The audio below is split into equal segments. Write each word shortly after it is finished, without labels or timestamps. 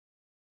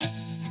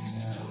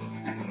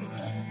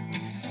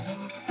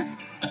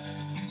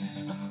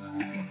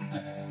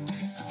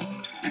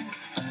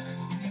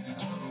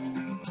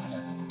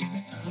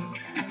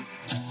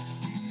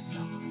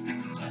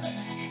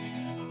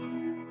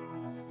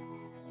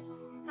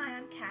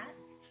Kat.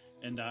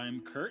 And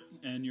I'm Kurt,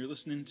 and you're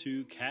listening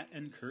to Kat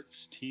and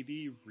Kurt's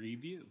TV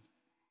Review.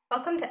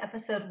 Welcome to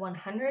episode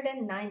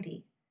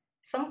 190,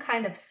 Some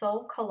Kind of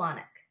Soul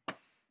Colonic.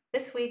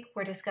 This week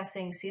we're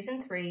discussing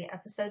Season 3,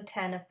 Episode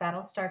 10 of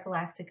Battlestar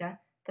Galactica,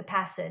 The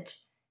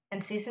Passage,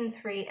 and Season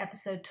 3,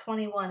 Episode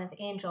 21 of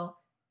Angel,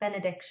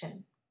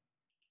 Benediction.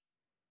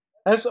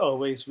 As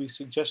always, we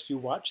suggest you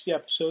watch the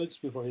episodes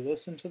before you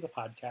listen to the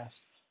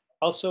podcast.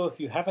 Also, if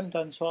you haven't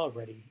done so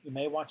already, you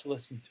may want to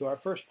listen to our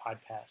first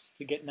podcast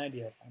to get an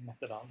idea of our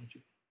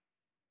methodology.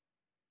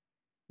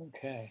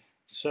 Okay,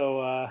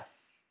 so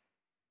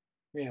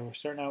we're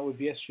starting out with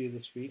BSG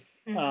this week.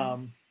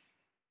 Mm-hmm.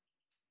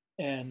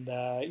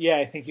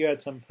 I think you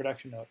had some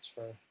production notes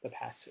for The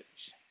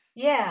Passage.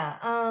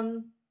 Yeah,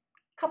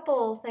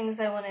 couple things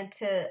I wanted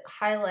to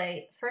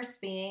highlight. First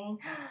being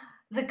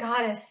the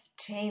goddess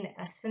Jane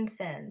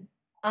Espenson,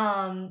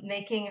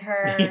 making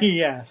her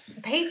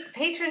yes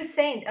patron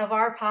saint of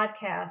our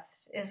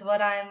podcast is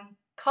what I'm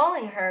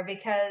calling her,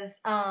 because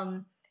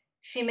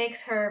she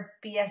makes her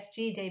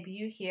BSG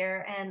debut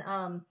here,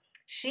 and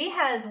she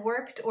has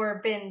worked or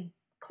been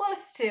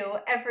close to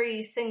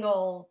every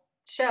single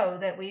show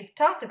that we've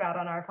talked about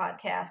on our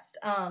podcast.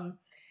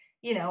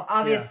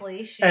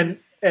 Obviously she and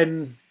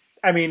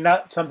I mean,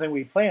 not something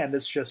we planned.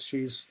 It's just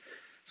she's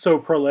so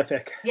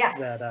prolific. Yes.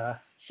 That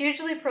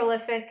hugely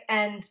prolific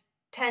and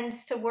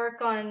tends to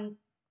work on,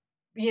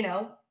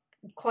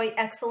 quite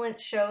excellent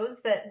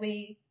shows that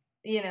we,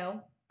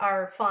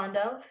 are fond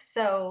of.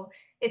 So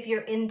if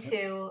you're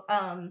into,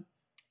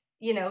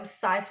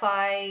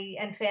 sci-fi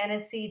and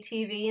fantasy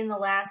TV in the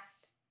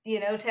last,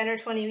 10 or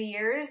 20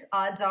 years,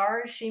 odds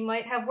are she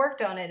might have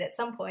worked on it at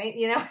some point,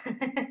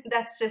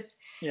 That's just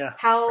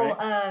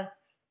how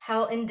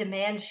in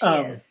demand she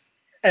is.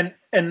 And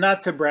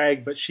not to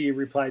brag, but she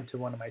replied to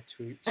one of my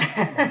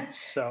tweets.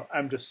 So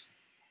I'm just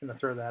going to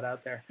throw that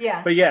out there.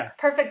 Yeah. But yeah.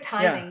 Perfect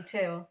timing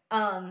too.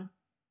 I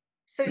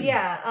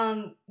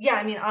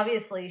mean,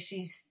 obviously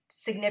she's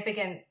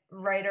significant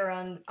writer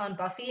on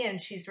Buffy,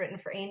 and she's written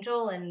for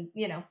Angel and,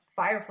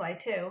 Firefly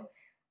too.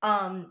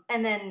 And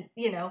then,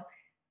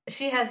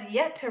 she has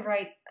yet to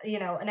write,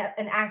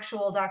 an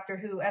actual Doctor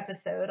Who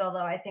episode,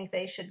 although I think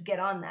they should get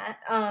on that.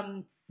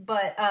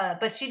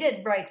 But she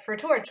did write for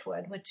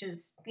Torchwood, which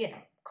is,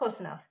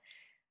 close enough.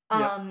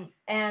 So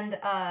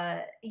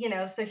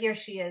here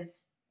she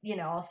is,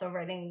 also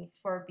writing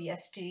for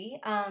BSG,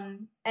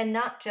 and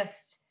not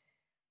just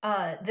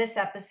this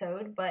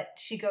episode, but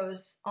she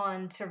goes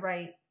on to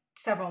write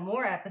several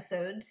more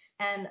episodes,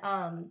 and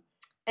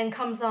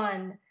comes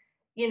on,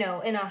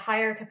 in a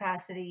higher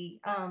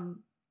capacity,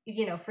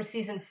 for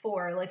season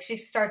 4. Like, she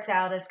starts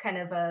out as kind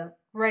of a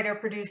writer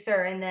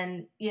producer, and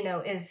then,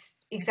 is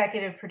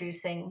executive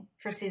producing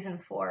for season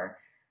 4.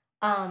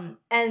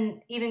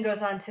 And even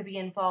goes on to be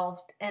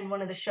involved and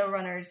one of the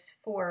showrunners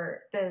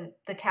for the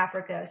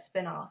Caprica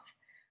spinoff.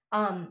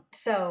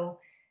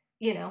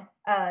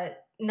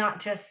 Not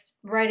just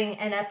writing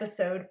an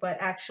episode, but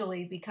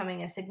actually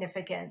becoming a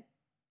significant,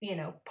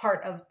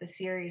 part of the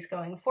series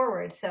going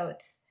forward. So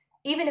it's,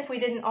 even if we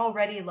didn't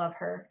already love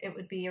her, it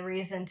would be a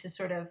reason to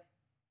sort of,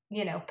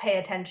 pay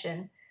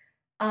attention.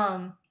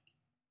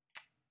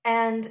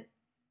 And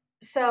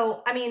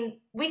so, I mean,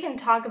 we can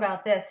talk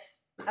about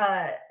this,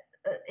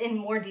 in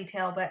more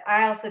detail, but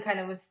I also kind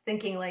of was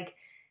thinking, like,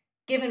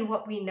 given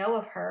what we know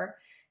of her,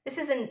 this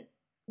isn't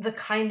the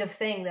kind of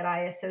thing that I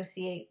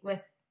associate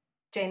with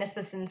Jane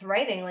Espenson's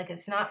writing. Like,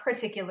 it's not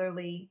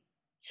particularly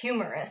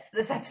humorous,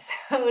 this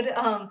episode.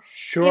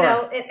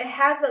 Sure. It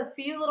has a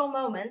few little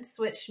moments,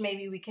 which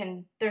maybe we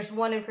can, there's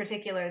one in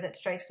particular that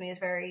strikes me as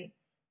very,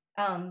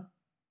 Espenson-y.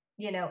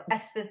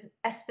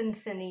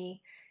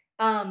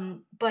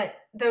 But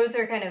those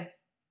are kind of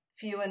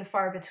few and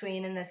far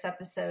between in this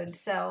episode.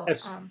 So,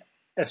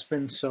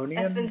 Espensonian?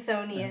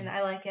 Espensonian,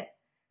 I like it.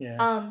 Yeah.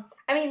 I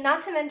mean,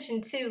 not to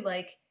mention too,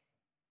 like,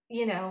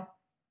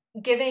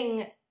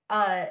 giving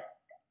a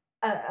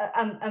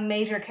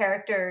major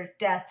character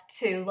death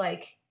to,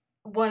 like,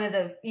 one of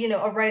the,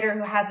 a writer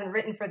who hasn't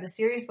written for the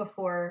series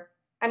before.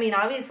 I mean,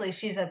 obviously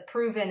she's a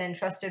proven and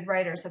trusted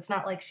writer, so it's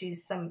not like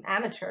she's some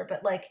amateur,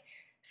 but, like,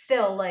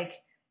 still,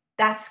 like,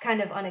 that's kind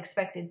of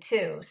unexpected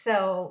too.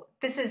 So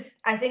this is,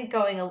 I think,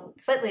 going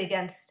slightly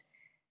against,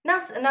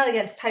 not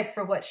against type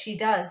for what she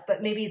does,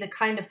 but maybe the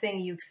kind of thing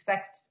you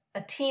expect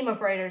a team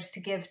of writers to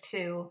give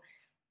to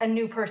a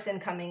new person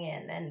coming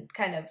in and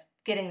kind of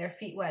getting their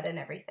feet wet and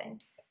everything.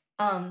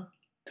 And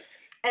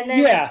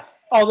then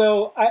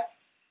although I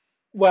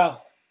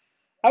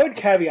would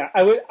caveat.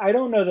 I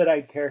don't know that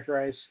I'd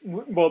characterize.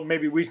 Well,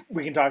 maybe we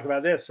can talk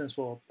about this, since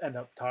we'll end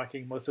up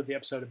talking most of the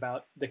episode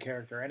about the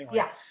character anyway.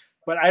 Yeah.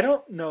 But I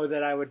don't know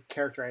that I would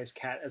characterize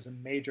Kat as a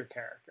major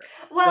character.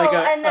 Well,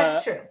 and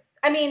that's true.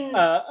 I mean,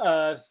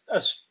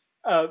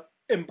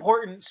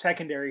 important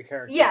secondary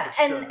character. Yeah,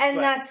 sure, and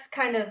that's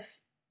kind of,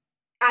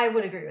 I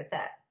would agree with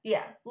that.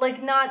 Yeah,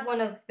 like, not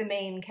one of the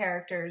main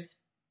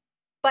characters,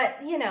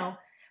 but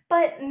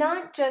but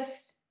not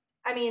just.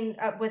 I mean,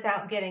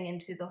 without getting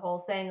into the whole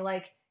thing,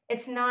 like,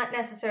 it's not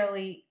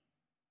necessarily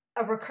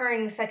a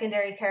recurring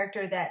secondary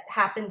character that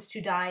happens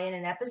to die in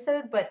an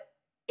episode, but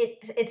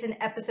it's an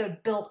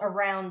episode built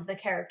around the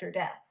character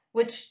death,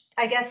 which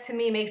I guess to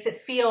me makes it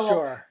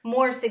feel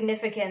more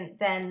significant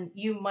than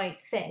you might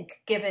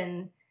think,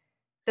 given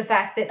the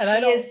fact that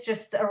she is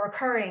just a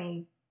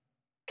recurring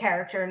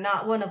character,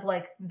 not one of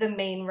like the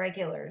main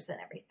regulars and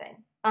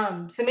everything.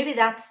 So maybe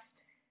that's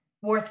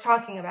worth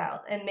talking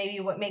about, and maybe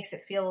what makes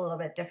it feel a little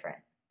bit different.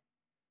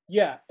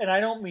 Yeah, and I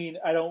don't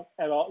at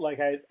all, like,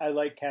 I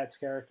like Kat's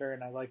character,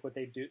 and I like what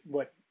they do,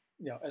 what,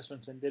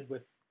 Espenson did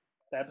with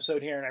the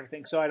episode here and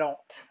everything, so I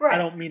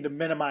don't mean to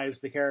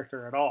minimize the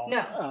character at all.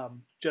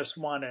 No. Just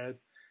want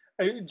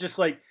to, just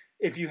like,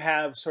 if you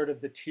have sort of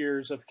the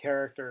tiers of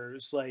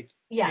characters, like,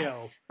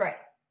 right.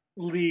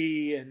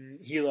 Lee and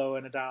Hilo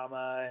and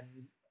Adama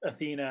and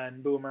Athena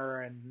and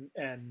Boomer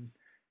and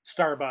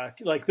Starbuck,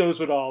 like, those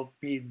would all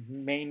be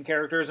main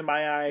characters in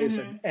my eyes,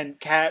 and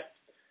Kat,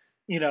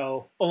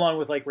 along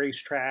with like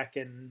Racetrack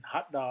and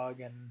Hot Dog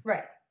and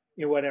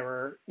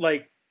whatever,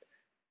 like,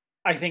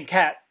 I think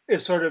Kat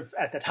is sort of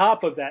at the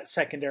top of that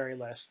secondary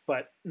list,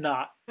 but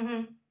not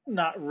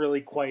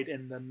really quite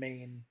in the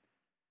main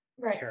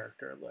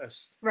character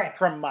list,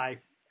 from my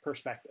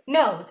perspective.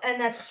 No, and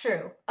that's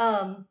true.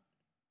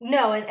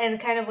 No, and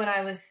kind of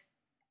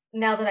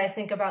now that I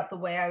think about the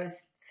way I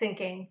was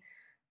thinking,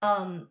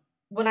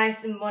 when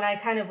I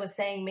kind of was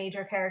saying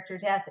major character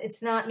death,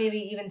 it's not maybe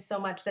even so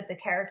much that the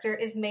character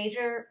is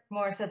major,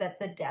 more so that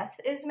the death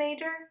is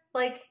major,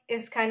 like,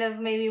 is kind of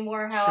maybe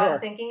more how I'm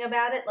thinking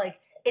about it. Like,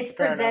 it's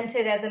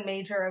presented as a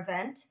major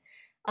event,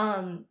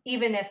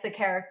 even if the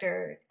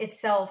character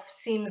itself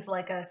seems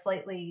like a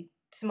slightly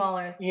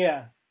smaller.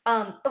 Yeah.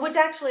 Which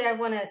actually I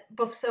want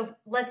to, so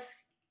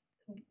let's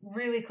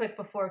really quick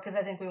before, because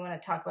I think we want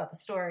to talk about the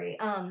story.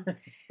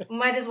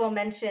 Might as well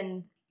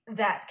mention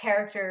that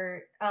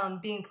character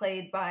being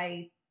played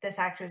by this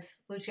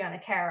actress Luciana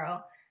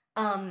Caro,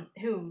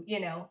 who,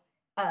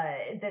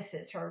 this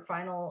is her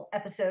final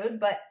episode,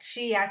 but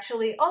she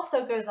actually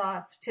also goes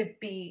off to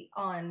be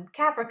on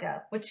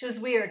Caprica, which was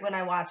weird when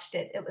I watched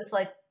it. It was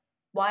like,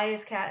 why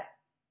is Kat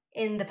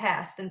in the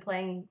past and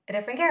playing a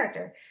different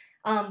character?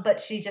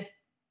 But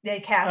they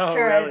cast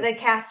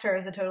her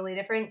as a totally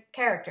different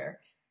character.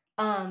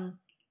 So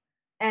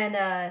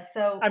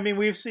I mean,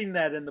 we've seen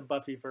that in the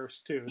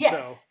Buffyverse too.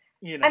 Yes. So,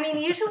 I mean,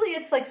 usually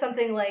it's like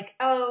something like,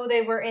 oh,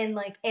 they were in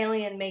like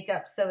alien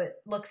makeup, so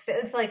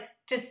it's like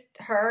just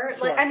her.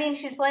 Sure. Like, I mean,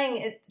 she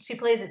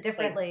plays it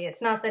differently.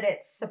 It's not that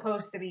it's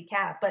supposed to be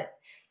Kat, but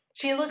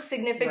she looks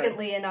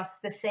significantly enough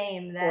the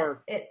same that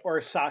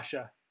or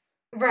Sasha.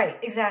 Right,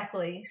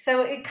 exactly.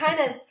 So it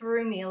kind of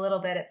threw me a little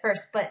bit at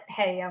first, but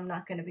hey, I'm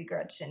not going to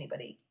begrudge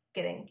anybody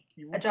getting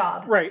a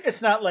job. Right.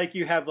 It's not like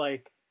you have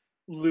like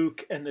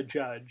Luke and the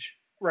Judge,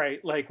 right?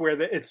 Like where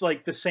it's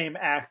like the same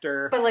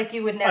actor, but like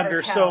you would never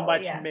under tell, so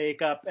much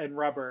makeup and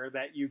rubber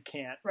that you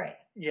can't,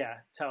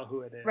 tell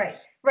who it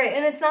is. Right.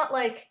 And it's not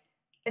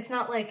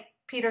like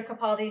Peter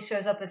Capaldi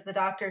shows up as the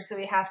Doctor, so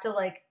we have to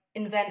like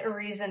invent a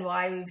reason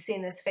why we've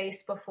seen this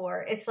face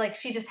before. It's like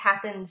she just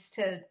happens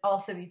to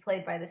also be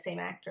played by the same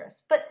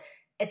actress, but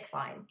it's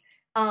fine.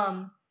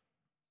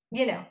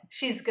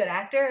 She's a good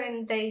actor,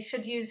 and they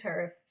should use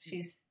her if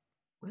she's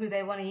who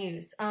they want to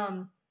use.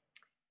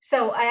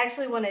 So I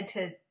actually wanted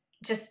to,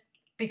 just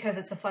because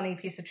it's a funny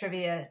piece of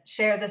trivia,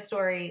 share the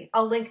story.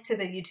 I'll link to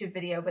the YouTube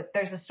video, but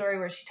there's a story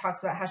where she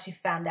talks about how she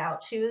found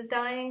out she was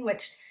dying,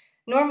 which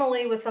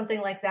normally with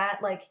something like that,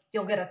 like,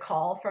 you'll get a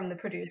call from the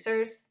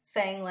producers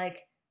saying like,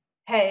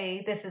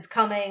 hey, this is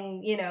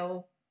coming,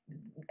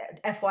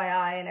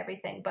 FYI and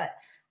everything. But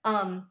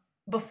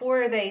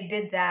before they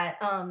did that,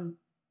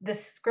 the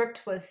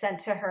script was sent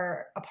to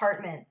her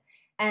apartment,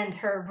 and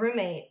her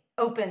roommate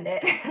opened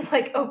it,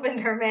 like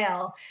opened her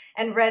mail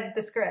and read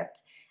the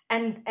script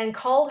and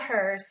called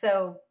her.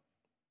 So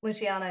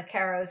Luciana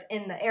Caro's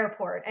in the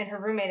airport, and her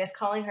roommate is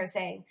calling her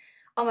saying,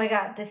 oh my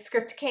God, this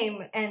script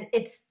came and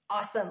it's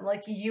awesome.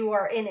 Like, you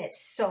are in it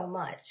so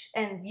much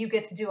and you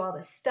get to do all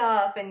this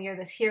stuff and you're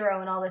this hero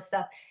and all this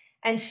stuff.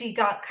 And she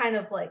got kind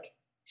of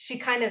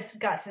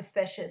got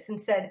suspicious and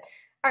said,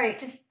 all right,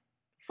 just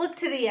flip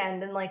to the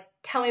end and like,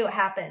 tell me what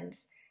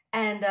happens.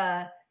 And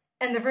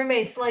the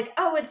roommate's like,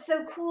 oh, it's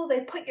so cool.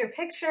 They put your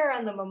picture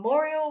on the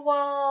memorial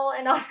wall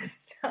and all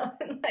this stuff,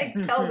 and like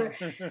tells her.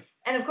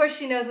 And of course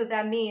she knows what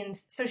that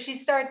means. So she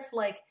starts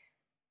like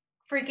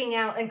freaking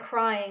out and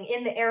crying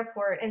in the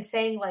airport and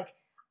saying like,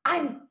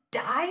 I'm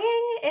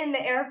dying in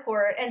the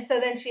airport. And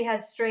so then she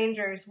has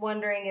strangers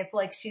wondering if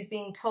like she's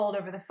being told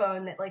over the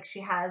phone that like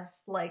she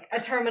has like a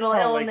terminal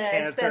illness, like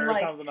cancer and like,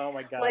 or something. Oh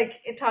my God.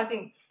 Like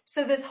talking.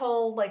 So this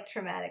whole like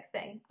traumatic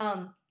thing,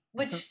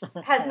 which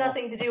has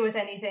nothing to do with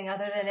anything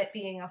other than it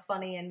being a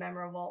funny and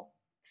memorable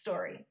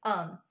story.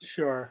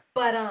 Sure.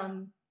 But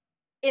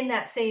in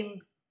that same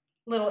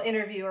little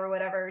interview or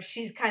whatever,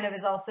 she's kind of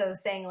is also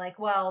saying like,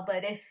 well,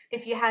 but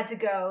if you had to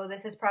go,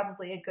 this is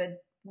probably a good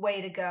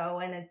way to go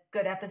and a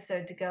good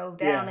episode to go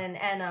down.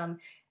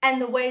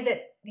 And the way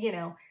that,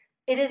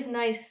 it is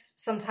nice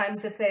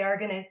sometimes if they are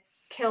going to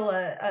kill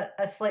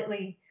a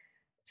slightly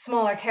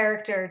smaller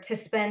character to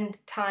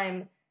spend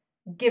time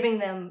giving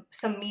them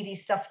some meaty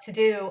stuff to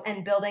do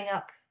and building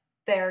up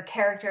their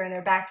character and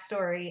their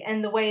backstory,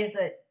 and the ways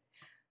that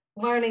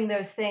learning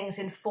those things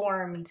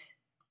informed,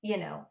 you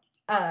know,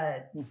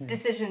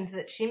 decisions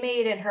that she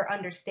made, and her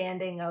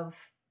understanding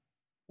of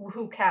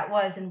who Kat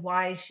was and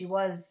why she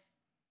was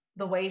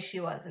the way she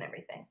was and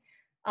everything.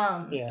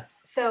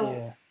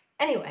 So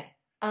anyway.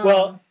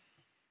 Well,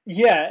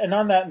 yeah, and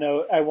on that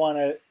note, I want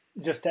to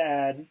just to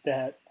add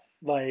that,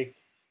 like,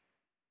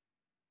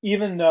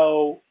 even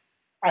though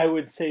I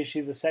would say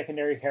she's a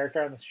secondary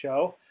character on the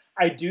show,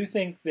 I do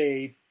think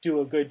they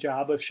do a good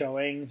job of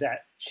showing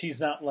that she's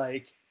not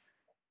like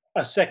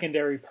a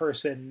secondary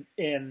person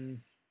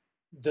in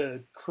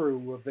the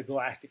crew of the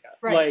Galactica.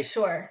 Right, like,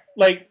 sure.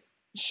 Like,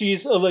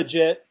 she's a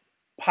legit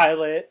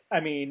pilot. I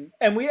mean,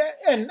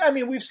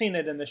 we've seen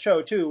it in the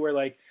show too, where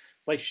like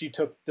she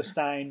took the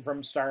Stein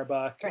from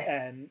Starbuck, right.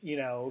 And you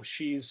know,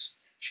 she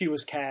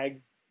was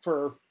CAG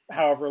for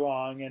however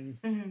long,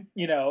 and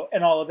you know,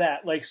 and all of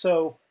that. Like,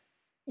 so,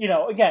 you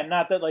know, again,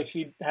 not that like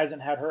she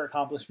hasn't had her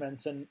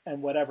accomplishments and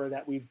whatever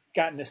that we've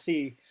gotten to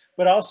see,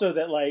 but also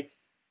that like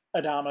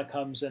Adama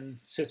comes and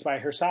sits by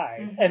her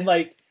side, and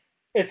like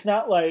it's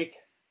not like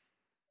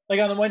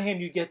on the one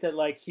hand you get that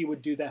like he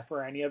would do that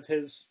for any of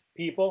his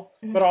people,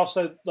 but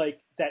also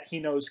like that he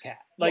knows Kat.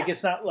 Like,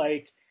 it's not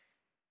like,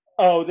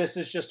 oh, this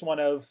is just one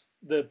of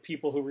the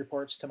people who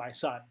reports to my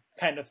son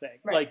kind of thing.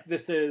 Right. Like,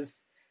 this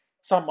is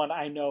someone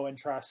I know and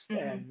trust,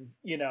 and,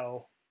 you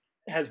know,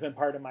 has been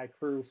part of my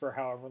crew for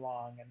however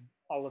long and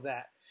all of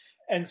that.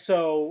 And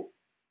so,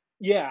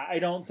 yeah, I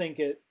don't think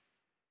it,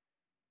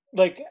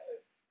 like,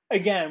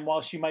 again,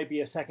 while she might be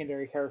a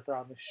secondary character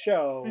on the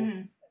show,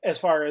 as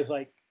far as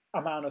like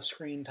amount of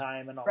screen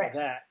time and all of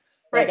that,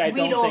 like, I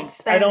don't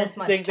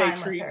think they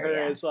treat her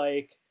as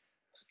like,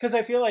 because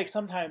I feel like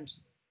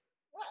sometimes,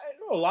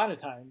 a lot of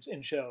times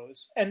in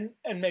shows, and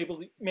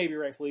maybe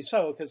rightfully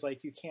so, because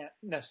like you can't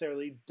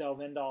necessarily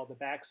delve into all the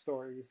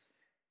backstories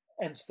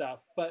and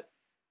stuff, but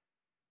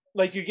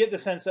like you get the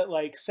sense that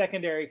like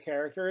secondary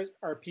characters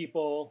are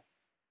people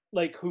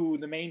like who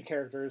the main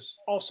characters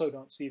also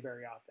don't see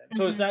very often.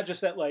 So it's not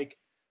just that like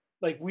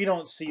we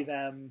don't see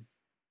them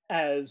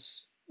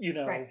as, you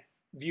know,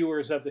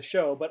 viewers of the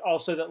show, but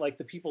also that like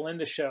the people in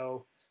the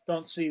show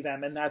don't see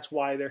them, and that's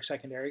why they're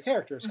secondary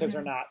characters, because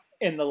they're not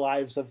in the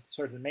lives of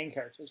sort of the main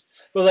characters.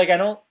 But like, I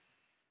don't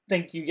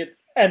think you get,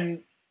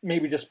 and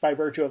maybe just by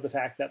virtue of the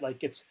fact that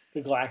like it's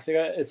the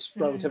Galactica, it's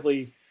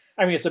relatively,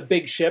 I mean, it's a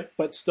big ship,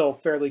 but still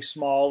fairly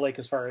small, like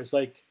as far as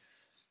like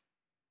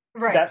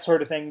that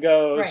sort of thing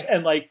goes.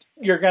 And like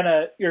you're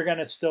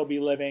gonna still be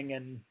living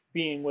and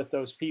being with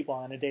those people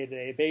on a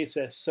day-to-day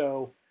basis,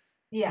 so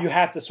you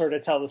have to sort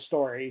of tell the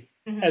story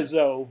as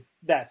though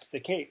that's the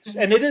case,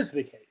 and it is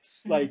the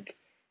case. Like,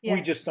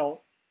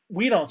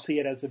 we don't see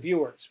it as the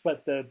viewers,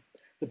 but the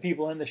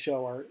people in the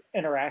show are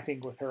interacting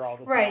with her all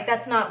the time. Right,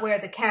 that's not where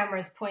the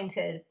camera's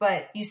pointed,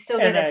 but you still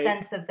get a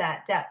sense of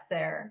that depth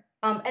there.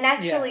 And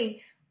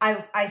actually,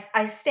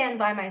 I stand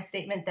by my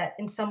statement that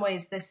in some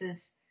ways this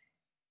is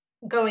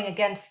going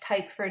against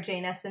type for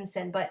Jane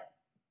Espenson, but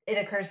it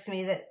occurs to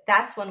me that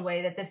that's one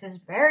way that this is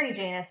very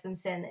Jane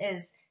Espenson,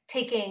 is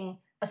taking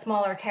a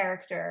smaller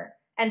character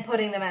and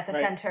putting them at the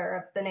center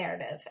of the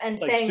narrative, and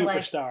like saying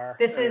Superstar, like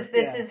this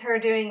is her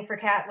doing for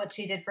Kat what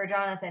she did for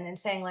Jonathan, and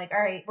saying like,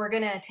 all right, we're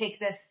gonna take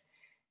this,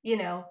 you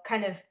know,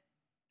 kind of,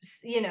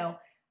 you know,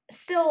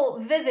 still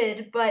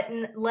vivid but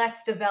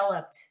less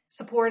developed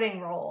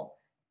supporting role,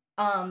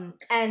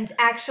 and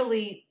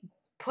actually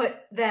put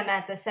them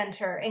at the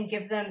center and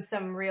give them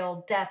some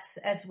real depth,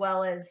 as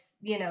well as,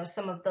 you know,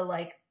 some of the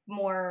like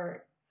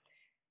more,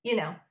 you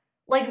know,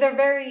 like they're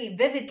very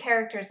vivid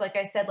characters, like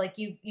I said, like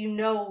you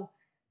know,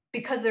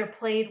 because they're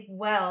played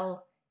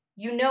well,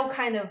 you know,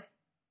 kind of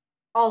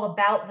all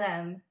about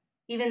them,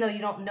 even though you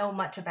don't know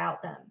much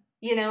about them,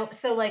 you know?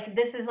 So like,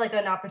 this is like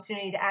an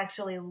opportunity to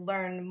actually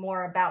learn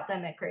more about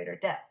them at greater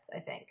depth, I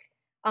think.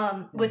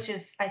 Which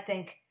is, I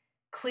think,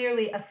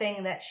 clearly a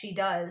thing that she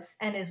does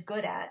and is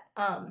good at.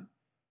 And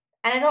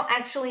I don't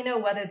actually know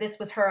whether this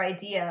was her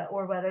idea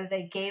or whether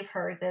they gave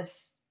her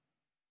this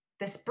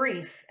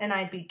brief, and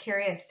I'd be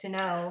curious to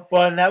know.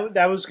 Well, and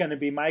that was going to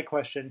be my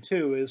question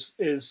too,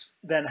 is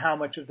then how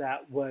much of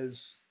that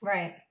was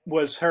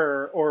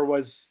her, or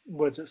was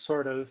it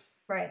sort of,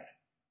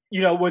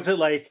 you know, was it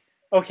like,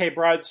 okay,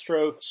 broad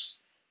strokes,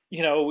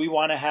 you know, we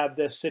want to have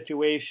this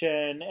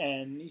situation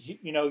and,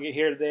 you know, get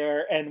here to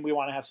there, and we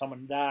want to have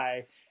someone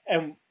die,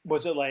 and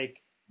was it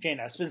like Jane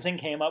Espenson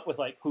came up with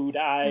like who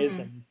dies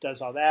and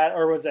does all that,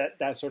 or was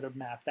that sort of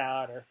mapped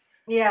out? Or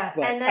yeah,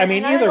 but, and then, I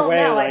mean, and either I don't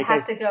way, know. like, I'd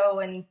have to go,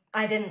 and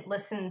I didn't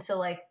listen to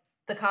like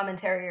the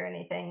commentary or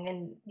anything,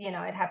 and you know,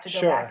 I'd have to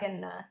go back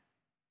and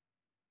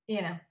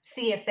you know,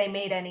 see if they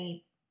made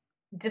any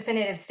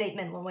definitive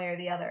statement one way or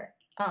the other.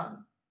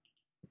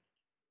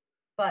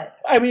 But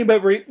I mean,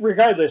 but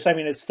regardless, I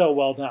mean, it's still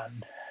well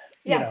done.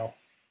 You know,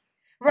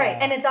 right?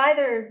 And it's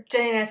either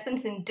Jane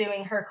Espenson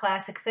doing her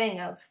classic thing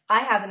of I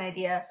have an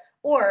idea,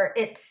 or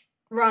it's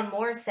Ron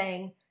Moore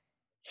saying,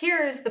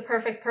 here's the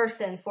perfect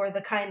person for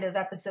the kind of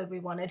episode we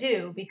want to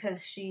do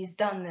because she's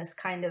done this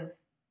kind of,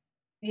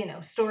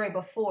 story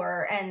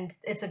before, and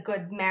it's a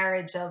good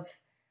marriage of,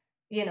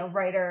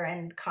 writer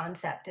and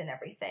concept and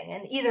everything.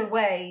 And either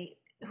way,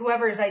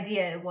 whoever's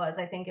idea it was,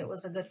 I think it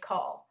was a good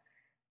call.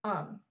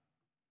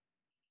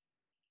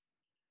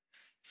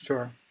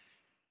 Sure.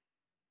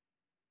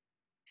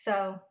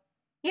 So,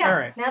 yeah. All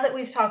right. Now that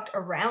we've talked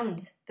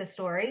around the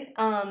story,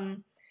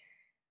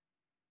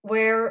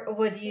 where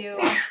would you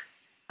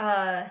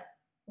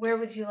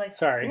like?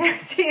 Sorry.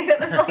 See, that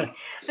was like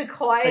the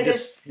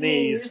quietest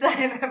sneeze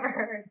I've ever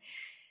heard.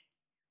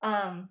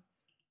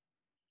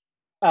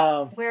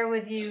 Where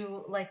would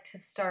you like to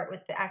start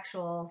with the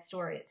actual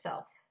story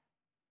itself?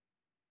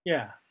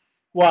 Yeah.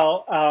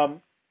 Well,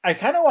 I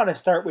kind of want to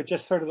start with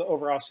just sort of the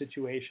overall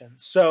situation.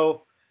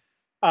 So,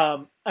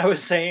 I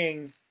was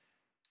saying,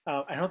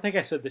 I don't think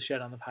I said this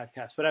yet on the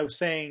podcast, but I was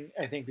saying,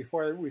 I think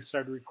before we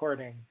started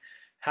recording,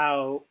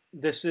 how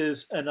this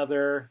is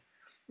another,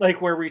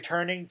 like, we're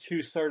returning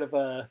to sort of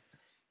a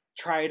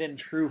tried and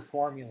true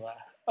formula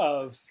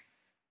of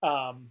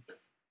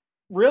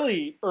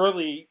really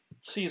early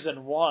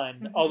season one,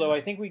 Mm-hmm. although I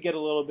think we get a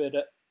little bit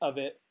of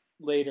it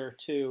later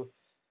too,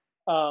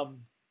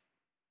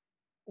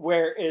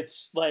 where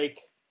it's like,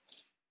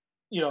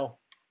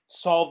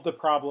 solve the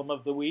problem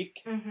of the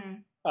week.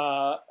 Mm-hmm.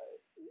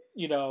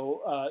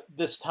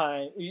 This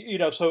time,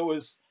 so it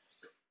was,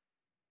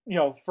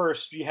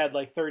 first you had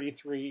like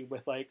 33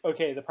 with like,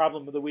 okay, the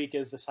problem of the week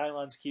is the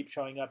Cylons keep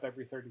showing up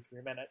every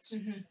 33 minutes.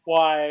 Mm-hmm.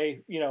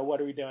 Why,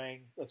 what are we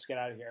doing? Let's get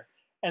out of here.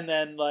 And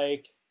then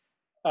like,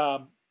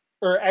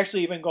 or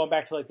actually even going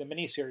back to like the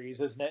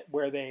miniseries, isn't it?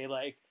 Where they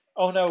like,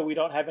 oh no, we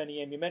don't have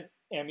any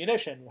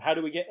ammunition. How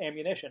do we get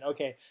ammunition?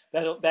 Okay.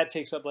 That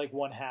takes up like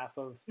one half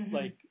of Mm-hmm.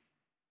 like,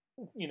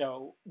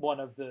 one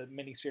of the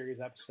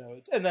miniseries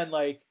episodes. And then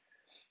like,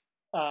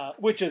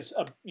 which is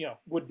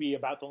would be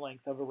about the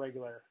length of a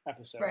regular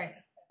episode, right?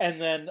 And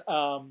then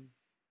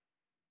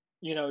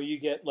you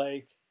get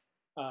like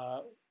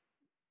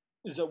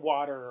is it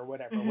water or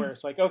whatever, Mm-hmm. where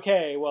it's like,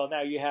 okay, well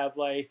now you have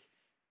like,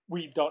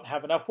 we don't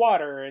have enough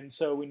water, and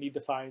so we need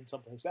to find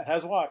someplace that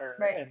has water,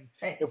 right? And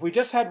right. if we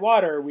just had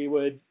water, we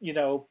would be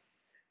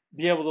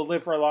able to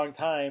live for a long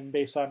time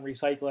based on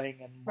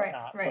recycling and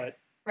whatnot. Right.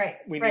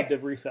 But we need to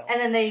refill, and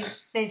then they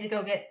need to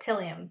go get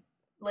Tillium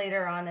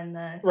later on in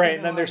the season right,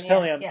 and then there's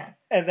Tillium, yeah.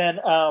 And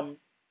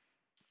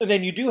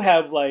then you do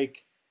have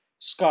like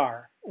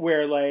Scar,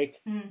 where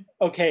like,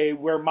 okay,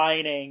 we're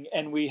mining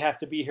and we have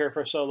to be here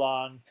for so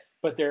long,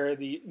 but there's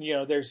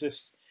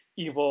this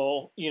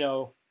evil,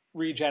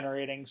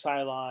 regenerating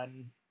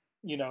Cylon,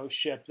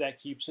 ship that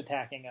keeps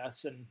attacking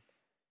us, and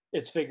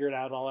it's figured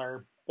out all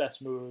our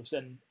best moves,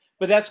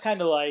 but that's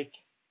kind of like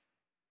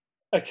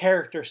a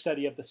character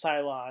study of the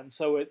Cylon.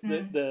 So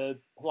the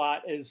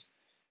plot is,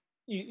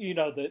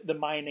 the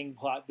mining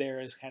plot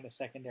there is kind of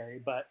secondary.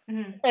 But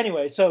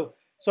anyway, so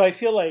I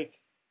feel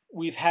like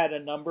we've had a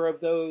number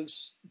of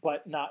those,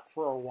 but not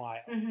for a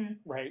while,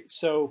 right?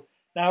 So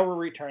now we're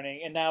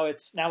returning, and now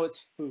it's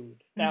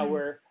food. Now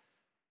we're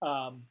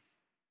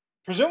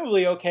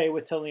presumably okay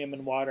with Tillium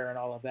and water and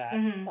all of that,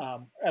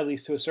 at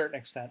least to a certain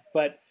extent.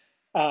 But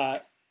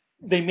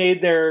they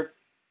made their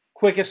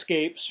quick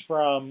escapes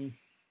from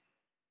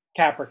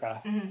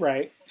Caprica,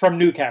 right? From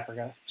New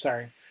Caprica,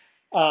 sorry.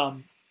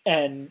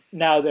 And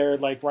now they're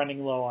like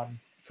running low on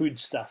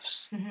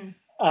foodstuffs.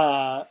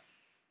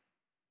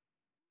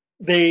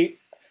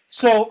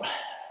 So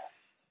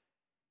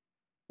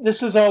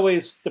this is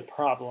always the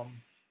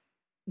problem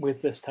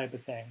with this type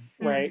of thing,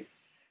 right?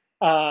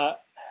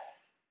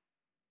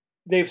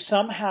 They've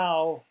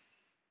somehow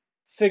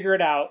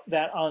figured out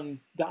that on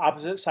the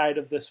opposite side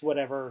of this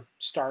whatever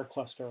star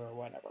cluster or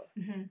whatever,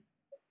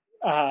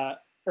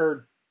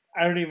 or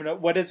I don't even know,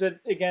 what is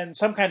it again?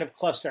 Some kind of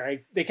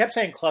cluster. They kept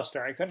saying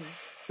cluster. I couldn't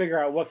figure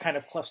out what kind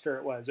of cluster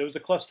it was. It was a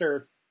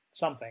cluster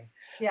something.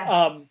 Yes.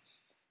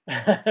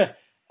 It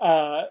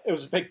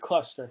was a big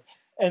cluster.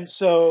 And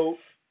so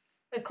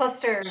the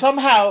cluster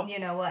somehow, you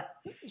know what?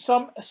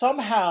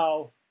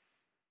 Somehow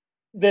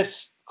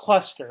this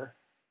cluster,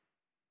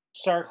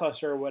 star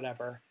cluster or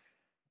whatever,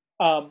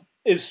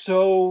 is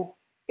so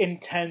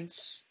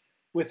intense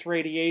with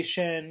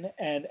radiation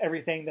and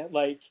everything that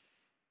like,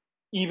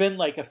 even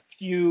like a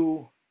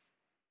few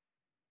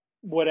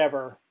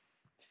whatever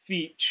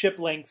feet, ship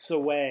lengths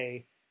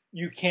away,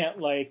 you can't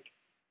like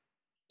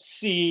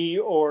see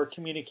or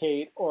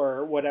communicate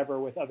or whatever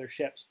with other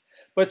ships.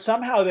 But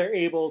somehow they're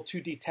able to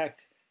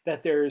detect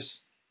that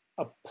there's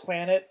a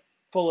planet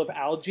full of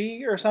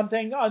algae or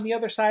something on the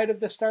other side of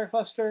the star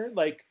cluster,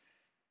 like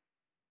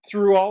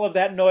through all of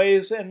that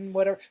noise and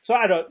whatever. So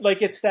I don't,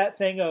 like, it's that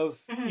thing of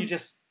you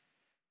just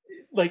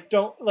like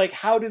don't, like,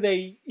 how do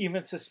they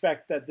even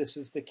suspect that this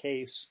is the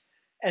case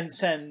and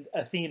send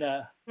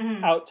Athena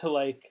out to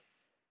like,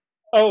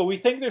 oh, we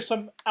think there's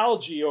some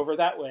algae over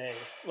that way,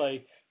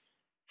 like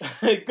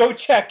go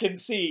check and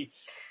see,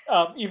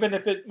 even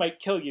if it might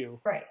kill you,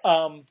 right?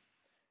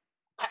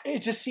 It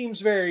just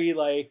seems very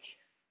like,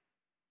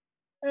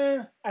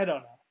 I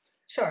don't know.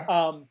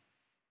 Sure.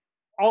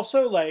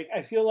 also, like,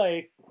 I feel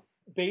like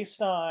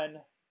based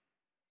on,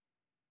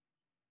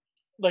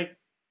 like,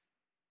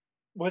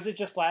 was it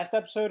just last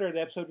episode or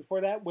the episode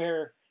before that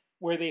where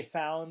they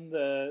found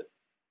the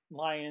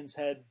Lion's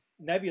Head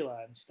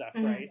Nebula and stuff,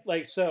 Mhm. right?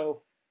 Like,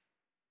 so,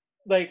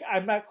 like,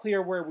 I'm not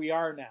clear where we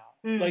are now.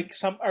 Like,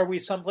 are we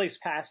someplace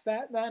past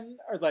that then,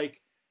 or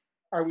like,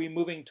 are we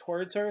moving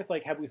towards Earth?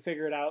 Like, have we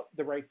figured out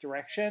the right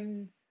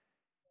direction?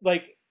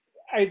 Like,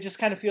 I just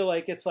kind of feel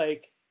like it's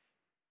like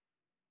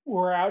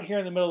we're out here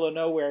in the middle of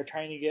nowhere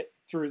trying to get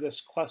through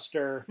this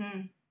cluster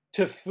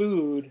to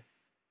food,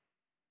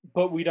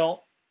 but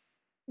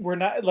we're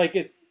not like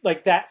it,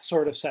 like that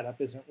sort of setup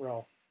isn't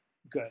real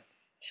good.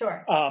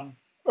 Sure.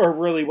 Or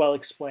really well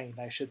explained,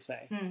 I should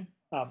say. Mm.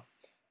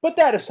 But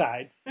that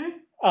aside,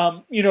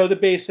 the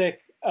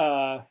basic,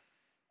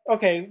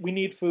 okay, we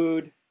need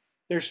food.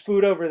 There's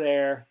food over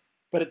there,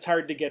 but it's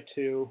hard to get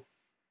to.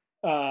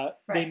 Right.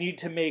 They need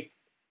to make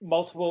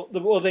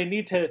they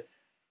need to,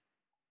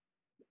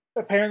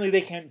 apparently they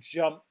can't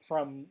jump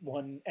from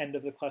one end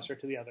of the cluster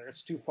to the other.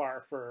 It's too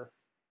far for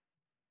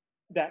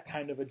that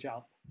kind of a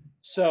jump.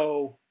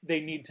 So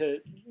they need to,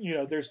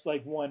 there's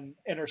like one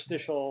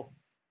interstitial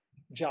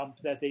jump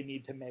that they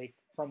need to make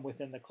from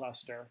within the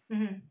cluster.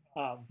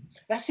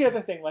 That's the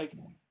other thing. Like,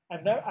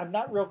 I'm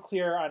not real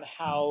clear on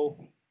how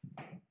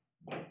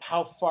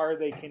far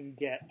they can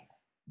get,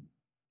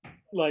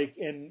 like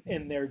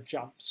in their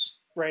jumps,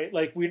 right?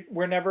 Like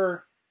we're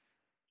never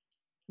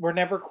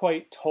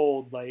quite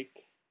told,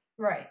 like,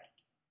 right.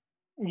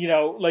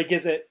 Like,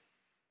 is it,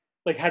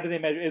 like, how do they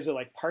measure? Is it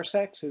like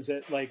parsecs? Is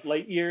it like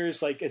light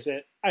years? Like, is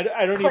it? I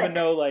don't Clicks. even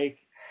know. Like,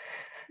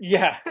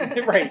 yeah,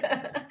 right.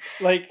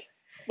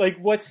 like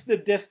what's the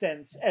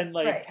distance, and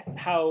like right.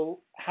 how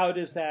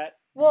does that?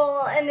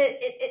 Well, and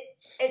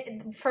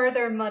it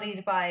further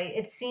muddied by,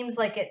 it seems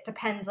like it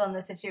depends on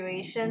the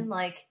situation.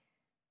 Like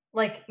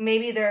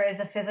maybe there is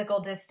a physical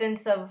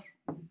distance of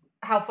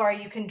how far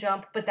you can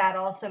jump, but that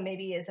also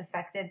maybe is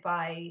affected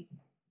by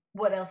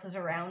what else is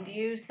around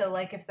you. So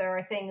like if there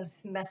are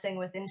things messing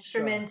with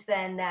instruments, sure,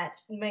 then that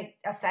might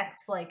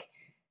affect, like,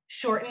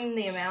 shorten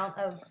the amount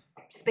of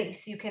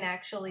space you can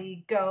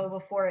actually go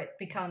before it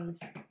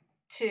becomes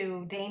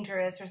too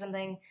dangerous or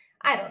something.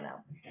 I don't know.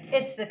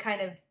 It's the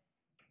kind of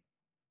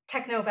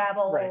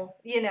technobabble, right.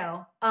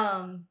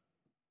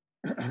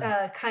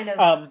 Kind of,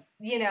 I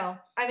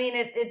mean,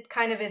 it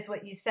kind of is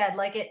what you said.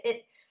 Like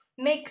it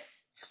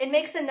makes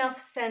enough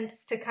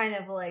sense to kind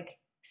of like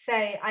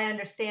say, I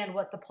understand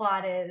what the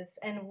plot is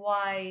and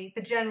why,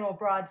 the general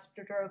broad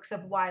strokes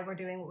of why we're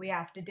doing what we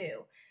have to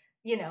do.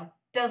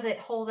 Does it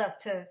hold up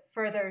to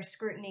further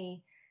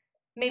scrutiny?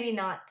 Maybe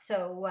not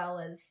so well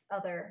as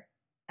other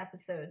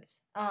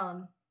episodes.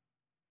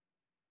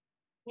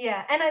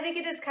 Yeah, and I think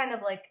it is kind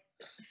of like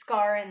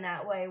Scar in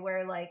that way,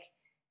 where like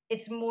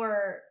it's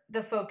more,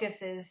 the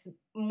focus is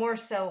more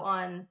so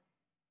on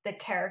the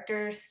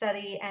character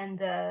study and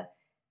the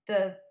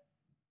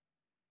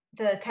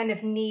kind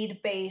of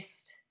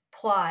need-based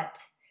plot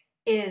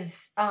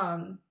is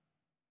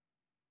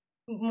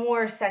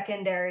more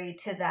secondary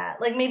to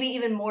that. Like maybe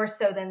even more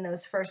so than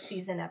those first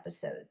season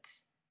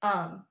episodes.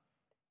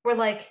 Where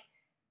like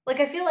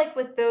I feel like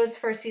with those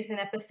first season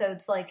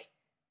episodes, like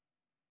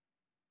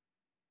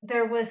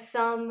there was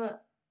some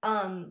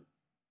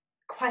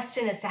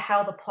question as to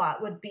how the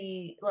plot would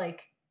be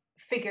like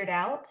figured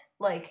out.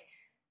 Like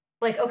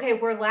okay,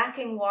 we're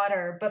lacking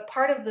water, but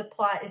part of the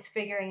plot is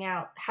figuring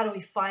out how do we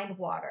find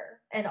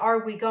water, and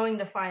are we going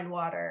to find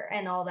water,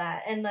 and all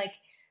that. And like,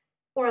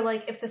 or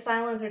like if the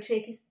Cylons are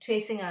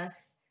chasing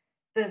us,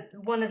 the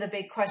one of the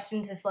big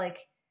questions is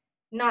like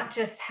not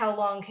just how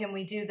long can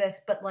we do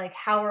this, but like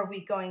how are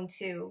we going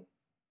to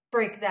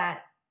break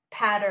that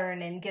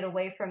pattern and get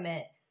away from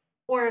it.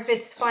 Or if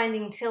it's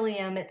finding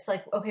Tillium, it's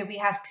like, okay, we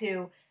have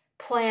to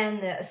plan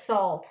the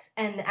assault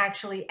and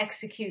actually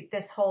execute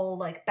this whole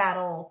like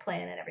battle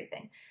plan and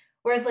everything.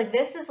 Whereas like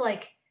this is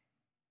like,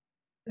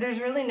 there's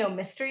really no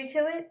mystery to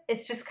it.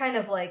 It's just kind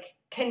of like,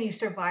 can you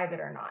survive it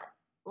or not?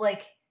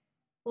 Like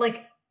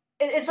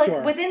it's like,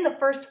 sure, within the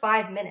first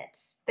 5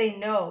 minutes, they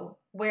know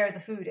where the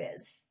food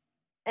is,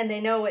 and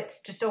they know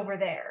it's just over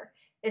there.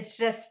 It's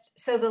just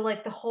so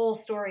the whole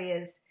story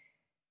is,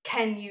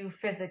 can you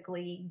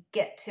physically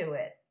get to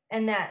it?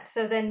 And that,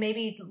 so then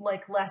maybe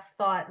like less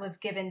thought was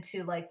given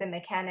to like the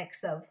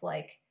mechanics of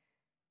like,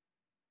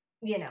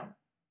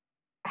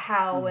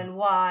 how and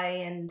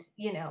why, and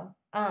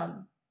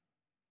and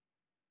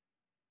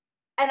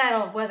I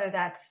don't, whether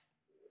that's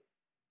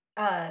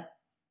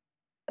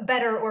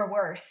better or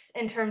worse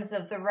in terms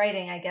of the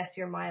writing. I guess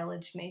your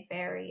mileage may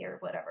vary or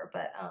whatever,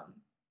 but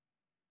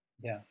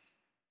yeah,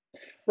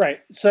 right.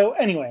 So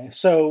anyway,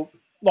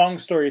 long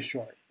story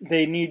short,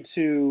 they need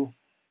to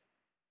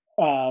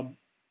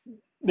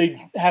they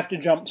have to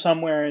jump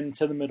somewhere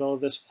into the middle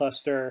of this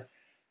cluster,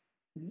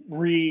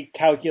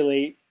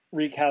 recalibrate,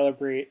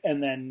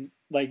 and then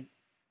like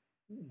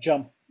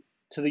jump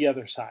to the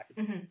other side.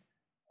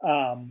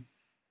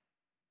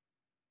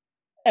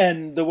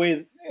 And the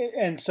way,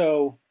 and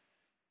so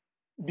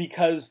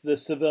because the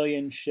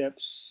civilian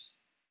ships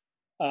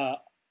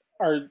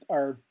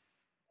are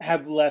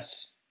have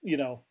less,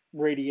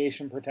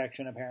 radiation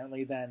protection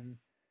apparently than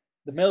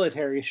the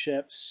military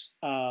ships.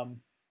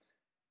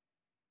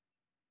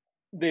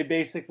 They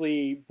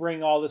basically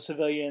bring all the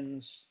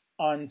civilians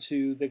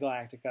onto the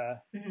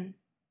Galactica,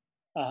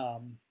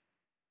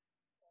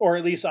 or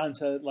at least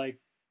onto like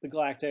the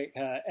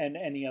Galactica and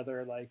any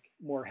other like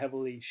more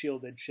heavily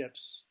shielded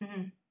ships.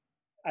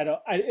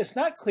 It's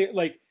not clear.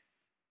 Like,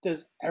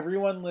 does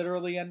everyone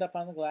literally end up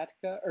on the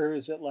Galactica, or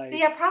is it like?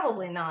 Yeah,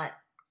 probably not.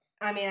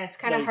 I mean, it's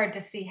kind of hard to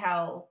see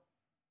how,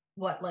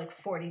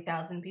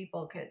 40,000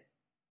 people could.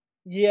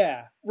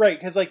 Yeah, right.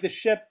 Because like the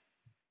ship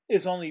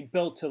is only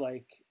built to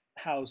like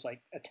house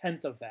like a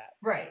tenth of that.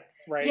 Right.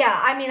 Right. Yeah,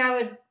 I mean, I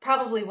would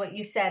probably what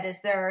you said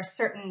is there are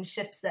certain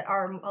ships that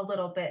are a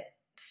little bit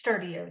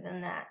sturdier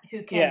than that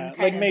who can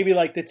maybe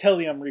like the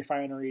Tilium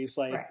refineries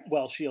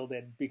well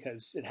shielded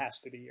because it has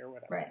to be or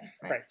whatever.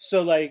 Right.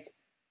 So like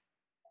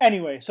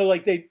anyway, so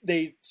like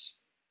they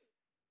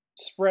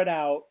spread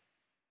out,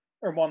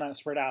 or well, not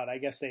spread out. I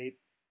guess they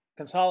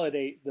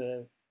consolidate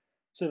the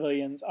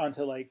civilians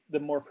onto like the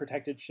more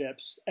protected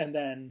ships, and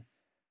then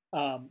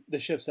the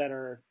ships that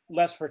are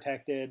less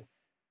protected,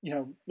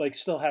 like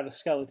still have a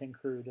skeleton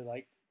crew to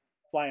like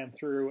fly them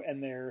through,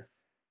 and they're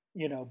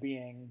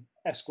being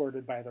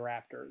escorted by the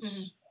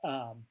Raptors,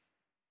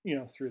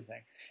 through the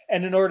thing.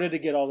 And in order to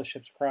get all the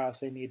ships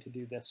across, they need to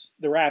do this.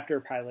 The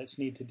Raptor pilots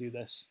need to do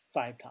this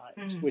 5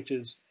 times, which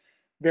is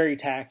very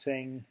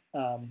taxing,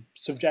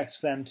 subjects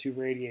them to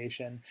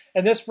radiation.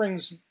 And this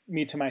brings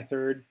me to my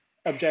third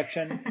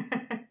objection.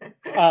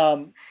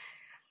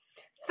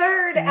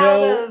 Third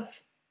out of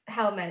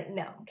how many?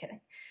 No, I'm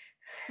kidding.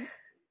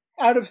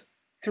 Out of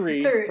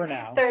 3 for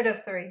now. Third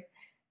of 3.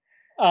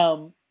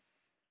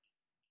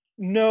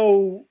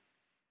 No,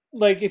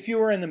 like if you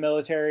were in the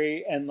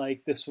military and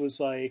like this was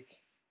like,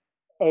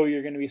 oh,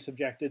 you're going to be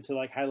subjected to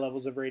like high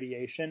levels of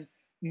radiation,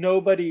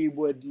 nobody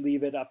would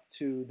leave it up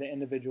to the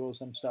individuals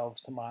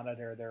themselves to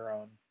monitor their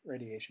own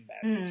radiation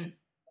badges.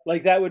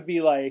 Like that would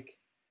be like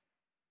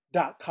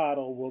Doc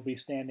Cottle will be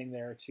standing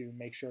there to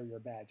make sure your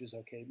badge is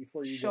okay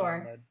before you go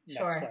on the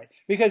next flight.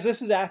 Because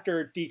this is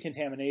after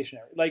decontamination.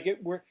 Like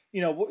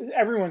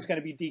everyone's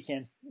going to be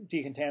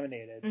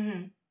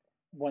decontaminated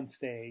once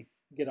they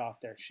get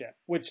off their ship,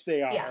 which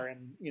they are,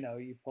 and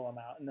you pull them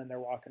out, and then they're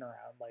walking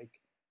around like,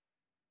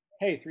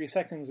 hey, 3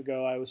 seconds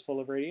ago I was full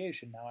of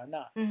radiation, now I'm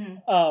not.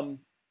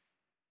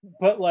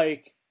 But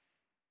like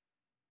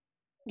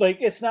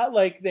it's not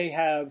like they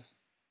have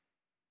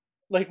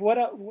like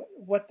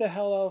what the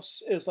hell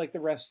else is like the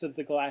rest of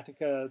the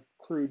Galactica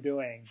crew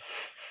doing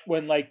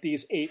when like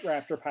these 8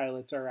 Raptor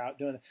pilots are out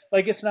doing it?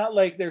 Like it's not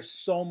like there's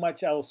so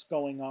much else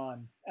going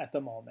on at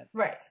the moment,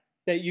 right?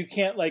 That you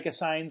can't like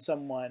assign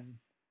someone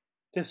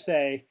to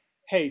say,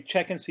 hey,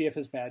 check and see if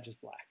his badge is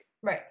black.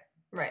 Right.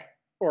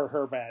 Or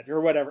her badge or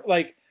whatever.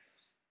 Like,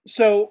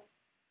 so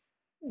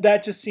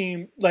that just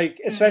seemed like,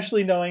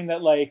 especially knowing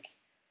that like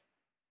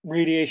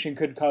radiation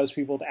could cause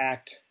people to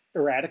act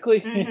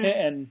erratically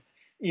and,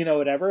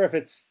 whatever, if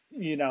it's,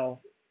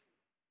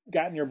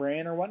 got in your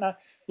brain or whatnot,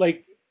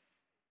 like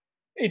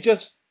it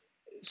just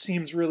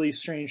seems really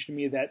strange to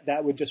me that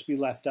that would just be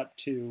left up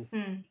to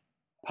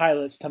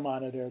pilots to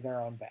monitor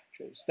their own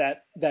badges.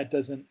 That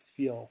doesn't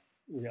feel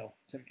real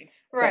to me.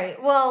 Right.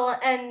 But, well,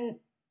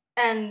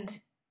 and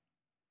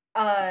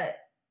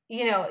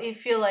you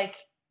feel like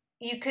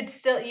you could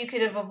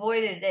have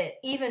avoided it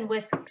even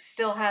with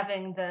still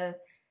having the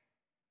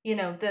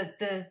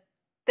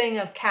thing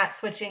of Kat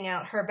switching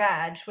out her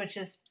badge, which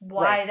is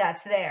why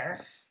that's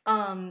there.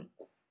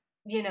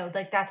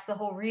 Like that's the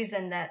whole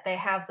reason that they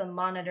have them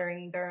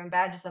monitoring their own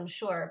badges, I'm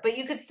sure. But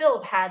you could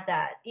still have had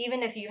that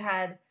even if you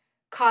had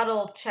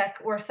Cottle check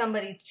or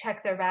somebody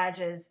check their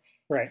badges.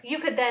 Right. You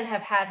could then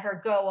have had her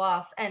go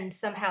off and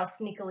somehow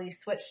sneakily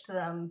switch to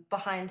them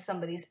behind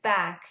somebody's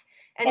back.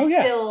 And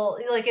still,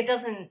 like, it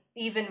doesn't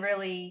even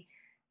really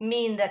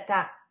mean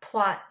that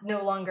plot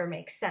no longer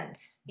makes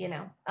sense,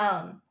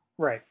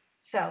 Right.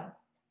 So.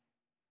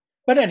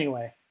 But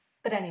anyway.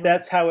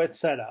 That's how it's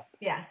set up.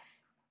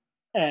 Yes.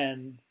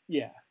 And,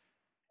 yeah.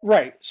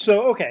 Right.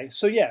 So, okay.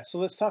 So, yeah. So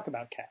let's talk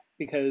about Kat.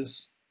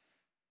 Because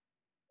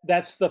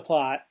that's the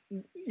plot.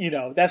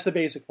 That's the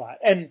basic plot.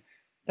 And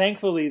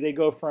thankfully, they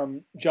go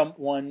from jump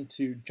 1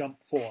 to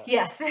jump 4.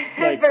 Yes.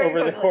 Like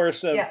over the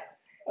course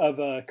of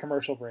a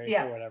commercial break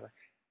or whatever.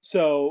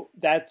 So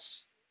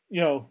that's,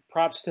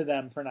 props to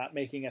them for not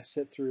making us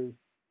sit through,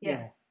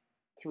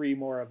 3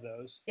 more of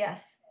those.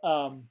 Yes.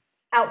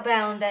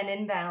 Outbound and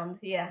inbound.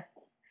 Yeah.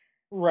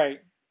 Right.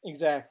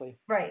 Exactly.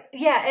 Right.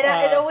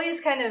 Yeah. It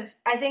always kind of,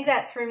 I think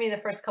that threw me the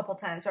first couple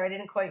times where I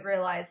didn't quite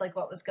realize like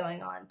what was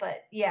going on.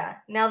 But yeah,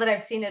 now that I've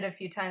seen it a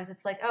few times,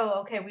 it's like,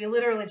 oh, okay. We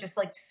literally just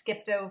like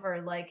skipped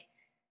over like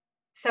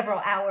several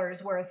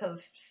hours worth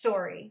of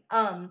story.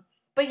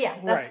 But yeah,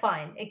 that's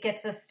fine. It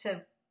gets us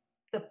to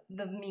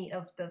the meat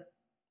of the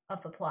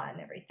plot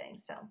and everything.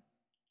 So,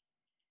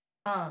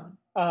 and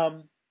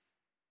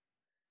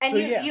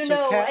Kat,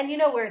 you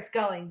know where it's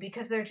going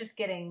because they're just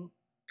getting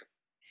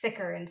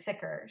sicker and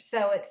sicker.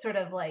 So it's sort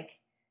of like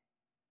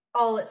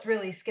all it's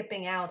really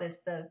skipping out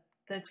is the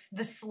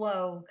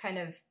slow kind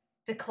of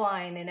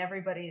decline in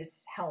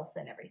everybody's health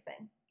and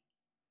everything.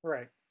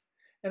 Right.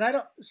 And I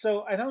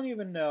don't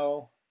even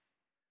know,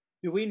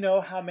 do we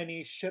know how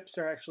many ships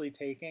are actually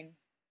taking?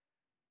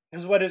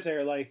 Because what is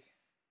there, like,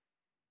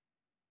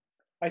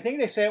 I think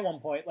they say at one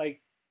point,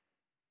 like,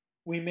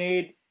 we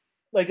made,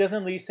 like,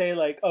 doesn't Lee say,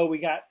 like, oh, we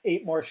got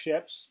 8 more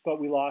ships, but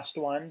we lost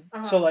one?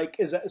 So, like,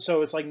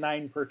 so it's like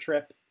 9 per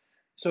trip.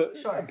 So,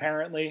 Sure.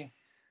 apparently.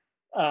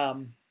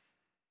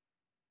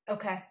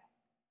 Okay.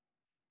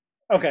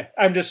 Okay.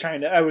 I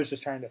was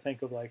just trying to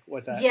think of, like,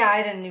 what that. Yeah,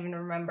 I didn't even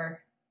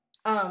remember.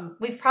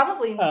 We've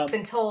probably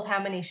been told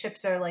how many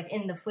ships are, like,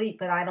 in the fleet,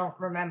 but I don't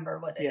remember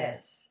what it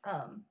is.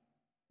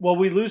 Well,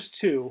 we lose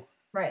 2.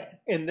 Right.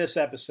 In this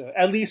episode.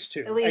 At least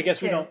 2. I guess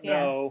 2, we don't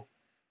know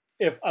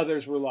if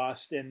others were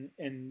lost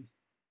in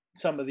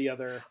some of the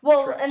other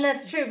trips. And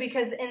that's true,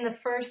 because in the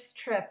first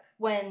trip,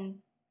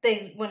 when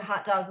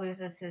Hot Dog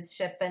loses his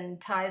ship and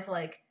Ty's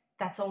like,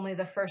 that's only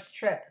the first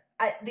trip,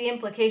 the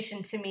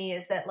implication to me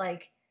is that,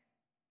 like,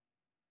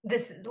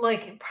 this,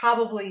 like,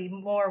 probably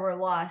more were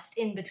lost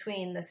in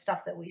between the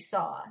stuff that we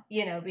saw,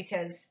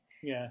 because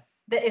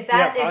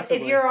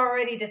if you're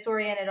already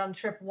disoriented on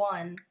trip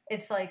 1,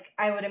 it's like,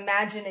 I would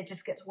imagine it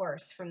just gets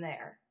worse from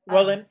there.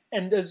 Well,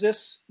 and does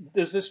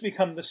this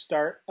become the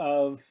start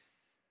of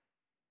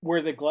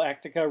where the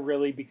Galactica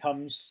really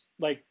becomes,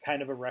 like,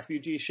 kind of a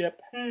refugee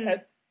ship?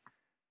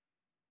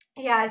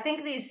 Yeah, I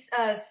think these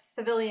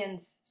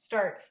civilians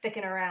start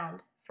sticking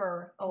around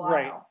for a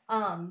while.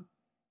 Right.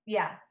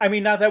 Yeah. I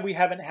mean, not that we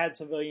haven't had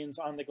civilians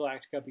on the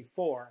Galactica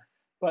before,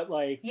 but,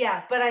 like...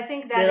 Yeah, but I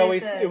think that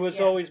it was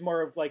always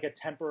more of, like, a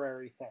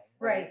temporary thing.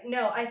 Right.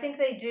 No, I think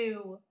they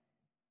do...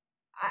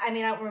 I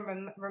mean, I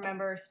don't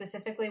remember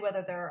specifically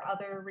whether there are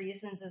other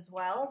reasons as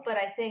well, but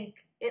I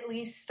think, at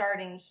least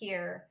starting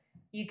here,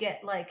 you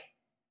get, like...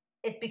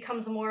 It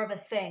becomes more of a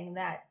thing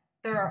that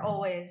there are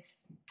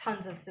always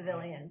tons of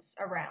civilians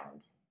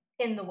around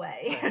in the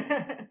way.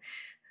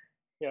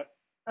 Yep.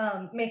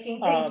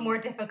 Making things more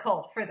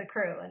difficult for the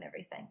crew and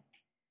everything.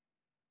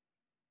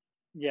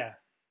 Yeah.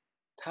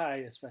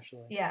 Ty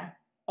especially. Yeah.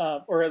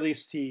 Or at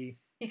least he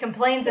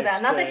complains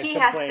about, not that he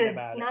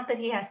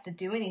has to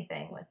do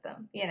anything with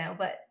them,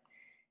 but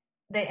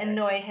they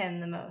annoy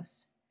him the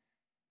most.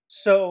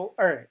 So,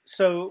 all right.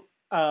 So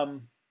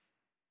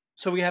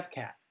we have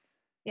Kat.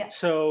 Yeah.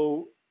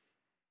 So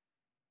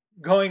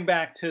going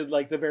back to,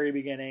 like, the very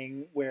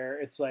beginning, where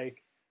it's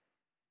like,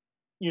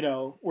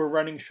 we're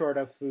running short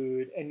of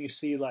food, and you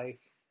see, like,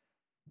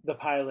 the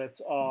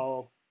pilots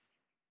all,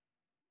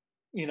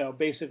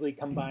 basically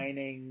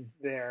combining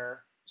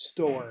their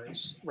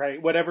stores,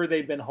 right? Whatever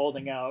they've been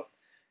holding out,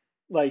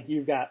 like,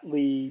 you've got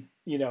Lee,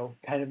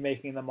 kind of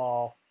making them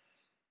all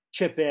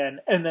chip in,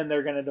 and then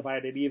they're going to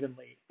divide it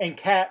evenly. And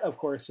Kat, of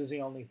course, is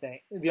the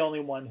only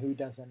one who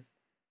doesn't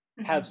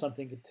have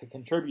something to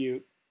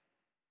contribute,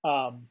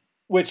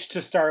 which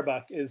to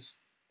Starbuck is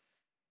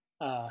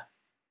a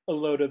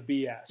load of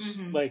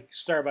BS. Like,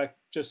 Starbuck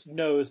just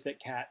knows that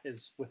Kat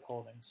is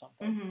withholding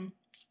something.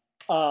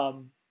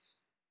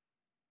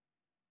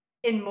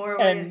 In more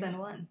ways than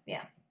one,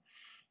 yeah.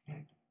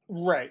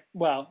 Right.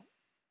 Well,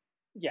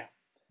 yeah.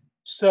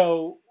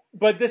 So,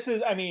 but this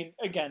is, I mean,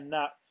 again,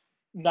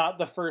 not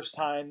the first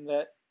time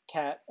that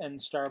Kat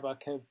and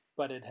Starbuck have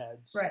butted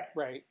heads.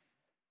 Right.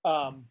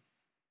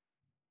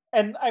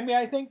 And I mean,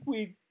 I think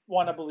we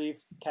want to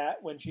believe Kat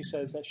when she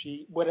says that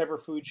whatever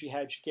food she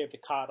had, she gave to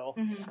Coddle.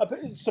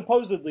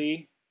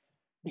 Supposedly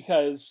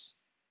because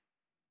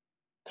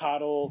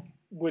Coddle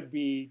would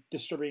be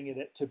distributing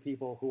it to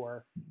people who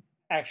are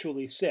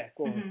actually sick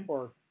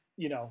or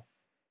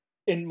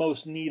in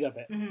most need of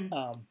it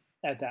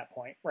at that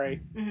point,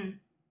 right?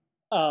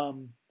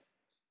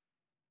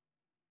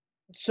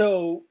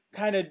 So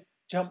kind of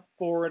jump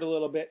forward a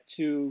little bit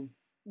to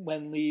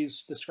when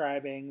Lee's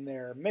describing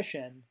their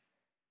mission,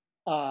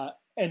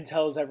 and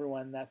tells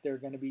everyone that they're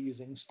going to be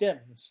using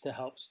stims to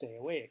help stay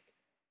awake.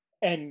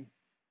 And,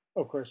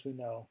 of course, we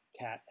know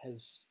Kat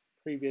has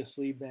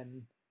previously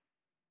been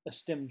a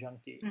stim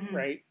junkie,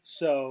 right?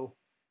 So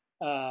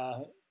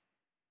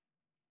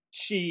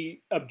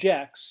she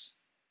objects.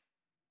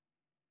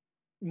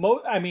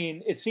 I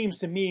mean, it seems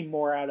to me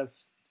more out of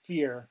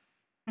fear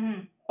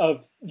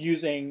of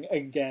using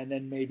again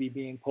and maybe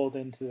being pulled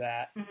into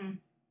that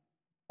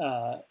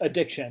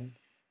addiction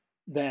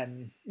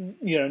than,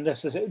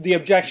 the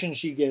objection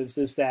she gives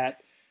is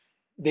that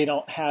they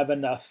don't have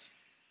enough,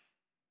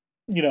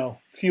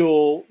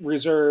 fuel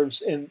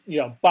reserves and,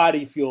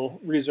 body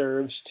fuel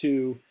reserves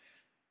to,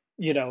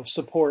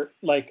 support,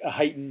 like, a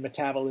heightened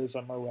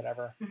metabolism or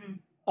whatever.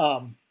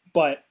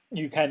 But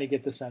you kind of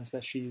get the sense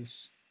that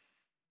she's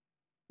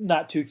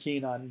not too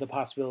keen on the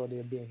possibility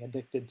of being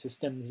addicted to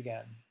stims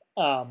again.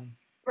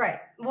 Right.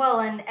 Well,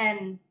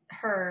 and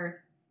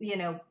her,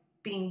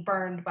 being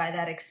burned by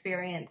that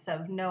experience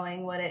of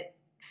knowing what it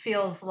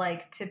feels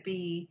like to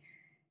be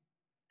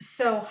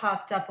so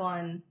hopped up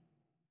on,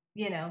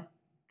 the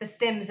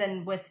stims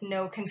and with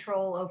no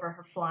control over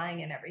her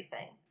flying and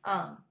everything.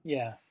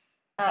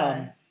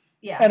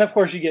 Yeah. And of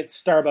course, you get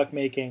Starbuck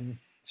making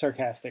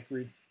sarcastic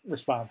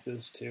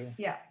responses to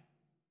Yeah.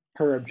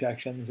 her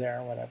objections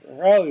there or whatever.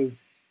 Oh, you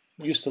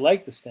used to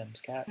like the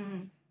Stims, Cat.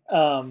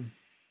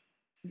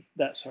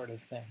 That sort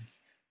of thing.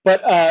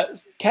 But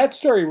Cat's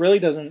story really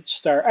doesn't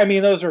start. I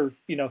mean, those are,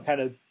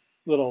 kind of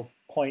little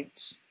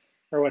points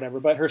or whatever.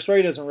 But her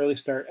story doesn't really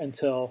start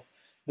until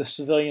the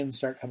civilians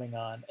start coming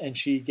on, and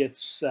she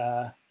gets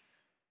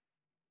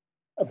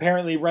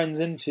apparently runs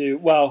into.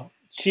 Well,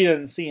 she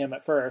doesn't see him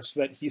at first,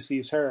 but he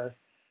sees her.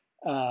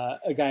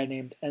 A guy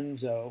named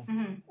Enzo,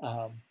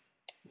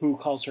 who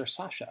calls her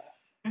Sasha,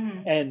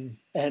 and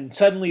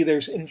suddenly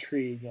there's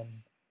intrigue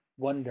and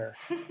wonder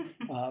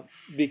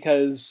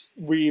because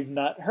we've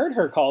not heard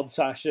her called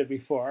Sasha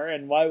before,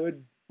 and why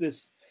would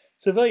this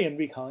civilian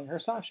be calling her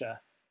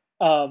Sasha?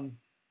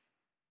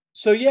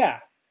 So yeah,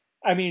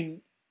 I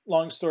mean,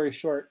 long story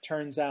short,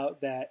 turns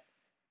out that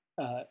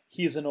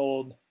he's an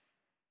old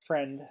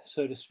friend,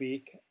 so to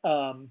speak,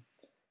 and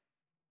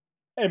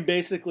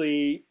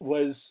basically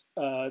was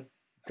a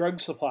drug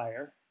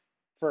supplier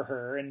for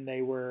her, and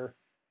they were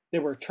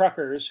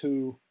truckers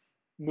who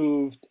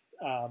moved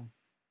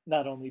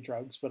not only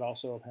drugs but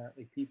also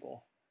apparently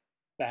people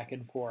back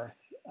and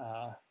forth.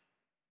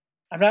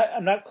 I'm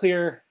not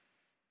clear,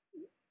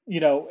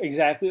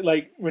 exactly,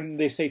 like when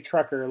they say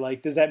trucker,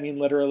 like does that mean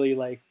literally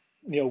like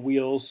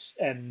wheels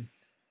and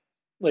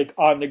like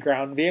on the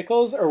ground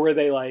vehicles, or were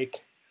they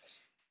like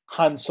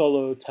Han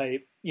Solo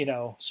type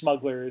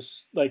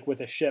smugglers like with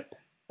a ship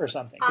or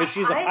something? Because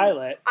she's a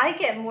pilot. I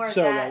get more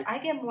so that like, I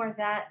get more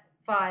that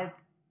vibe,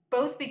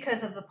 both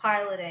because of the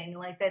piloting,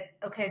 like that.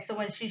 Okay, so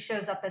when she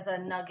shows up as a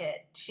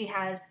Nugget, she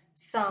has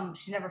some.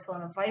 She's never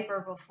flown a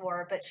Viper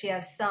before, but she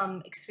has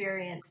some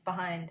experience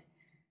behind,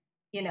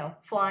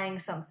 flying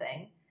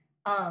something.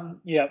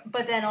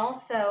 But then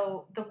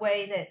also the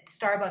way that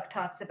Starbuck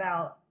talks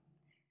about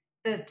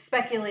the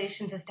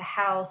speculations as to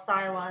how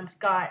Cylons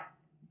got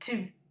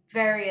to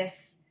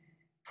various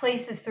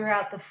places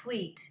throughout the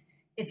fleet.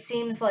 It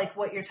seems like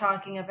what you're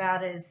talking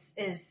about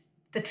is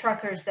the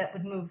truckers that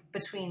would move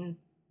between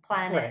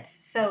planets. Right.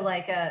 So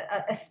like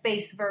a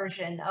space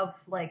version of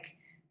like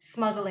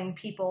smuggling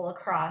people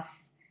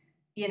across,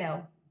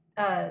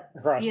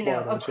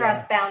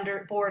 across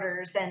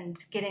borders and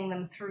getting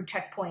them through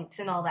checkpoints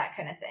and all that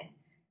kind of thing.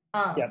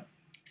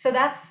 So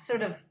that's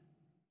sort of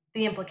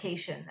the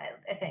implication,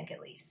 I think,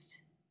 at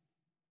least.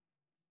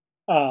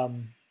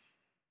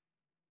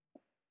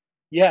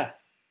 Yeah,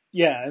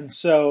 and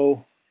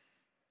so,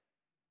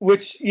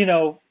 which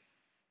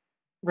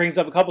brings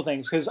up a couple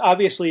things, because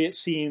obviously it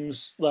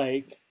seems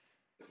like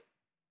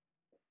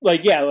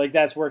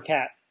that's where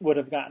Kat would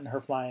have gotten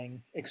her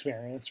flying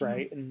experience,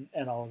 right,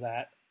 and all of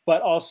that.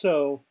 But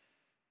also,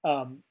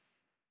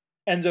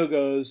 Enzo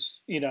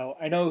goes,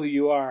 I know who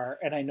you are,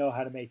 and I know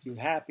how to make you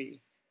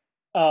happy.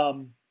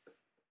 And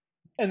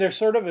there's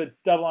sort of a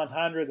double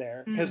entendre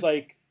there, because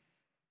like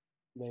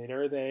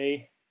later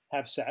they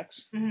have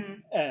sex,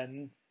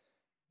 and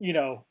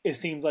it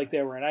seems like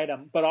they were an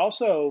item, but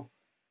also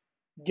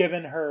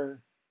given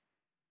her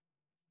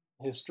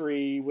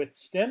history with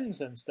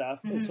Stims and stuff,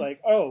 it's like,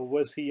 oh,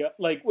 was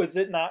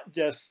it not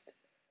just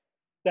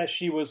that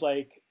she was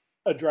like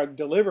a drug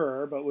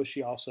deliverer, but was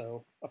she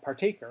also a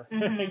partaker?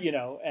 And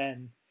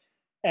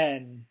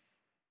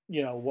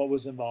what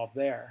was involved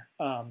there?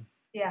 And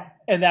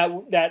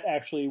that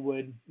actually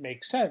would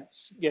make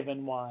sense,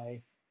 given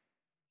why,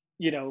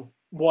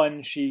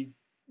 one, she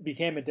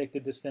became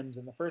addicted to Stims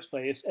in the first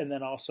place, and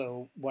then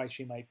also why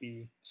she might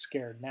be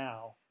scared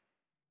now.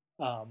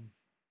 To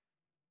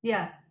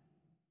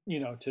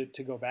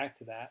go back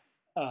to that.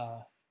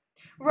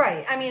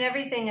 Right. I mean,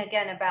 everything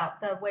again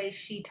about the way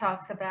she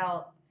talks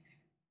about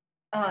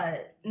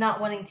not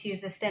wanting to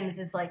use the Stims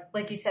is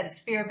like you said, it's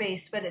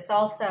fear-based, but it's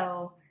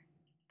also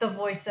the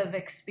voice of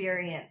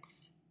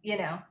experience,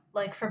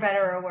 like for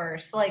better or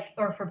worse, like,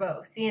 or for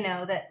both,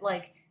 that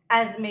like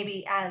as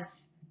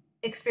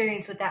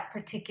experience with that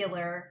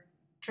particular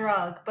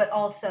drug, but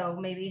also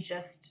maybe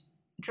just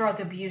drug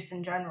abuse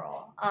in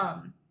general.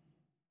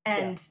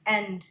 And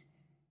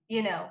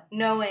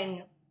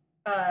knowing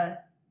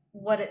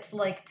what it's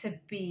like to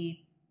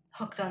be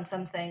hooked on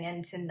something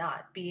and to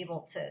not be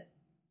able to,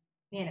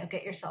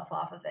 get yourself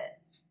off of it.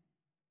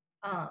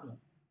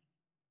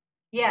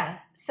 Yeah.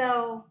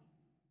 So.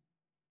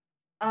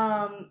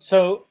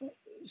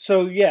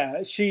 So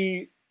yeah,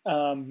 she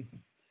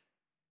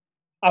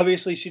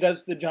obviously she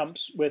does the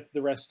jumps with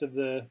the rest of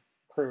the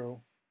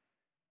crew,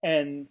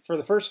 and for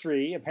the first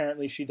three,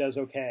 apparently she does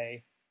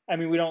okay. I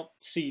mean, we don't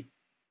see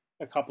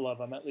a couple of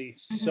them at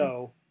least,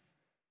 so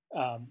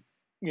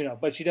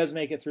but she does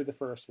make it through the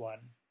first one,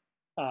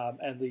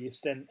 at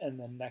least, and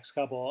the next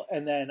couple,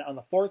 and then on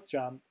the fourth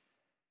jump,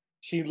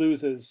 she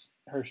loses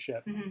her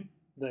ship,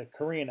 the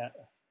Carina.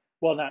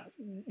 Well, not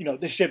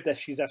the ship that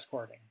she's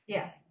escorting.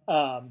 Yeah.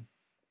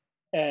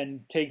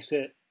 And takes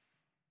it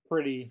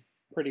pretty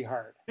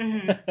hard,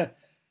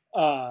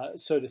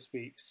 so to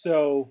speak.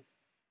 So,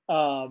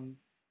 and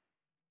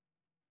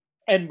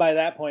by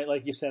that point,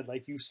 like you said,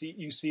 like you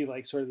see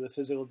like sort of the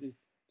physical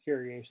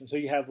deterioration. So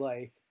you have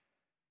like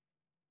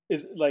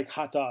is like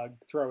hot dog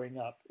throwing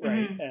up,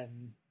 right? Mhm.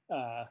 And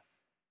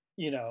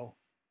you know,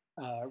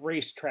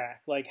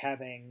 racetrack, like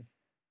having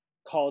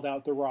called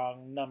out the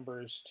wrong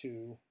numbers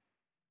to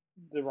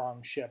the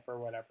wrong ship or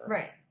whatever.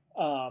 Right.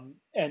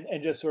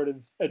 And just sort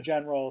of a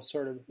general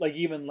sort of like,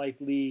 even like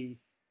Lee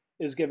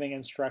is giving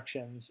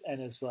instructions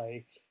and is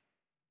like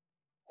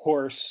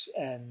hoarse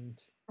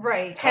and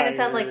Right. Kind of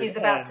sound like tired he's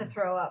about to and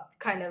throw up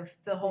kind of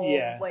the whole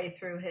yeah. way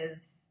through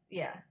his,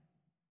 yeah.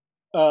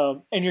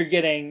 And you're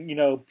getting,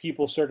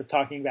 people sort of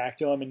talking back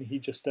to him, and he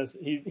just does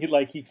he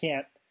like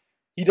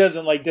he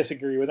doesn't like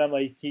disagree with them.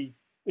 Like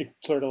it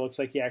sort of looks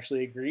like he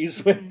actually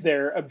agrees with Mhm.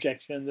 their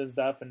objections and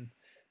stuff, and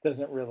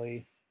doesn't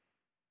really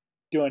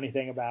do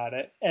anything about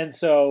it. And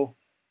so,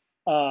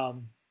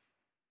 um,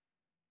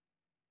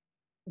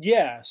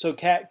 yeah, so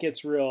Kat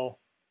gets real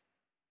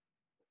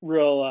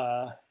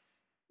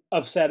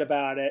upset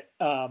about it.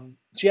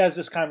 She has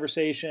this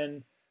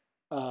conversation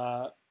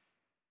uh,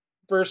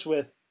 first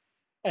with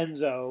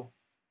Enzo,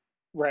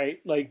 right?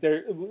 Like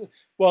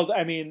well,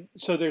 I mean,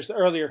 so there's the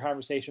earlier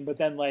conversation, but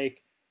then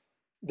like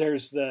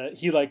there's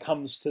he like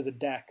comes to the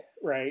deck,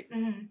 right?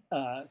 Mhm.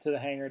 To the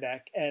hangar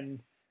deck,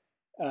 and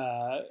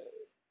uh,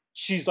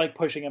 she's like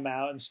pushing him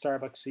out, and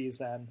Starbuck sees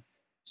them.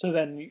 So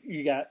then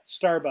you got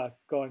Starbuck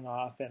going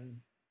off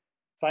and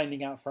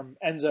finding out from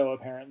Enzo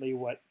apparently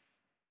what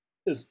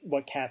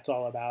Kat's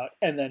all about,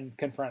 and then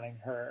confronting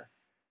her.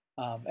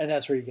 And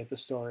that's where you get the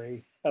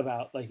story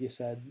about, like you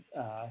said,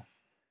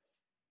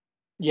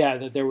 yeah,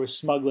 that there was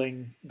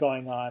smuggling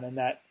going on, and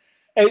that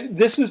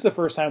this is the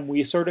first time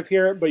we sort of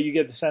hear it, but you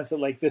get the sense that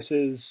like this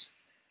is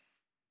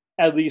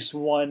at least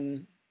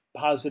one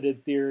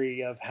posited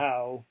theory of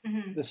how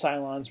Mhm. the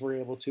Cylons were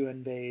able to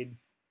invade,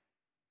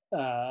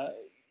 uh,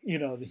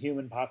 the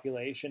human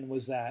population,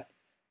 was that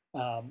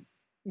um,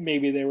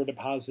 maybe they were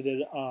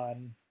deposited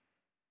on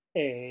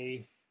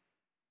a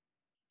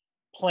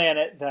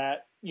planet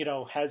that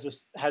has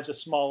a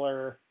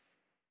smaller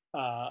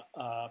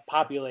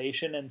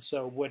population, and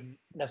so wouldn't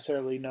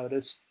necessarily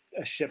notice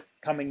a ship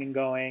coming and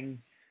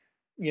going,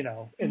 in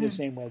the Mhm.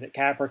 same way that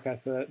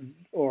Caprica could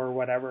or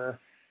whatever.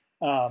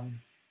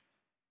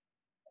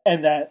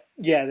 And that,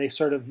 yeah, they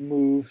sort of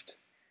moved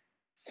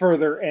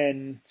further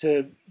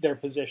into their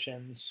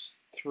positions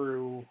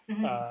through,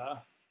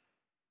 Mhm.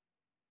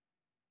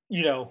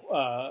 you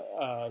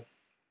know,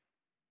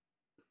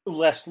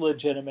 less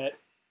legitimate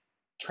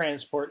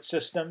transport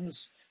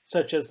systems,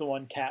 such as the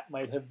one Kat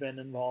might have been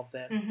involved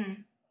in.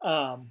 Mhm.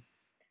 Um,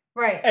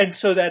 Right. and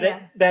so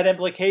Yeah. that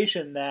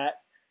implication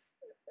that,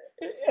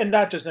 and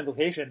not just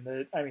implication,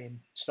 that I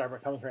mean,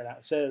 Starbuck comes right out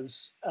and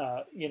says,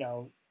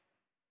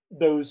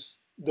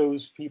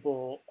 those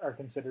people are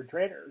considered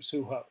traitors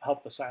who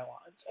help the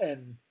Cylons,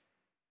 and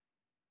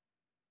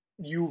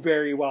you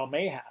very well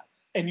may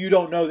have, and you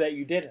don't know that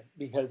you didn't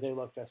because they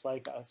look just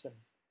like us. And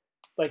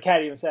like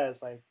Kat even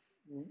says, like,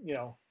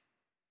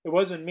 it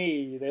wasn't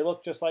me. They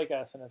look just like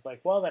us, and it's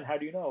like, well, then how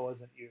do you know it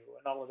wasn't you,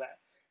 and all of that.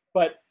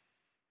 But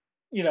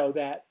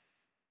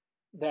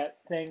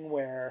that thing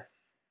where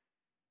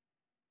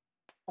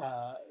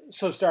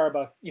so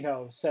Starbuck,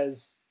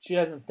 says she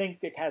doesn't think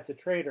that Kat's a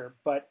traitor,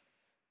 but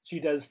she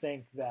does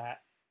think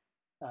that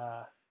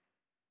uh,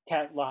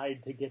 Kat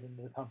lied to get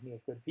into the company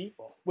of good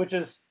people, which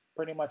is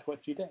pretty much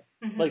what she did.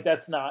 Like, Mhm.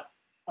 that's not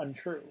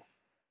untrue.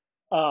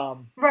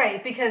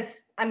 Right,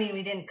 because I mean,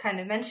 we didn't kind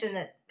of mention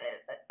that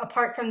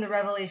apart from the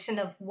revelation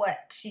of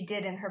what she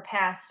did in her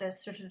past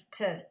as sort of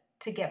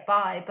to get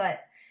by,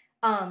 but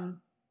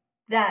um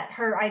that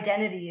her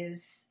identity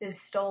is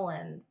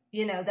stolen.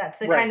 That's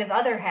the kind Right. of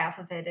other half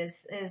of it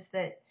is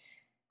that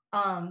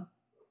um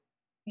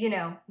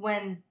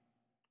when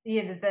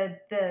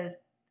the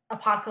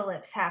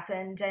apocalypse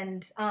happened,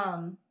 and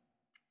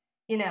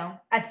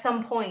at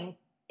some point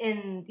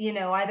in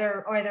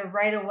either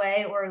right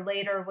away or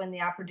later when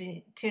the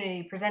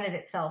opportunity presented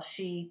itself,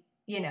 she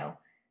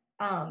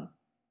um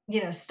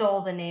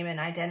stole the name and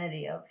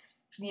identity of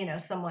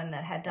someone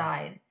that had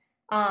died,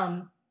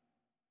 um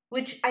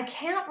which I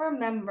can't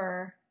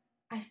remember.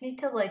 I need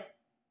to like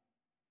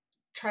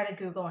try to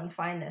Google and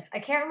find this. I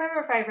can't remember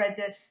if I read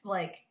this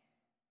like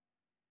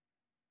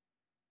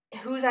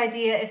whose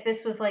idea, if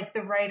this was like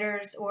the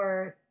writers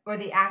or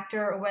the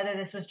actor, or whether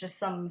this was just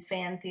some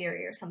fan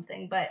theory or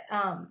something. But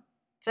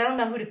so I don't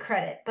know who to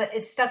credit, but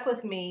it stuck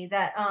with me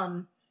that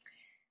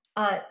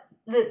uh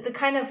the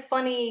kind of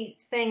funny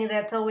thing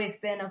that's always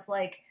been of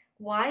like,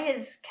 why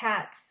is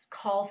Kat's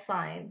call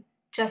sign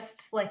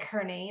just like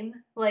her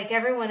name? Like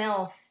everyone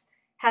else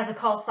has a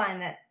call sign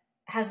that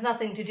has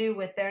nothing to do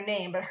with their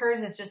name, but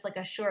hers is just like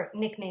a short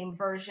nickname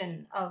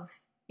version of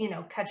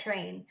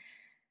Katrine.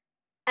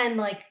 And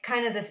like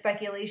kind of the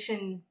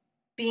speculation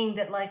being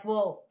that like,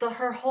 well,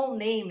 her whole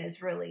name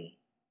is really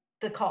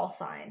the call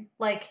sign.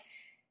 Like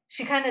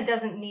she kind of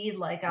doesn't need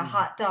like a Mm.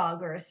 hot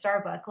dog or a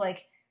Starbucks.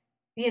 Like,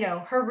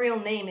 her real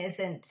name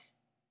isn't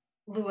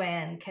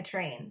Luann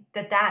Katrine.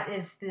 That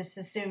is this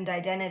assumed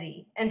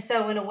identity. And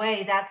so in a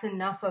way that's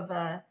enough of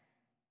a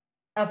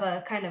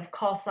kind of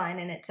call sign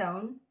in its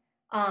own.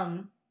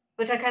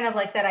 Which I kind of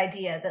like that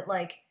idea that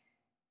like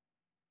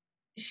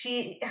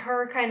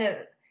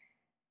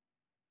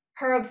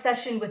her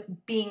obsession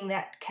with being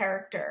that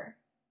character,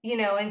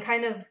 and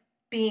kind of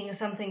being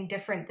something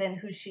different than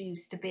who she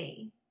used to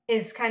be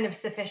is kind of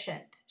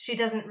sufficient. She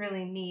doesn't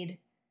really need,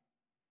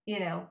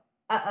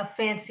 a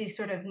fancy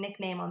sort of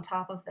nickname on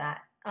top of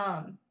that.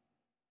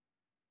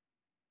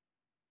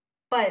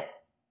 But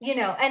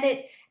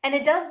and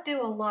it does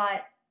do a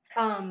lot,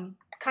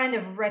 kind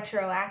of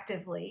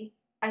retroactively.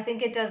 I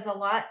think it does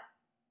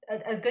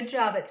a good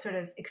job at sort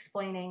of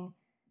explaining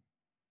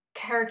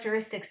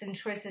characteristics and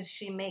choices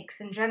she makes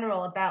in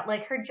general, about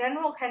like her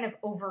general kind of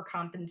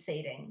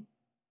overcompensating,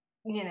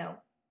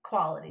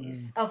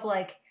 qualities of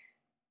like,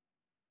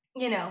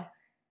 you know,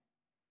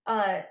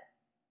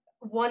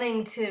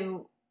 wanting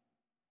to,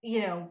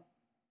 you know,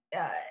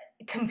 uh,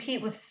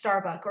 compete with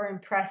Starbuck or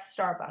impress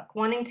Starbuck,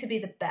 wanting to be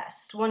the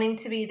best, wanting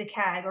to be the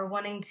CAG, or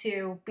wanting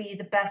to be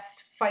the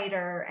best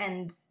fighter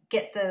and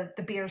get the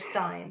beer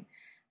stein.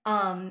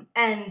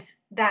 And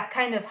that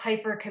kind of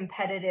hyper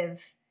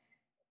competitive,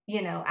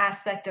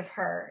 aspect of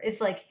her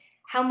is like,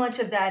 how much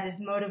of that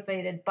is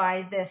motivated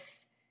by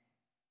this,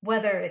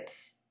 whether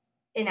it's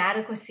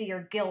inadequacy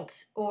or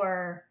guilt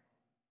or,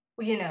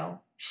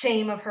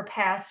 shame of her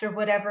past or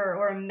whatever,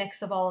 or a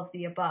mix of all of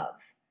the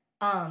above.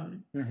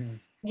 Mm-hmm.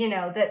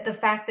 That the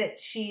fact that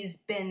she's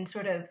been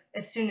sort of,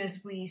 as soon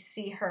as we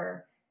see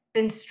her,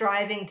 been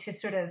striving to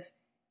sort of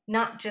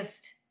not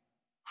just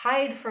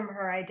hide from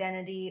her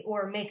identity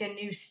or make a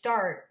new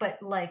start, but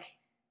like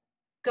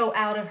go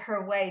out of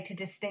her way to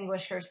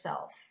distinguish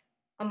herself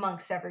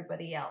amongst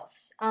everybody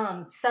else,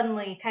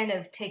 suddenly kind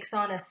of takes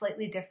on a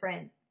slightly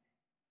different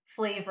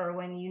flavor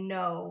when you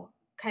know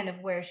kind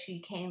of where she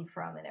came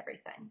from and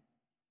everything.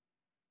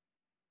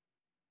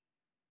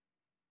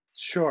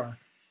 Sure.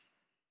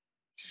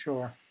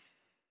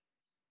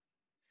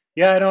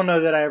 Yeah, I don't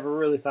know that I ever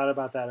really thought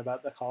about that,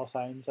 about the call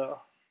sign,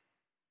 so.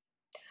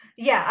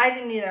 Yeah, I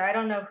didn't either. I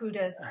don't know who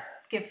to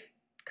give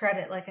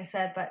credit, like I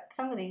said, but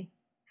somebody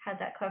had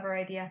that clever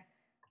idea.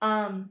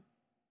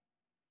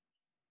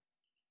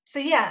 So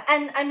yeah,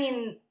 and I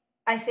mean,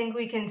 I think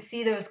we can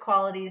see those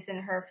qualities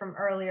in her from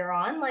earlier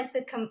on, like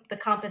the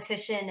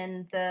competition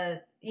and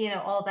the,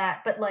 all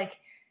that. But like,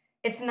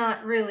 it's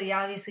not really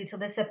obviously till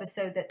this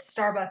episode that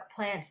Starbuck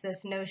plants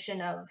this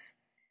notion of,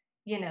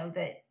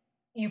 that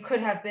you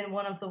could have been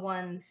one of the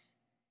ones,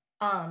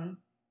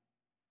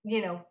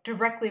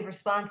 directly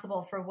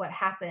responsible for what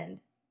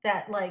happened.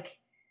 That like,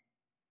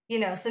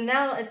 so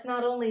now it's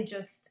not only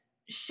just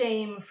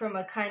shame from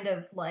a kind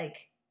of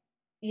like,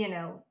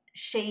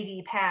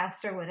 shady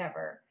past or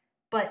whatever,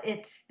 but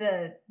it's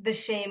the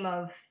shame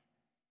of,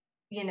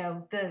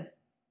 the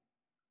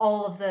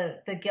all of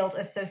the guilt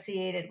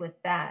associated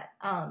with that,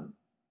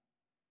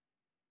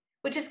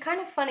 which is kind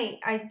of funny.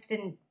 I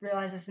didn't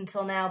realize this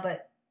until now,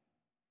 but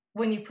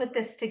when you put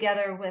this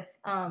together with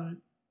the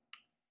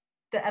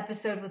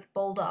episode with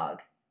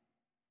Bulldog,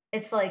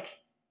 it's like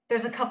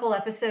there's a couple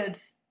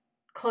episodes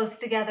close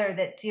together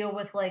that deal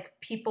with like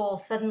people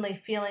suddenly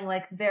feeling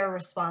like they're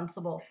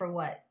responsible for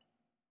what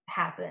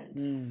happened,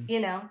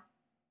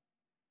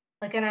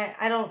 like, and I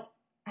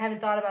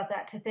haven't thought about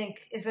that to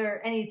think, is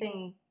there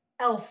anything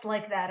else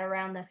like that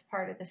around this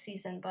part of the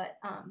season? But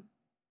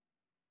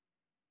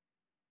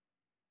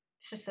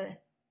it's just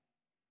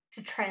it's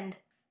a trend.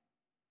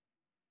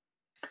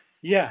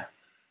 Yeah.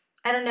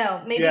 I don't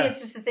know. Maybe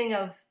it's just a thing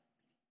of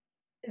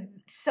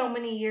so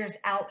many years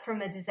out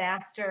from a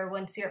disaster.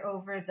 Once you're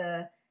over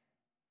the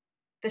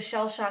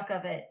shell shock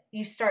of it,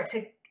 you start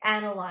to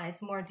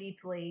analyze more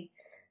deeply.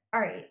 All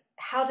right,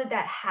 how did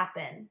that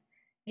happen?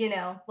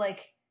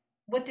 Like,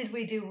 what did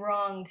we do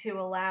wrong to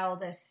allow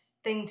this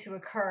thing to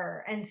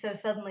occur? And so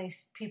suddenly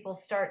people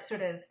start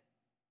sort of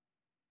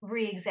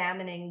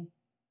re-examining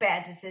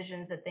bad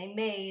decisions that they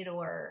made,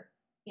 or,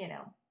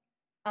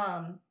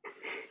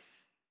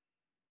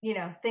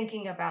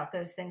 thinking about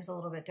those things a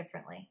little bit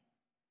differently.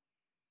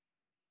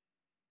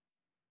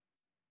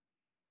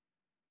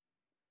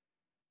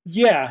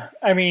 Yeah,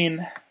 I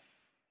mean,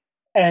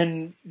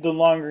 and the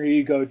longer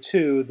you go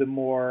too, the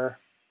more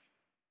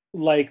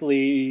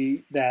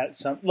likely that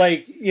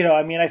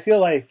I feel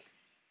like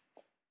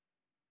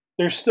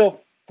there's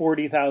still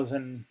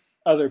 40,000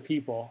 other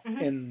people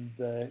in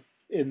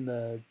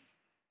the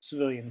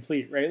civilian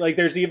fleet, right? Like,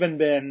 there's even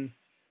been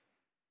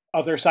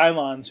other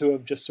Cylons who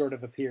have just sort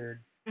of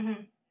appeared,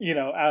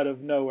 out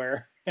of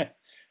nowhere.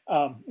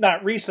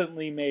 Not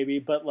recently, maybe,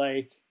 but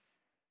like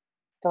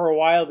for a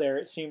while there,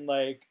 it seemed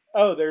like,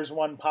 oh, there's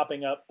one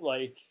popping up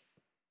like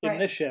in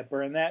this ship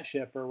or in that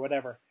ship or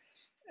whatever.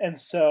 And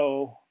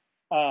so,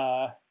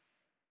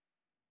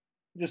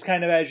 just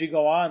kind of as you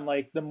go on,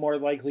 like the more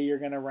likely you're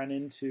going to run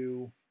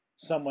into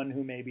someone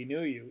who maybe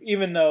knew you,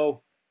 even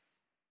though,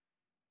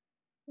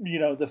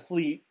 the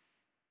fleet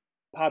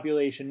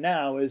population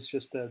now is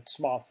just a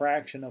small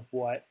fraction of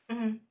what,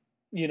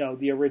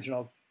 the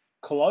original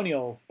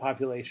colonial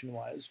population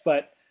was.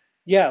 But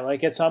yeah,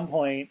 like at some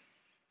point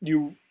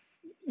you're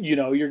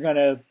going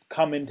to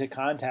come into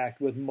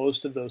contact with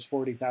most of those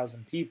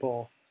 40,000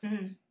 people.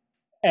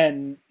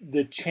 and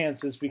the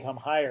chances become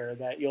higher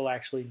that you'll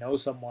actually know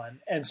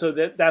someone. And so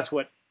that's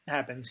what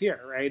happens here,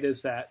 right?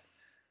 Is that,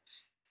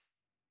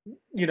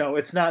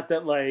 it's not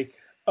that like,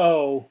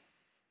 oh,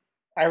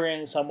 I ran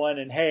into someone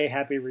and hey,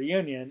 happy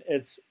reunion.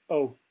 It's,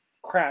 oh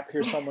crap,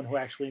 here's someone who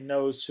actually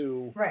knows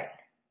who right.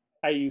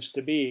 I used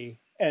to be.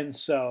 And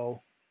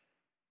so,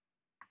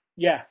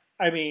 yeah,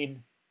 I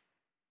mean,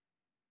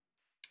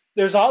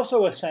 there's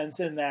also a sense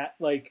in that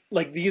like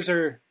these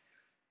are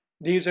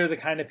the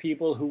kind of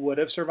people who would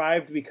have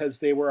survived because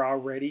they were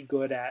already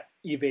good at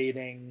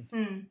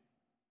evading,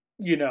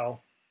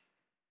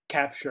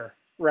 capture,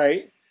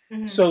 right?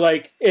 Mm-hmm. So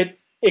like it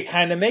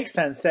kind of makes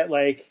sense that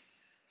like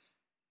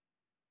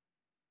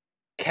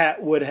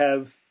Kat would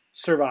have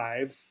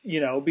survived,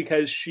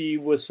 because she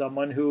was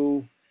someone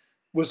who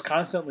was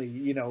constantly,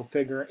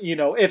 figuring,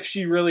 if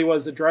she really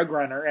was a drug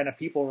runner and a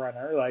people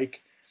runner,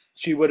 like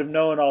she would have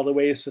known all the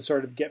ways to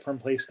sort of get from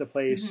place to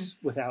place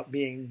without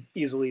being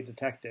easily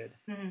detected.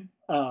 And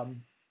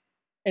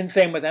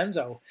same with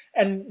Enzo.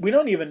 And we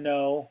don't even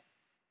know.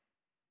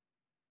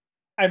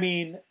 I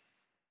mean,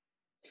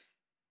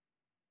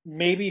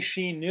 maybe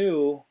she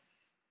knew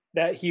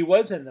that he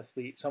was in the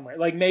fleet somewhere.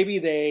 Like maybe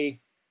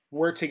they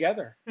were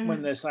together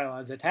when the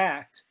Cylons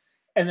attacked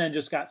and then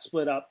just got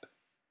split up,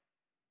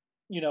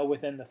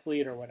 within the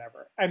fleet or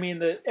whatever. I mean,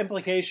 the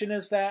implication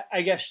is that,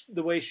 I guess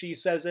the way she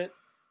says it,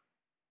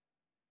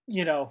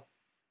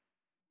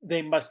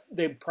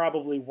 they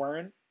probably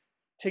weren't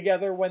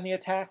together when the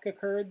attack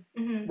occurred,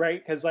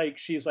 right? Because like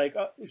she's like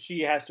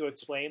she has to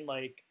explain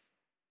like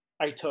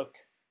I took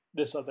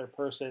this other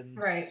person's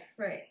right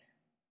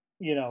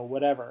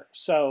whatever.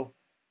 So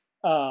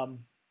right.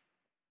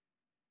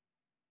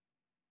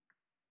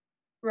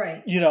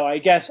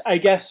 I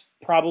guess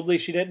probably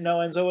she didn't know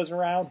Enzo was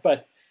around,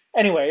 but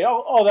anyway,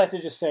 all that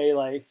to just say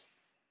like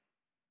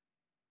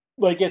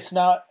it's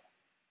not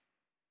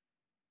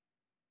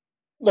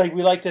like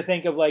we like to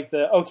think of like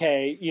the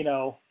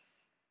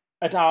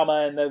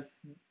Adama and the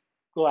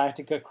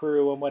Galactica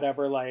crew and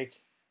whatever, like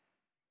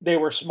they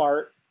were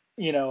smart,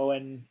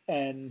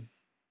 and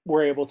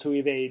were able to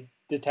evade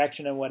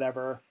detection and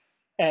whatever,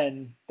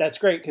 and that's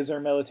great because they're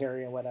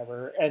military and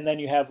whatever. And then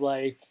you have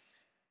like,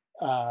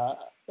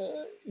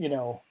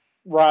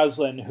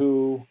 Roslin,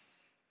 who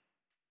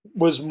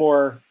was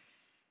more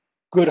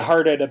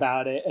good-hearted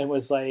about it and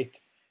was like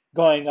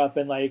going up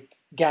and like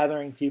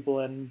gathering people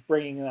and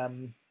bringing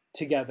them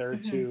together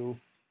to,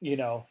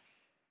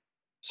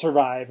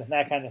 survive and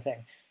that kind of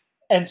thing.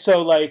 And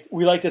so like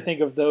we like to think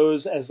of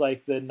those as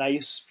like the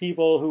nice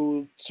people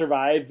who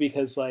survive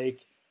because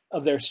like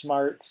of their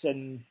smarts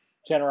and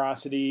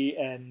generosity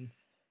and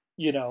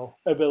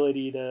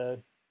ability to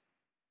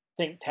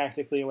think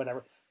tactically and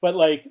whatever. But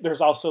like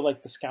there's also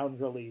like the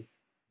scoundrelly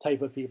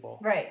type of people,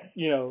 right?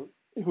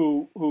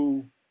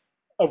 Who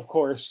of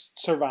course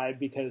survive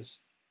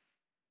because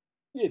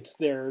it's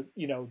their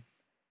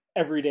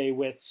everyday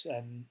wits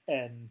and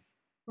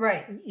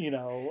right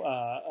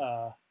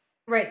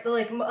right,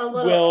 like a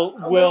little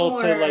will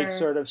more, to like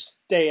sort of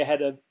stay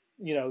ahead of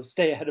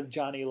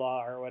Johnny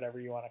Law or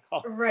whatever you want to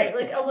call it. Right,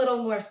 like a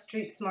little more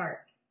street smart.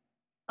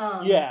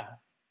 Yeah.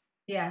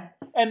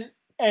 And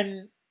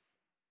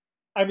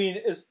I mean,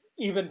 it's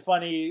even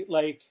funny,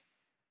 like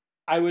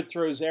I would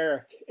throw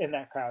Zarek in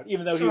that crowd,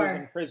 even though he was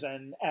in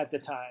prison at the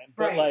time.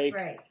 But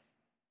right.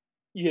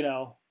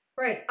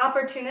 Right.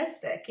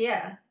 Opportunistic,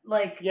 yeah.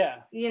 Like,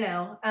 yeah.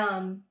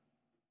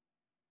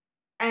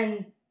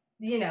 And,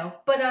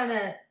 but on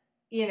a,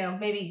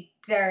 maybe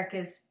Zarek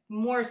is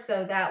more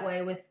so that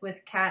way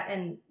with Kat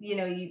and,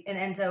 and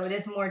Enzo. It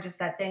is more just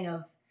that thing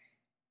of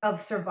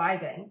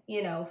surviving,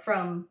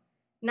 from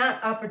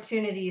not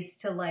opportunities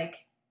to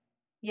like,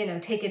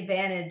 take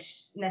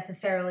advantage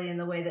necessarily in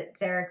the way that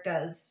Zarek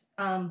does,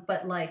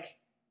 but like,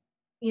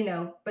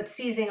 but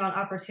seizing on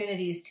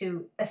opportunities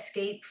to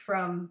escape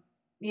from,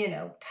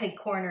 tight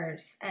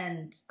corners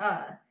and,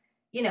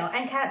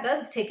 and Kat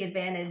does take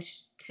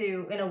advantage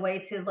in a way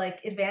to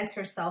like advance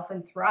herself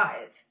and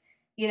thrive.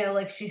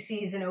 Like she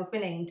sees an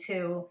opening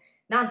to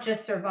not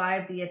just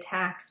survive the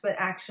attacks, but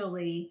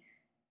actually,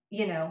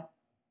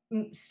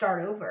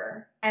 start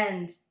over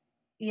and,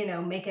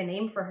 make a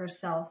name for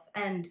herself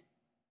and,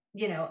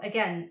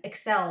 again,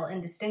 excel and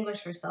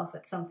distinguish herself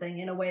at something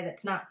in a way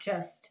that's not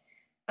just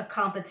a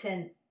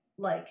competent,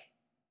 like,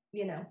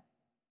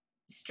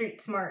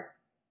 street smart,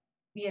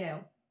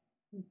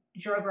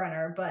 drug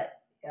runner, but,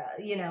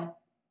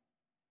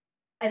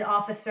 an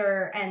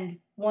officer and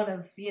one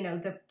of,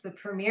 the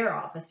premier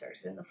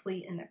officers in the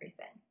fleet and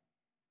everything.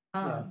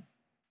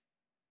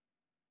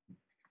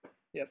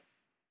 Yep.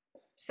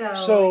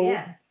 So,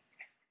 yeah.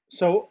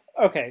 So,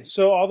 okay.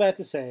 So all that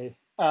to say,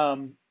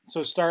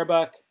 so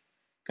Starbuck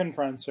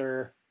confronts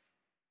her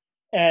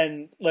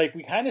and like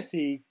we kind of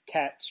see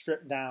Kat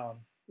stripped down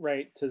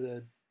right to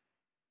the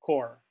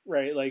core,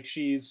 right? Like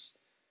she's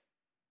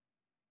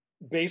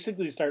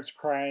basically starts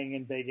crying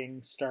and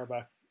begging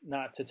Starbuck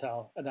not to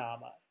tell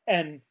Adama.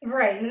 And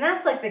right, and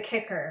that's like the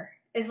kicker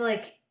is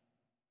like,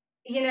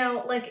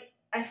 like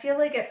I feel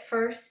like at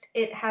first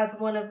it has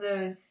one of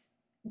those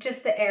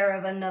just the air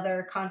of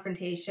another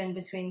confrontation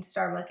between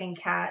Starbuck and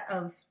Kat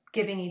of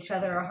giving each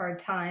other a hard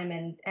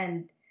time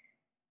and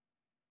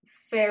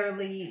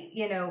fairly,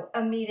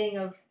 a meeting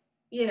of,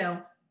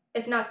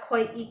 if not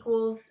quite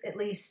equals, at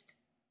least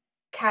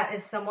Kat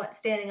is somewhat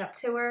standing up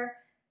to her.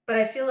 But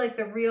I feel like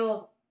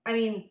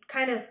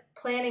kind of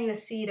planting the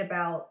seed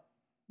about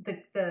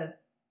the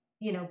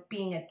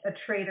being a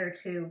traitor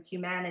to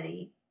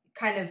humanity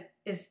kind of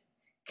is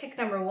kick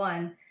number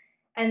one.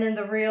 And then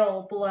the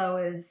real blow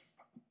is,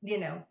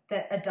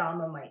 that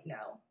Adama might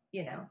know,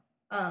 Yeah.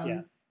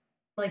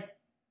 like,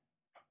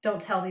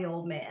 don't tell the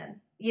old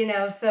man,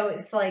 so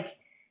it's like,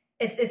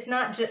 it's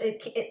not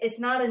it's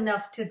not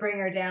enough to bring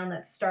her down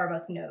that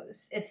Starbuck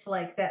knows. It's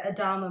like that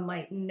Adama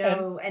might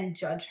know and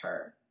judge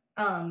her.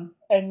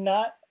 And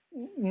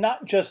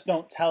not just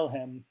don't tell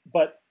him,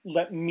 but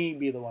let me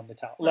be the one to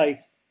tell. Right.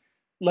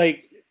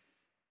 Like,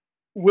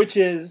 which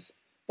is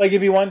like,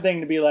 it'd be one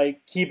thing to be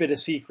like, keep it a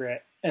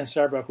secret, and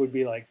Starbuck would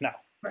be like, no,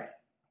 right,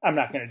 I'm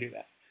not going to do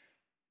that.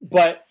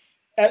 But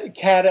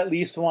Kat at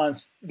least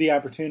wants the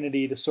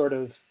opportunity to sort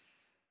of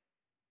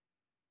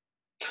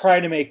try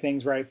to make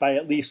things right by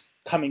at least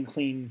coming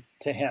clean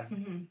to him,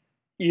 mm-hmm.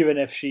 even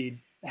if she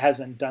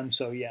hasn't done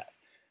so yet.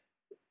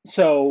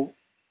 So,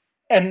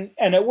 and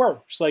it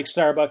works. Like,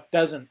 Starbuck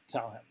doesn't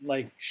tell him.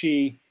 Like,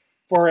 she,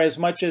 for as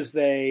much as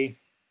they,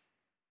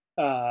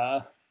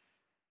 have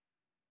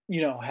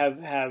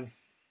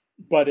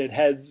butted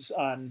heads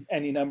on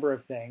any number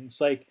of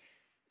things, like,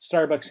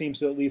 Starbuck seems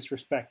to at least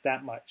respect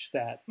that much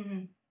that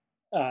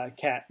mm-hmm.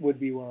 Kat would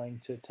be willing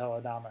to tell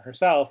Adama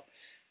herself,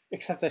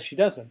 except that she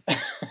doesn't.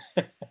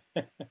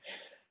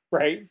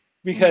 Right?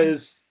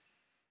 Because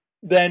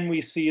then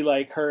we see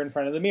like her in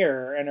front of the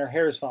mirror and her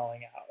hair's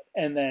falling out,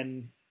 and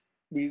then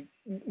we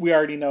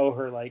already know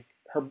her, like,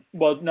 her,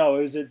 well, no,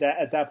 is it that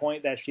at that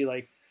point that she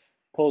like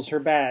pulls her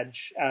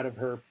badge out of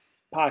her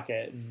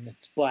pocket and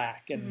it's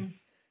black, and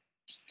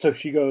so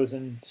she goes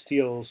and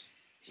steals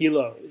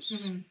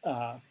Hilo's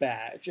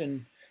badge,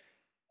 and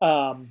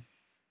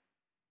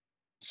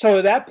so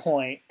at that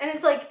point, and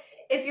it's like,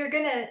 if you're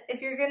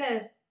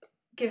gonna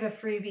give a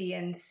freebie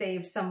and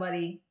save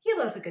somebody,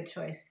 Hilo's a good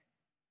choice.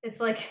 It's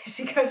like,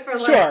 she goes for,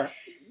 like, sure,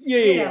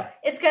 yeah.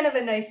 It's kind of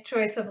a nice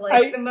choice of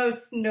like the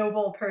most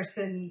noble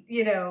person,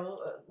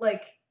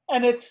 like,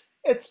 and it's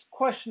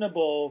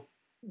questionable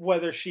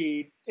whether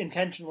she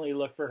intentionally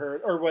looked for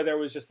her or whether it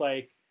was just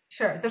like,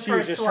 sure, she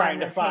was just trying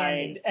to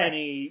find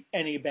handy.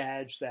 any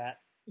badge that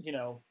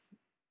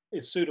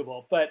is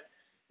suitable. But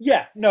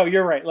yeah, no,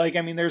 you're right. Like,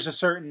 I mean, there's a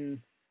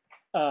certain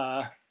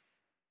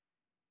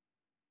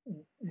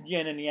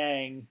yin and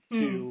yang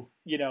to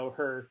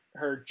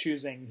her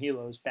choosing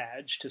Hilo's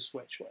badge to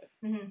switch with.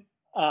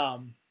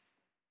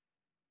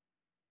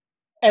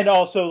 And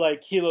also,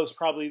 like, Hilo's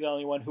probably the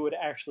only one who would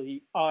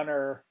actually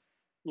honor,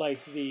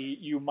 like, the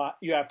you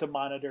have to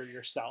monitor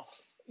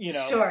yourself,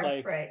 sure,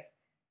 like, right,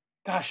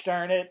 gosh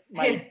darn it,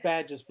 my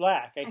badge is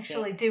black, I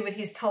actually can't do what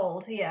he's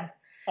told. Yeah.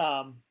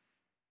 Go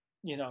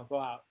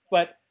out.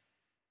 But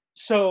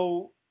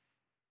so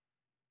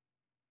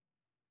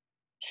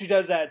she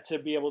does that to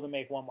be able to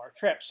make one more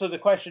trip. So the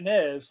question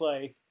is,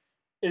 like,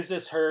 is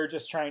this her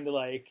just trying to,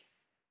 like,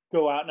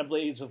 go out in a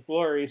blaze of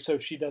glory so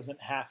she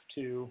doesn't have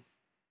to,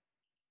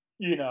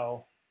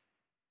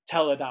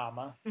 tell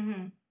Adama?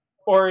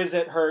 Or is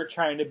it her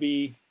trying to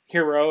be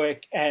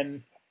heroic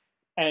and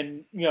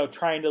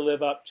trying to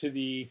live up to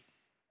the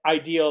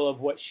ideal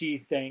of what she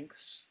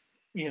thinks,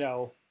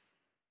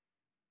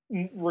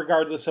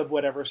 regardless of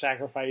whatever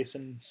sacrifice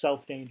and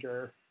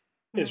self-danger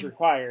is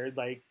required,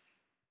 like,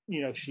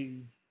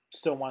 she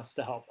still wants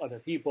to help other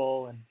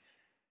people, and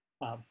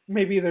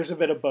maybe there's a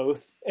bit of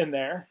both in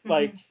there.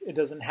 Like, it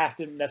doesn't have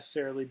to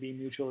necessarily be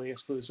mutually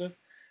exclusive.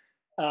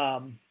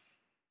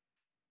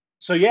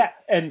 So yeah,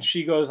 and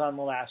she goes on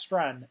the last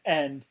run,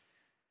 and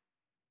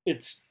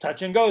it's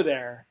touch and go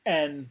there,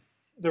 and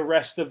the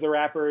rest of the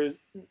Raptors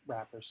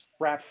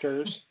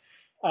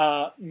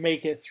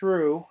make it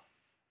through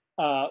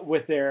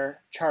with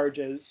their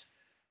charges,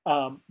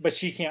 but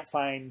she can't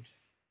find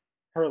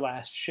her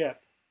last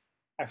ship.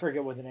 I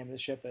forget what the name of the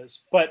ship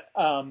is, but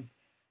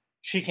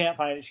she can't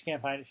find it.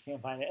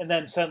 And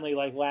then suddenly,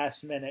 like,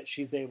 last minute,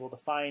 she's able to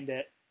find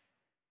it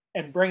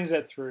and brings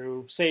it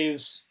through,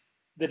 saves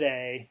the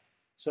day,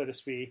 so to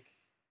speak,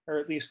 or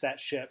at least that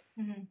ship.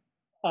 And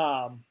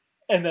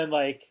then,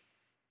 like,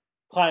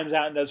 climbs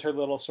out and does her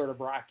little sort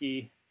of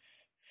Rocky,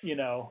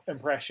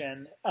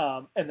 impression,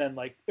 and then,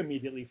 like,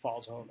 immediately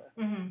falls over.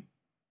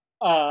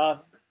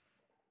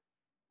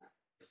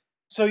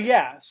 So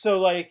yeah, so,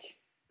 like,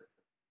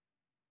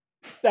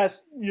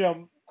 that's,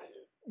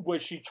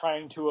 was she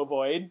trying to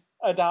avoid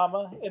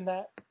Adama in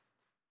that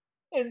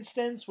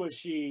instance? Was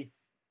she,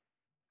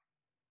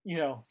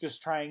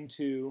 just trying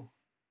to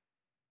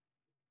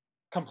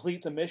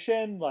complete the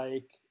mission?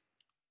 Like,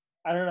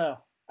 I don't know.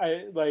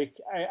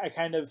 I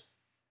kind of,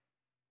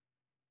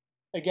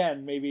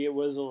 again, maybe it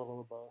was a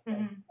little of both.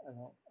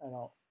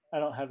 I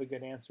don't have a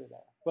good answer there.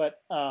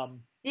 But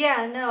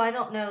yeah, no, I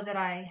don't know that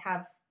I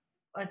have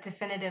a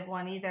definitive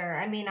one either.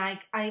 I mean,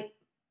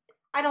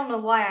 I don't know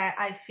why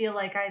I feel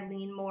like I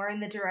lean more in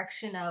the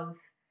direction of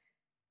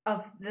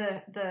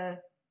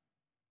the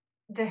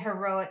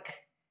heroic,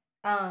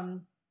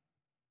 um,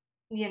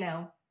 you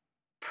know,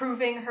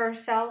 proving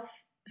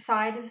herself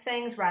side of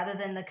things rather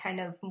than the kind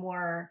of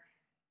more,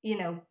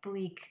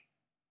 bleak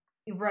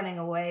running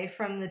away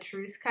from the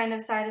truth kind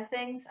of side of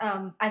things.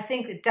 I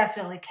think it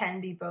definitely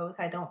can be both.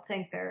 I don't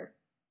think they're,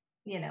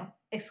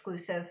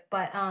 exclusive,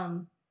 but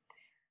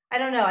I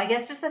don't know. I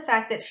guess just the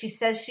fact that she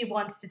says she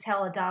wants to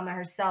tell Adama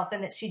herself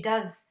and that she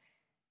does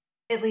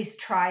at least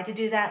try to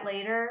do that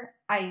later.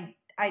 I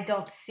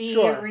don't see a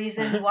Sure.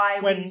 reason why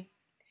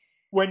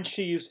when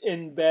she's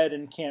in bed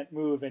and can't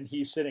move and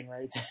he's sitting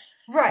right there.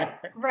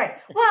 Right.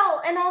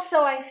 Well, and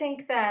also I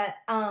think that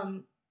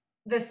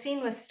the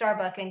scene with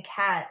Starbuck and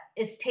Kat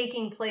is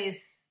taking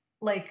place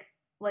like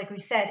we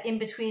said in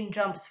between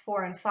jumps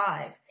 4 and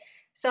 5.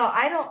 So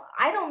I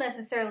don't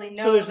necessarily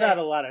know. So there's not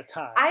a lot of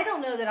time. I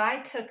don't know that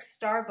I took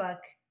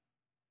Starbuck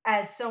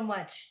as so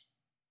much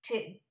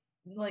to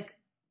like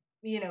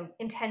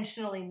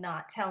intentionally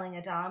not telling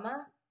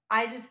Adama.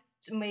 I just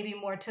maybe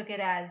more took it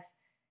as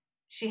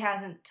she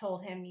hasn't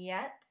told him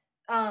yet,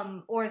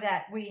 or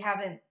that we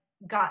haven't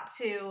got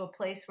to a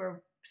place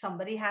where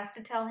somebody has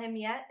to tell him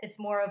yet. It's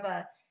more of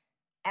a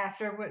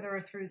after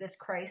we're through this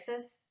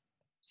crisis,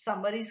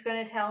 somebody's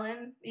going to tell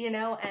him,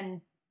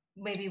 and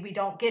maybe we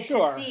don't get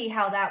to see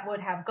how that would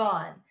have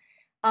gone.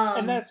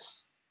 And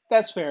that's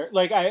fair.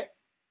 Like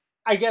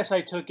I guess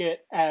I took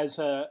it as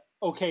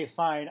okay,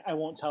 fine, I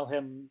won't tell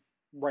him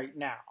right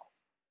now.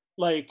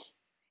 Like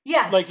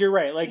yes, like you're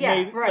right. Like yeah,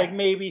 maybe right. like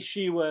maybe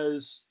she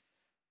was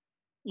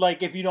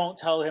like, if you don't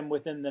tell him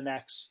within the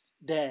next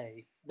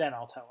day, then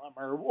I'll tell him,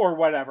 or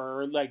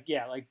whatever. Or like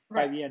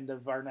by the end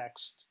of our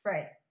next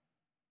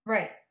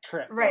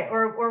trip, right,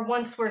 or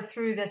once we're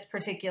through this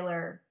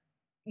particular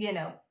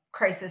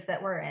crisis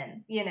that we're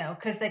in,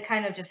 because they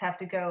kind of just have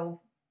to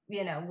go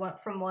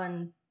from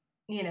one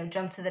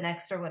jump to the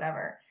next or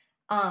whatever.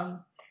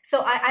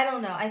 So I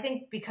don't know. I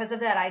think because of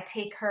that, I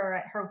take her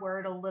at her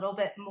word a little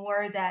bit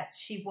more that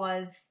she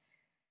was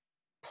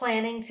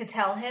planning to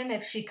tell him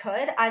if she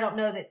could. I don't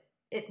know that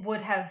it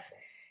would have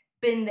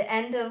been the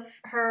end of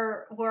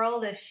her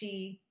world if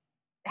she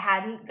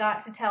hadn't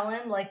got to tell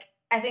him. Like,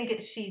 I think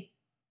she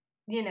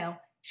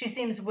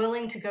seems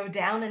willing to go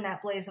down in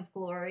that blaze of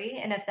glory.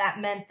 And if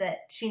that meant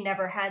that she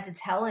never had to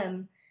tell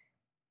him,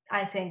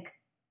 I think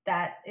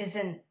that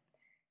isn't,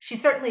 she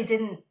certainly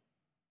didn't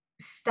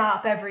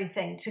stop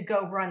everything to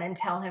go run and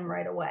tell him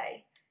right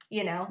away,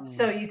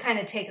 So you kind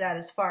of take that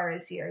as far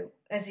as you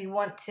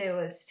want to,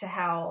 as to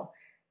how,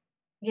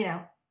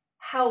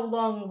 how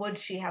long would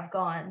she have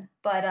gone?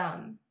 But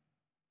I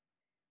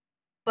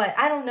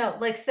don't know.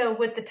 Like, so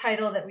with the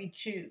title that we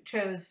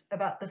chose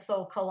about the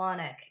soul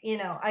colonic,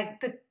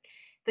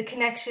 the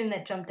connection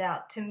that jumped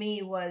out to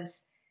me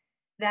was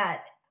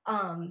that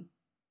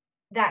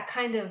that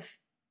kind of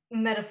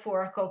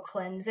metaphorical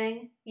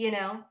cleansing,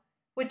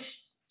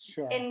 which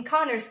sure, in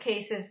Connor's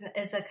case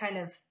is a kind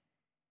of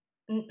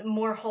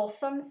more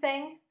wholesome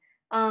thing.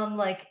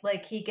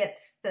 Like he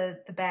gets the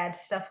bad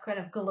stuff kind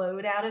of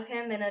glowed out of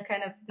him in a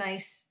kind of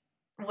nice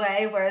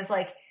way, whereas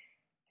like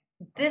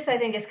this I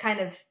think is kind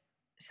of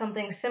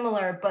something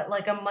similar, but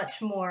like a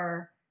much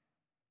more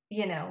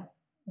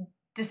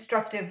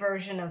destructive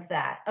version of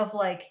that, of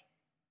like,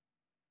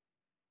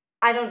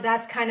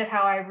 that's kind of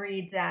how I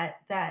read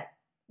that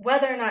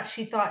whether or not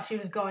she thought she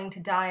was going to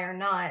die or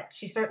not,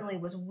 she certainly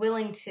was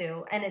willing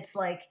to. And it's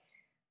like,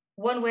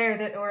 one way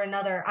or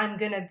another, I'm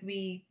going to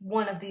be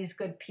one of these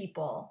good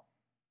people.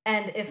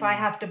 And if I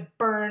have to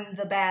burn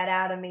the bad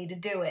out of me to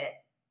do it,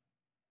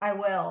 I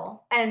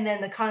will. And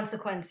then the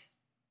consequence,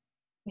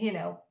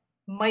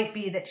 might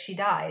be that she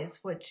dies,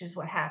 which is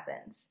what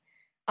happens.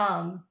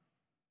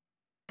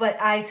 But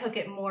I took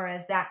it more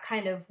as that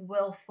kind of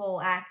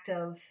willful act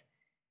of,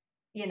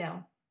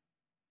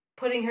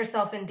 putting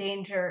herself in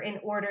danger in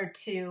order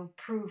to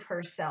prove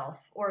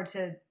herself or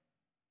to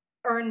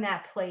earn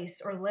that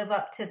place or live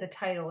up to the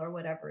title or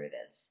whatever it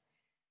is.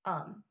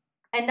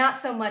 And not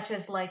so much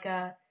as like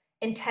a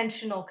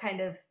intentional kind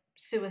of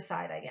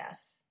suicide, I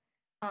guess.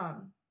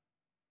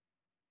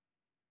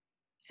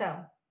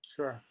 So.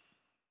 Sure.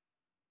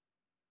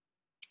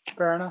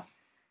 Fair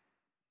enough.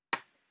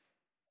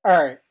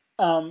 All right.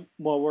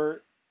 Well, we're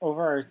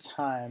over our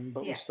time,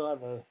 but we still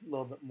have a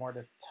little bit more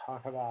to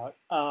talk about.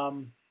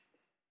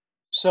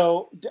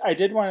 So I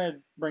did want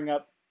to bring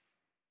up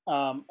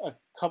a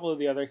couple of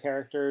the other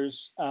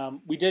characters. I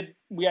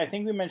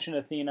think we mentioned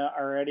Athena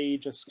already,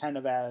 just kind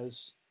of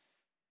as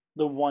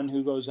the one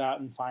who goes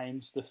out and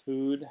finds the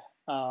food.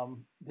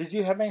 Did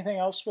you have anything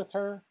else with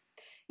her?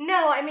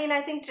 No, I mean,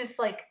 I think just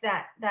like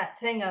that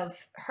thing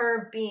of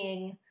her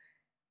being,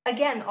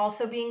 again,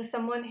 also being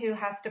someone who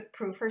has to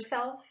prove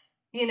herself,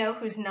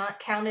 who's not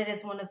counted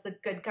as one of the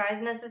good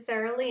guys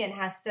necessarily, and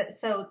has to,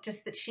 so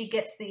just that she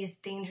gets these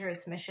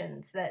dangerous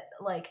missions that,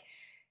 like,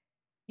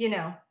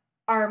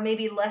 are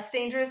maybe less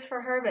dangerous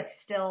for her, but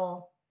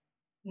still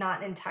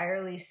not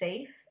entirely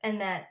safe.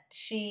 And that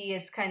she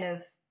is kind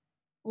of,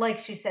 like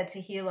she said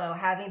to Hilo,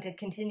 having to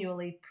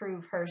continually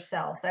prove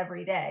herself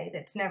every day.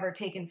 That's never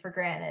taken for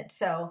granted.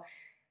 So,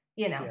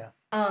 you know,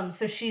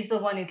 so she's the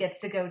one who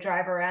gets to go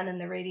drive around in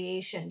the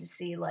radiation to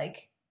see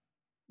like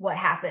what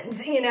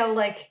happens, you know,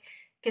 like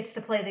gets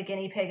to play the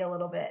guinea pig a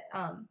little bit,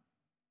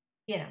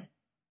 you know.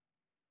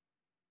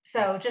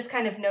 So just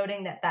kind of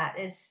noting that that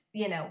is,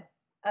 you know,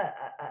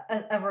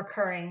 a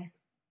recurring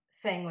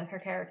thing with her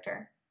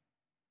character.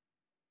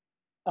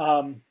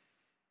 And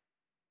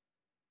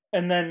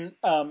then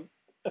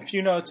a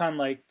few notes on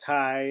like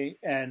Tai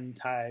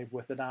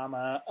with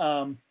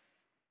Adama.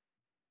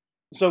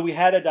 So we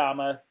had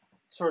Adama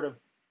sort of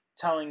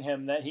telling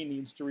him that he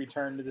needs to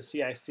return to the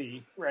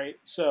CIC, right?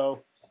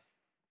 So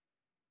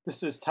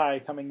this is Tai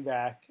coming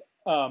back.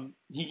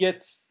 He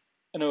gets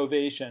an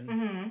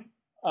ovation.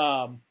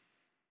 Mm-hmm.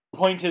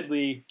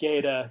 Pointedly,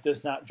 Gaeta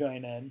does not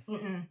join in.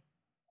 Mm-mm.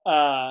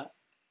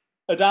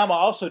 Adama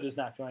also does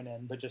not join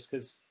in, but just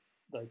because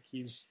like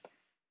he's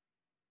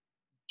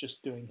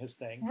just doing his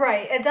thing.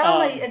 Right.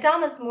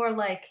 Adama's more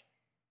like,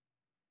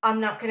 I'm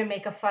not going to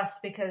make a fuss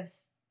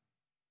because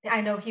I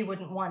know he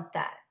wouldn't want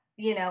that,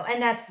 you know,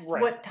 and that's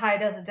Right. what Tai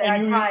does.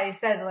 Tai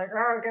says like,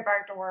 "Oh, get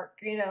back to work,"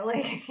 you know,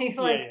 like he's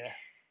like,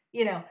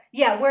 you know,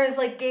 yeah. Whereas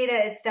like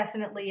Gaeta is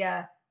definitely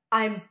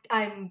I'm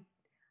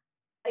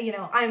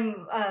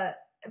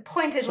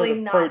pointedly sort of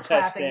not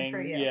clapping for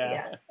you,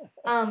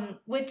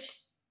 which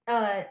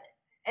it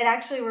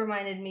actually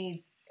reminded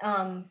me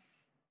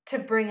to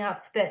bring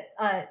up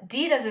that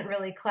Dee doesn't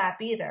really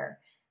clap either.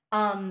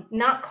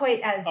 Not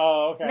quite as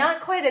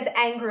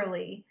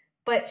angrily,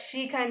 but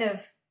she kind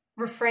of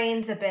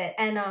refrains a bit.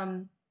 And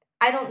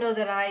I don't know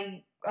that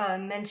I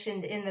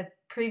mentioned in the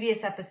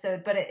previous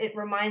episode, but it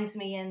reminds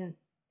me in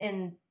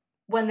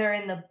when they're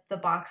in the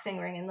boxing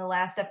ring in the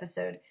last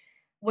episode,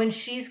 when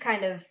she's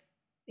kind of,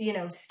 you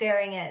know,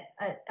 staring at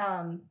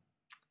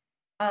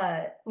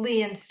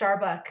Lee and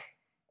Starbuck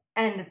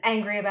and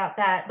angry about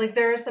that. Like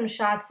there are some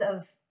shots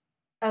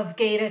of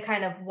Gaeta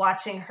kind of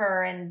watching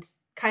her and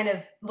kind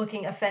of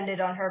looking offended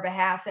on her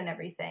behalf and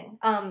everything.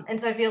 And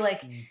so I feel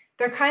like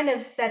they're kind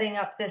of setting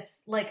up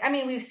this, like, I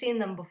mean, we've seen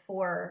them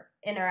before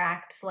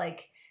interact,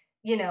 like,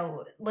 you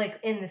know, like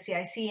in the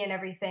CIC and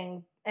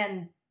everything.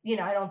 And, you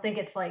know, I don't think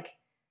it's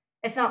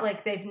not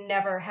like they've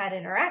never had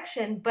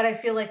interaction, but I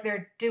feel like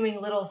they're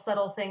doing little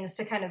subtle things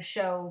to kind of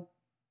show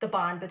the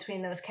bond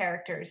between those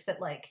characters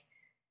that, like,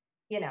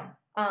 you know,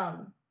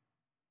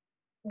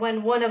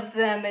 when one of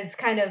them is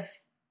kind of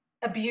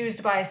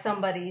abused by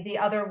somebody, the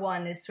other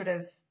one is sort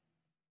of,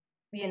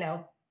 you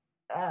know,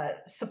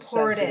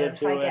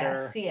 supportive, I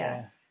guess.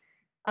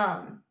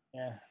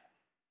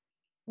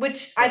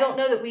 Which I don't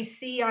know that we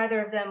see either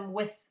of them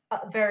with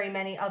very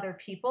many other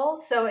people.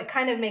 So it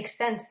kind of makes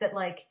sense that,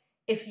 like,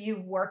 if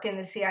you work in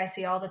the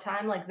CIC all the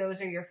time, like,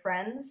 those are your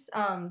friends,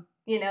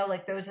 you know,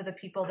 like, those are the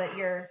people that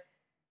you're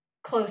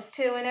close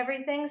to and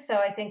everything. So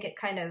I think it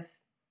kind of,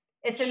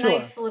 it's a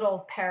nice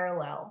little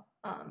parallel.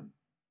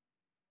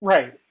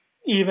 Right.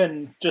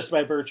 Even just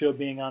by virtue of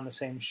being on the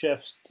same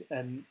shifts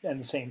and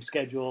the same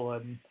schedule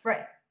and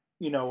right,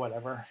 you know,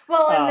 whatever.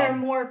 Well, and they're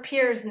more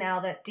peers now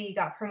that Dee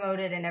got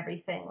promoted and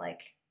everything.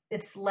 Like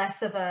it's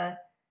less of a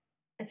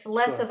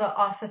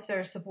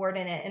officer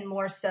subordinate and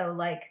more so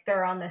like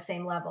they're on the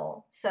same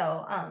level.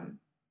 So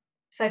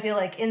so I feel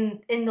like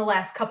in the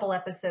last couple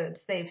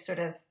episodes they've sort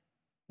of,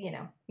 you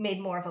know, made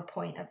more of a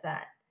point of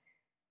that.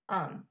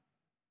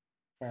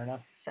 Fair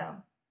enough.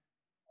 So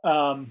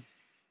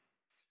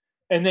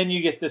and then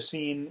you get the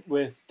scene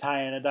with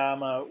Tai and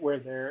Adama where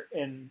they're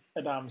in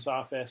Adama's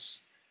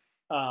office,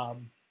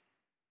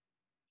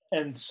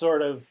 and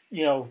sort of,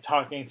 you know,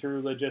 talking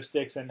through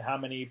logistics and how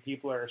many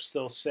people are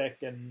still sick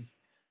and,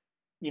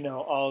 you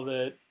know, all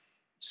the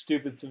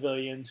stupid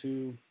civilians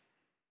who,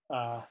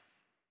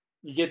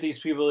 you get these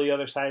people on the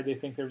other side, they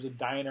think there's a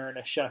diner and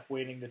a chef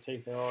waiting to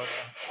take their order.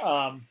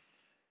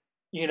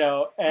 You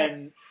know,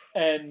 and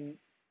then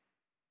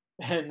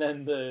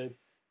the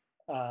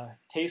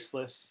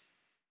tasteless,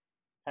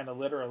 kind of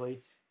literally,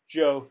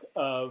 joke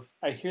of,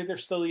 I hear they're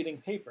still eating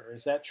paper.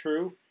 Is that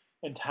true?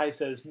 And Tai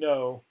says,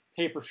 no,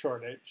 paper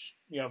shortage.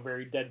 You know,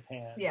 very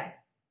deadpan. Yeah.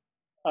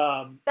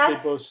 They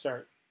both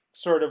start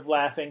sort of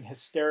laughing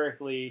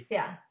hysterically.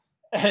 Yeah.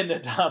 And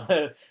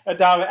Adama,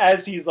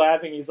 as he's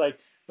laughing, he's like,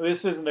 well,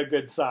 this isn't a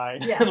good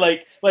sign. Yeah.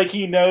 like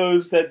he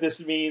knows that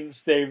this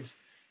means they've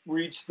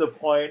reached the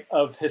point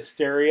of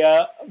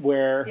hysteria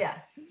where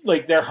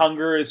like their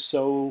hunger is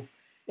so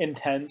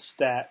intense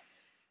that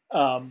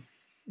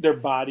their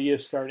body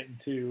is starting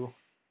to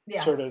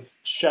sort of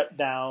shut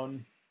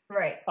down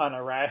on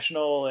a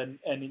rational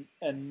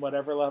and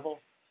whatever level.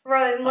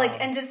 Right, and like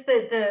and just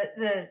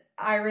the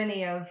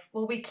irony of,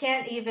 well, we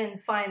can't even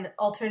find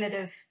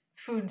alternative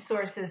food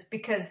sources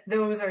because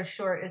those are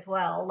short as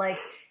well. Like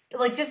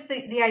just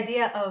the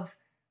idea of,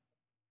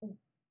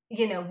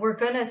 you know, we're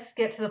gonna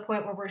get to the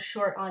point where we're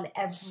short on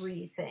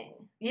everything.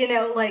 You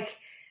know, like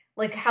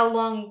how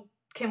long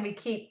can we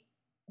keep?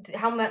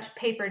 How much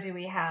paper do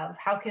we have?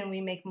 How can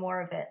we make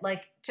more of it?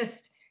 Like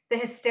just the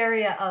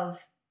hysteria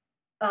of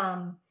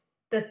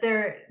that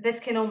this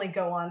can only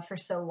go on for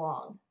so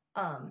long.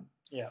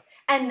 Yeah.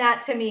 And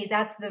that, to me,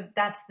 that's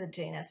the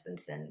Jane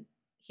Espenson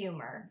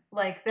humor.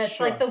 Like, that's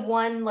Sure. like the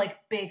one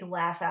like big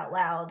laugh out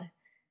loud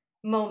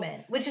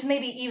moment, which is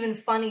maybe even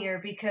funnier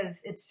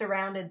because it's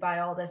surrounded by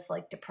all this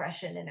like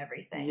depression and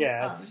everything.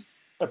 Yeah, it's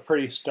a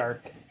pretty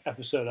stark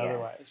episode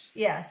otherwise.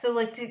 Yeah, so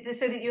like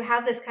so that you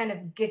have this kind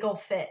of giggle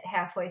fit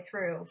halfway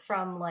through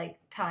from like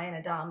Ty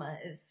and Adama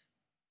is,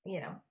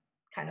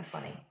 kind of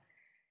funny.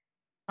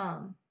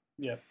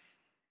 Yep.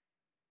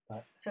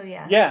 So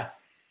yeah. Yeah.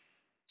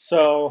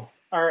 So,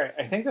 all right,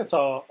 I think that's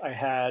all I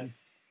had.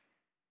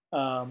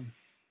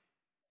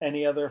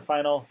 Any other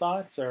final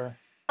thoughts or?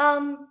 I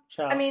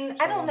mean,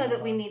 I don't know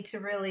that we need to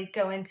really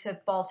go into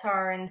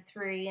Baltar and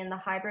 3 and the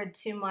hybrid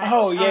too much.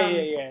 Oh,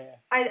 yeah.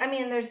 I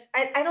mean,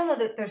 I don't know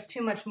that there's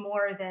too much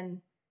more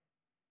than...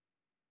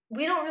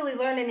 We don't really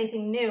learn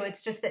anything new.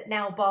 It's just that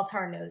now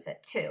Baltar knows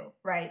it too,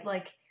 right?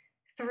 Like,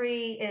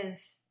 3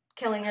 is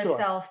killing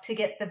herself to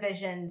get the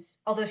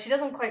visions, although she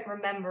doesn't quite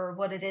remember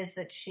what it is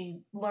that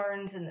she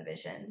learns in the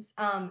visions.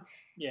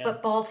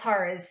 But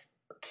Baltar is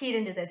keyed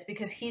into this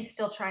because he's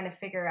still trying to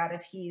figure out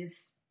if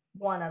he's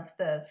one of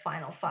the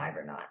final 5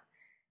 or not.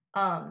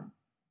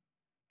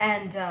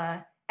 And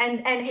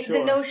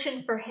the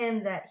notion for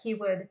him that he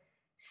would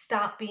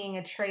stop being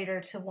a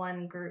traitor to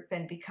one group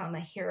and become a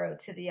hero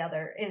to the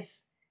other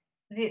is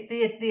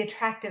the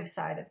attractive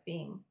side of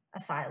being a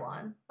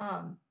Cylon.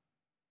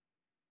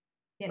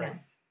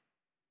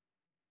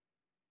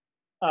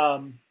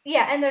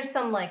 Yeah, and there's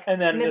some like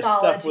and then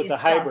mythology the stuff with the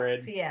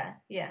hybrid. Yeah.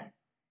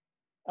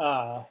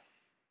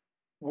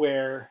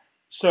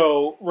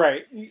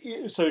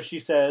 So she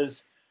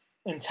says,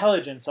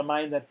 intelligence, a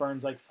mind that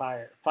burns like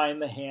fire.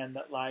 Find the hand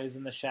that lies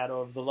in the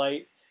shadow of the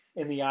light,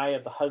 in the eye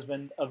of the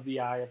husband, of the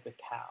eye of the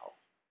cow.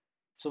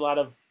 It's a lot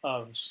of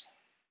ofs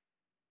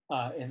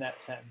in that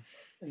sense.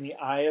 In the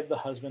eye of the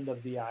husband,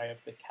 of the eye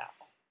of the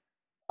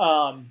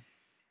cow.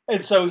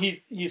 And so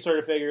he sort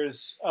of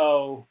figures,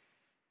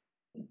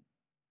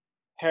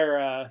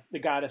 Hera, the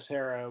goddess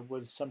Hera,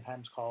 was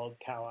sometimes called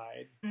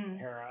cow-eyed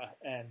Hera,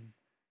 and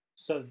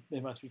so they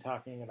must be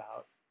talking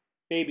about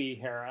baby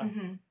Hera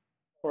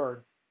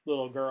or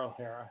little girl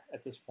Hera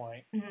at this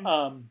point.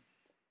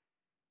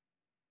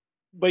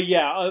 But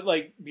yeah,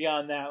 like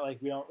beyond that, like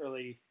we don't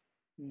really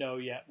know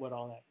yet what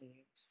all that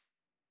means.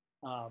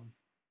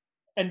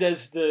 And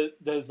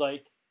does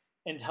like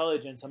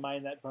intelligence, a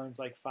mind that burns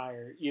like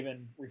fire,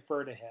 even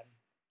refer to him?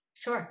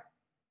 Sure.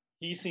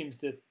 He seems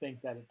to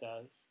think that it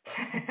does.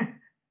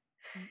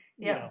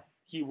 Yeah,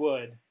 he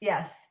would.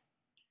 Yes.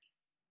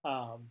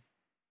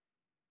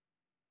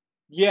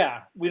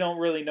 Yeah, we don't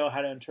really know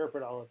how to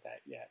interpret all of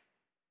that yet.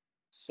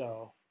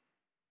 So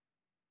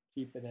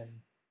keep it in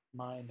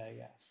mind, I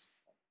guess.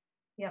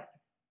 Yep.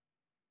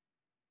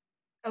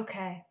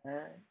 Okay. All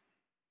right.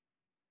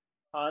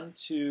 On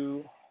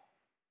to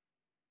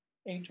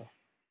Angel.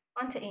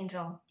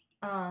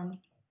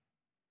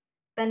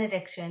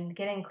 Benediction,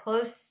 getting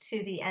close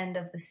to the end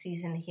of the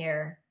season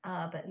here,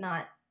 but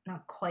not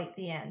quite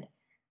the end.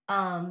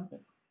 All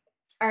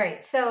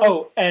right, so...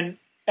 Oh, and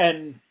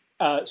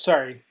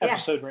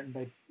episode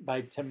written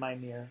by Tim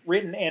Minear.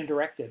 Written and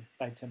directed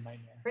by Tim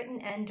Minear.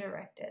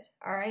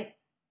 All right,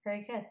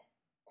 very good.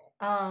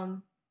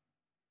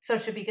 So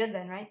it should be good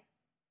then, right?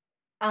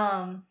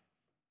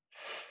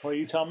 Well,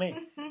 you tell me.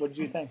 What did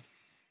you think?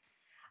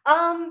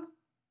 I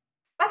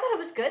thought it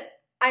was good.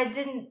 I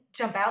didn't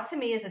jump out to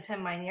me as a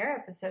Tim Minear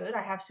episode,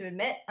 I have to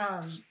admit.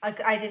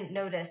 I didn't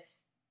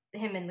notice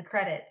him in the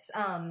credits.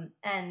 It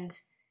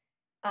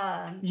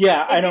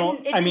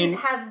didn't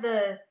have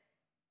the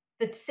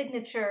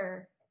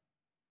signature,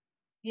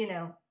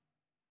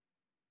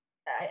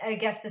 I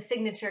guess the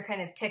signature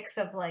kind of ticks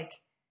of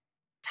like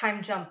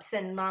time jumps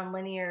and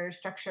nonlinear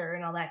structure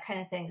and all that kind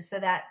of thing. So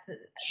that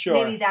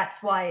maybe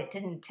that's why it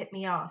didn't tip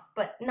me off,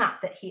 but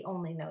not that he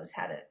only knows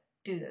how to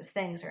do those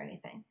things or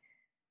anything.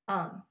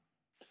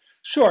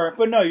 Sure,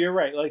 but no, you're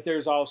right. Like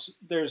there's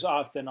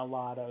often a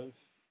lot of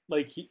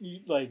like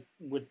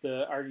with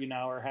the Are You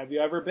Now or Have You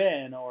Ever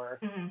Been, or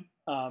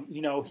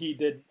he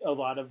did a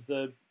lot of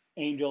the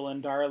Angel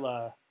and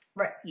Darla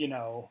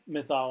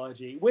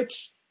mythology,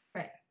 which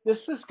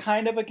this is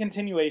kind of a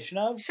continuation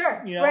of.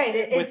 Sure,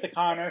 with the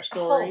Connor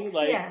story,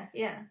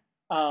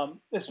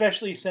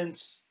 especially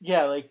since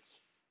they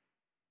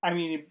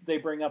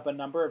bring up a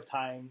number of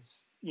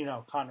times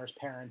Connor's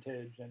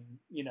parentage and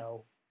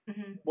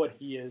what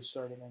he is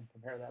sort of, and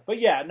compare that. But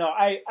yeah, no,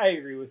 I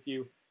agree with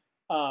you.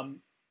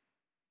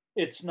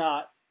 It's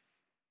not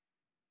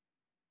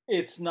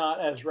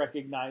as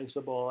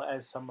recognizable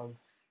as some of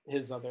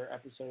his other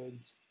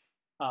episodes.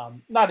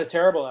 Not a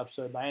terrible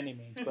episode by any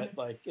means, but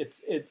like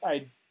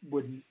I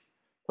wouldn't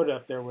put it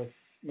up there with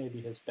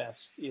maybe his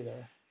best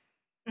either.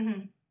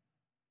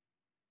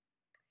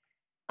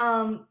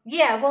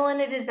 Yeah, well, and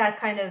it is that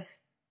kind of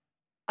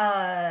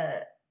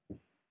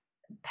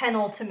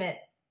penultimate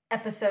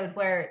episode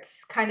where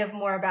it's kind of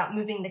more about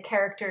moving the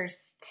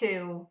characters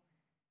to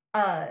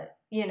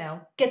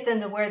get them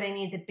to where they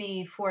need to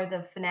be for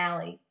the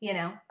finale,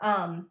 Yep.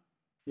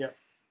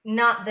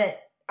 not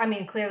that, I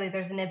mean, clearly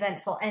there's an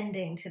eventful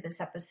ending to this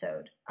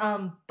episode.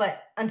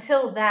 But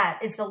until that,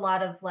 it's a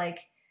lot of like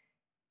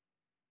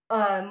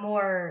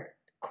more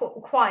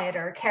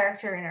quieter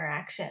character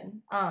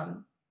interaction.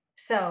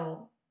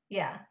 So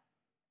yeah,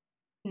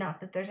 not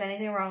that there's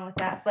anything wrong with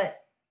that, but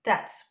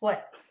that's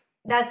what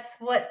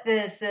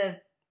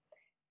the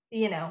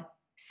you know,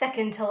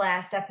 second to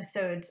last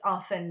episodes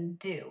often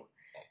do.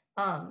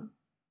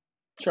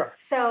 Sure.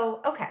 So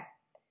okay.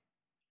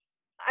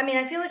 I mean,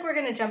 I feel like we're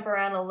going to jump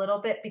around a little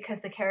bit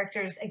because the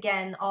characters,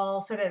 again,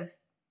 all sort of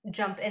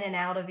jump in and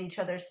out of each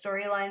other's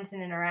storylines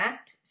and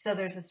interact. So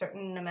there's a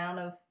certain amount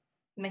of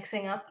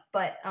mixing up,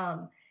 but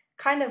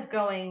kind of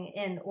going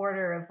in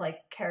order of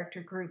like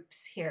character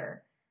groups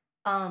here.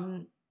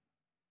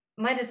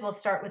 Might as well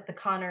start with the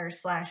Connor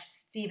 /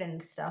 Steven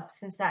stuff,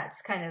 since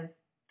that's kind of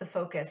the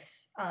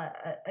focus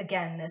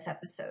again this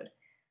episode.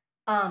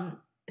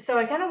 So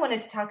I kind of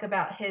wanted to talk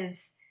about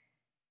his,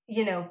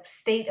 you know,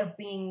 state of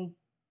being,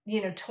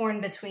 you know,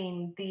 torn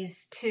between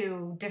these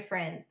two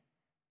different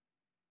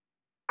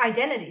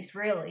identities,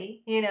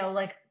 really. You know,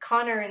 like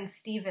Connor and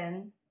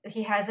Steven,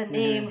 he has a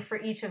name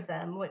for each of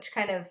them, which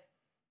kind of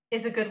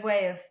is a good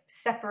way of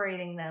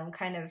separating them,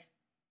 kind of,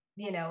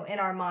 you know, in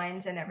our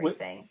minds and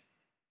everything.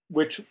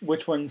 Which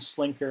one's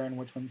Slinker and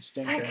which one's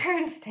Stinker? Slinker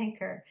and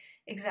Stinker,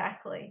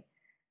 exactly.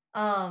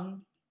 Yeah,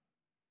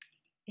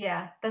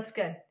 that's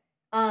good.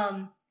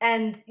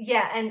 And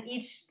yeah, and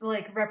each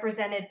like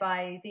represented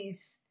by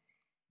these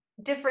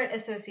different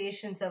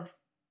associations of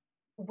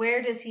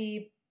where does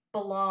he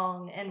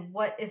belong and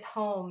what is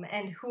home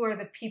and who are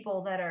the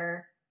people that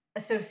are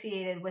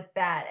associated with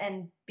that,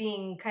 and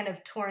being kind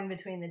of torn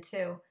between the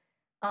two.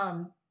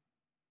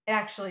 It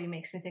actually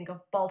makes me think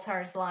of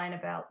Baltar's line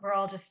about we're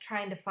all just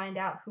trying to find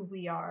out who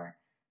we are.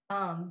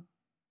 And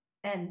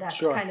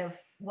that's kind of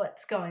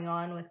what's going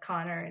on with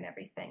Connor and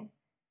everything.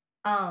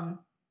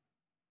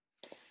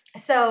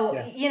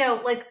 So, you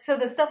know, like, so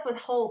the stuff with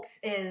Holtz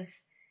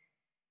is,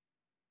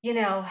 you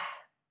know,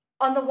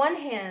 on the one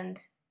hand,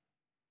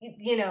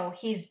 you know,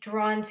 he's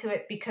drawn to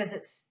it because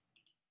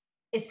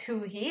it's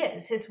who he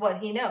is. It's what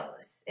he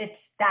knows.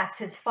 That's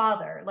his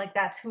father. Like,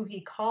 that's who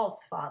he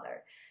calls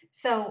father.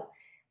 So,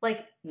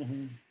 like,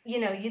 you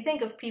know, you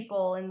think of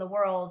people in the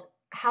world,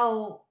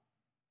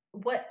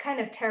 what kind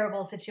of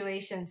terrible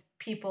situations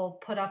people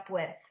put up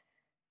with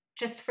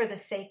just for the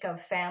sake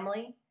of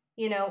family,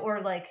 you know,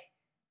 or like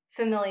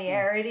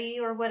familiarity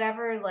or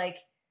whatever. Like,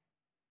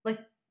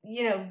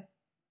 you know,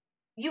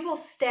 you will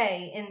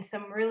stay in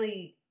some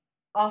really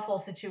awful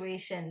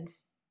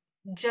situations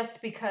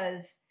just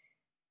because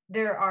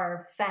there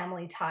are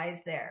family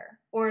ties there,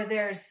 or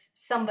there's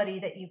somebody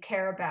that you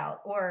care about,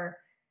 or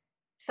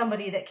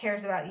somebody that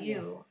cares about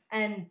you.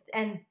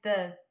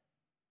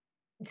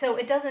 So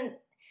it doesn't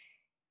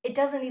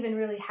even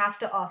really have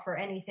to offer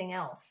anything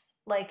else.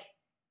 Like,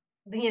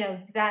 you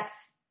know,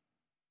 that's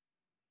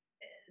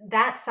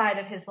that side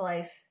of his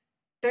life.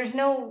 There's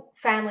no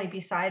family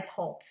besides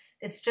Holtz.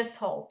 It's just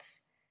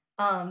Holtz.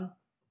 And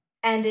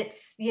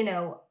it's, you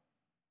know,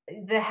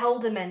 the hell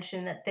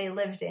dimension that they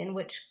lived in,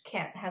 which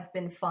can't have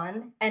been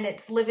fun. And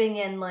it's living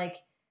in, like,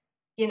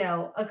 you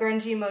know, a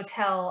grungy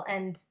motel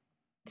and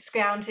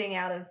scrounging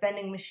out of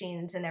vending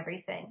machines and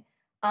everything.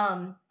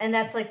 And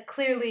that's like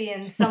clearly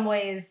in some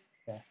ways.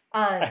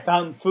 I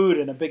found food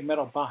in a big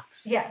metal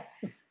box. Yeah.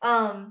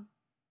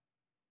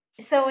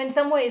 So in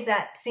some ways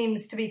that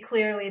seems to be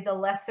clearly the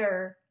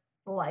lesser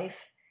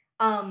life,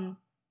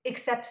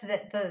 except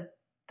that the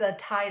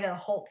tie to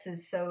Holtz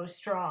is so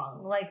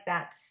strong. Like,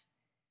 that's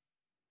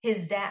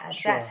his dad.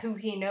 Sure. That's who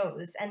he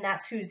knows, and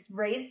that's who's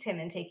raised him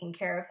and taken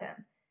care of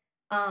him.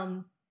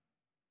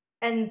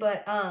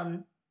 But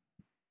on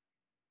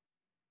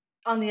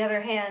the other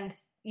hand,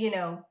 you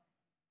know,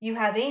 you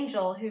have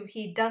Angel, who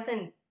he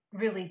doesn't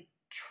really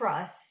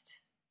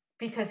trust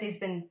because he's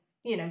been,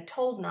 you know,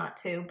 told not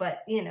to,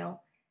 but, you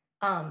know,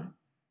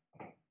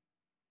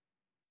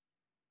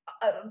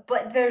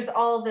 but there's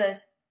all the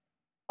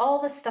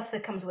stuff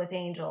that comes with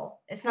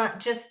Angel. It's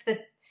not just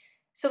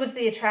so it's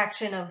the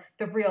attraction of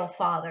the real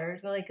father,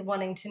 like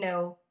wanting to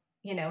know,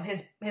 you know,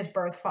 his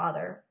birth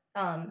father,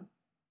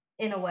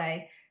 in a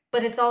way,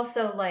 but it's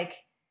also like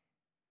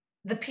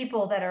the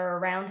people that are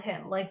around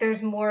him. Like,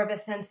 there's more of a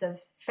sense of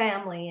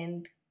family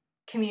and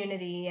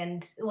community,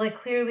 and like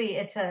clearly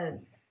it's a,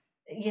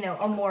 you know,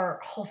 a more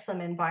wholesome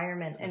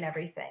environment and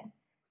everything.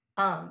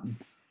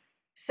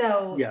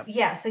 So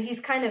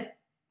he's kind of,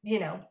 you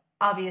know,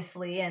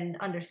 obviously and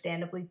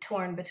understandably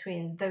torn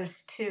between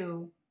those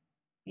two,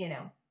 you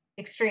know,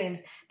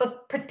 extremes,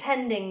 but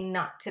pretending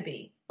not to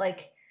be.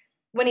 Like,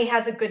 when he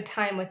has a good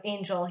time with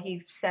Angel,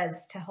 he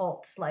says to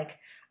Holtz, like,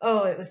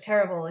 oh, it was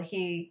terrible.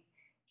 He,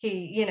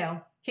 you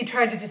know, he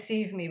tried to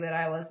deceive me, but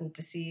I wasn't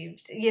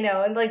deceived, you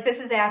know, and like, this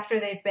is after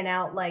they've been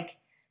out, like,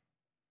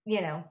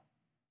 you know,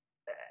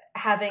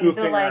 having goofing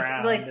the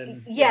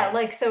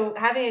like so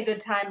having a good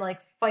time,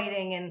 like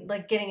fighting and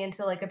like getting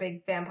into like a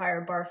big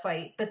vampire bar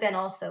fight, but then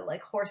also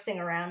like horsing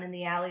around in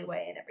the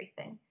alleyway and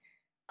everything.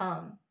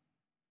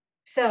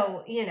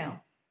 So, you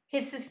know,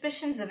 his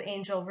suspicions of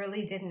Angel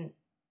really didn't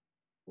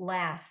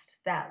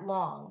last that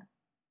long,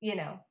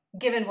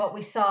 given what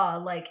we saw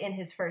like in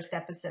his first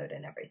episode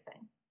and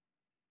everything.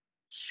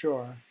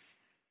 Sure.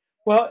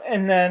 Well,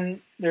 and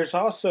then there's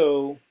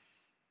also,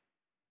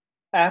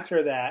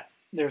 after that,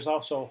 there's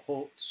also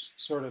Holtz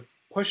sort of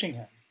pushing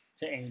him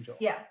to Angel.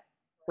 Yeah.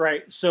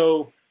 Right.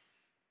 So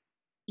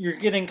you're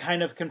getting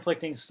kind of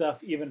conflicting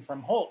stuff even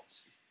from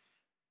Holtz.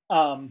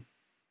 And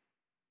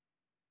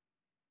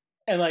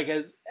like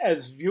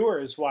as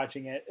viewers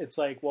watching it, it's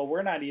like, well,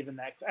 we're not even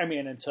that. I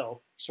mean,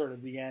 until sort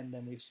of the end,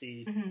 and we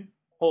see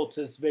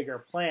Holtz's bigger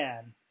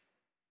plan.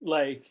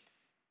 Like,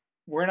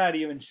 we're not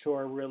even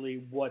sure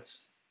really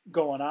what's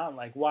going on.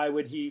 Like, why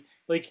would he?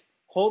 Like,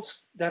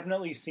 Holtz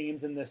definitely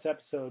seems in this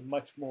episode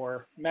much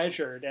more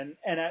measured and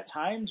at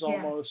times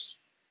almost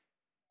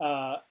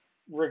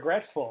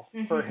regretful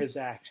for his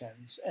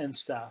actions and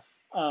stuff.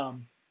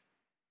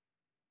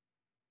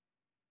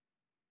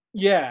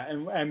 Yeah,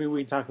 and I mean,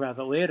 we can talk about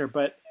that later,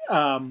 but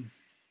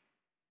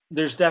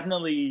there's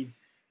definitely,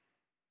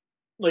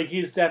 like,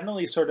 he's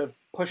definitely sort of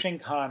pushing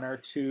Connor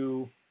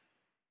to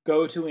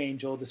go to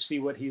Angel to see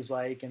what he's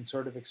like and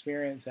sort of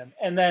experience him.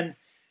 And then,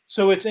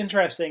 so it's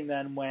interesting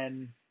then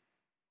when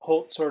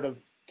Holt sort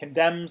of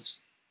condemns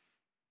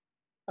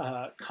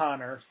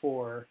Connor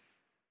for,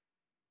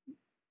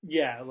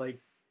 like,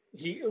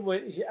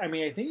 I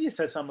mean, I think he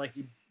says something like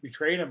he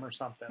betrayed him or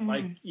something,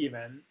 like,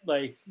 even,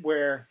 like,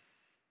 where,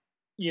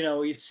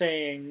 he's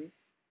saying,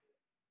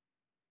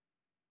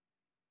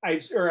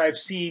 I've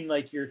seen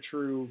like your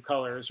true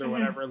colors or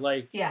whatever,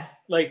 like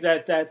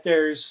that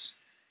there's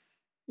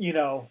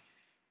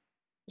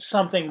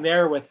something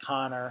there with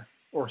Connor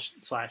or /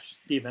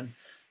 Steven,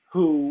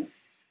 who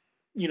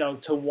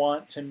to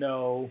want to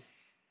know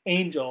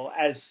Angel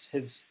as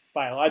his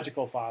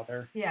biological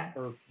father,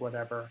 or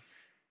whatever,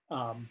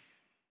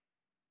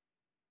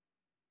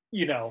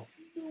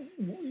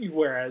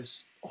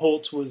 whereas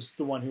Holtz was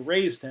the one who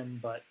raised him,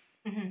 but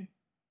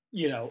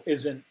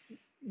isn't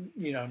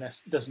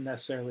doesn't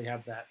necessarily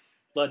have that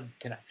blood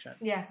connection.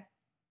 Yeah.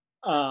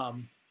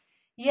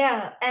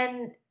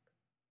 And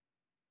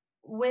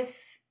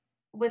with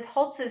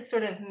Holtz's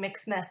sort of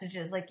mixed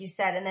messages, like you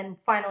said, and then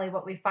finally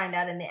what we find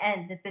out in the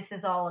end, that this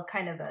is all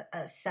kind of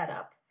a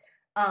setup.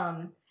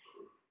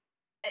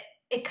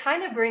 It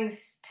kind of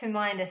brings to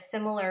mind a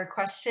similar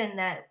question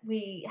that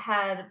we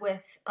had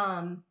with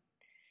the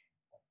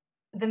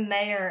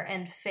mayor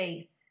and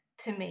Faith,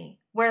 to me,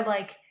 where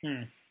like,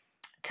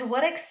 to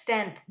what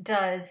extent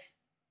does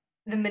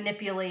the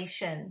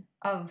manipulation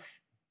of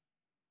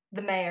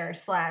the mayor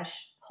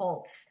 /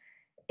 Holtz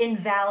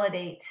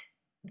invalidate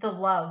the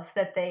love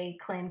that they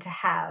claim to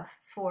have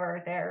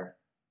for their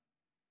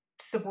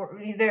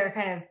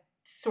kind of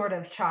sort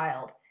of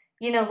child?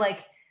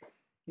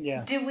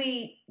 Do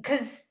we,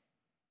 because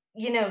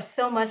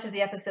so much of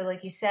the episode,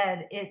 like you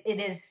said, it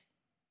is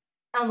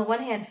on the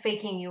one hand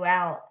faking you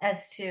out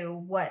as to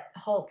what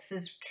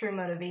Holtz's true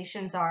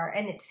motivations are,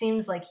 and it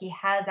seems like he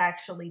has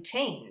actually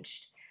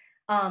changed,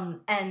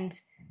 and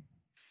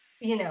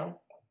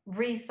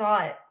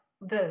rethought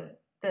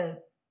the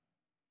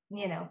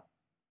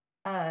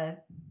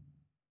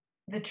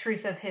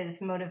truth of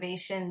his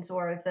motivations,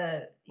 or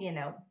the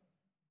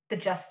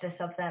justice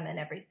of them and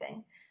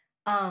everything.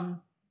 And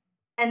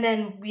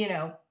then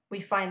we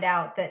find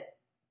out that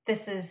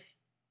this is,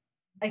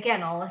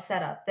 again, all a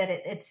setup,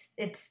 that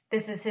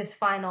this is his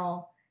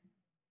final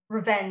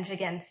revenge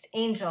against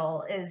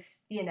Angel,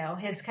 is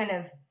his kind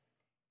of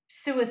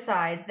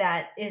suicide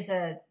that is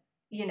a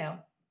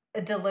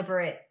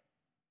deliberate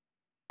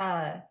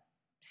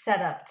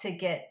setup to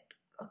get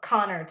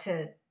Connor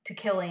to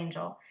kill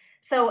Angel.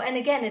 So, and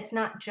again, it's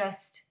not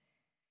just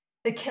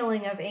the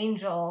killing of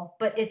Angel,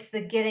 but it's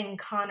the getting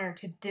Connor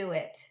to do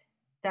it.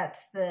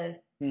 That's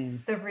the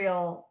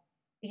real,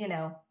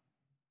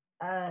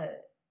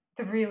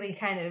 the really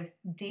kind of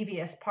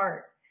devious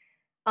part.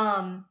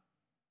 And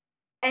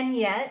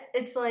yet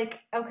it's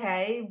like,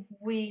 okay,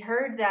 we've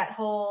heard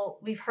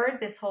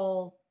this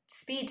whole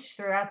speech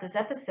throughout this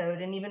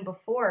episode, and even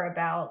before,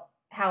 about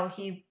how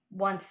he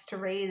wants to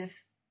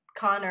raise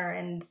Connor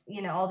and,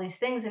 all these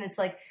things. And it's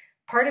like,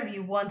 part of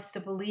you wants to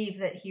believe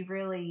that he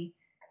really,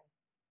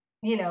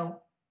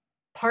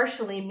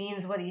 partially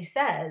means what he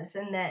says,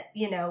 and that,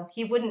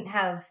 he wouldn't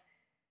have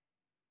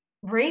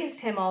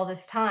raised him all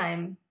this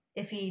time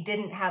if he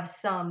didn't have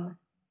some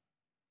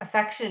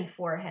affection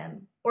for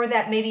him, or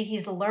that maybe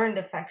he's learned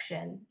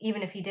affection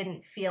even if he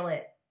didn't feel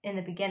it in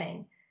the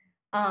beginning.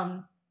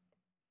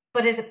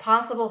 But is it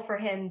possible for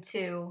him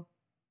to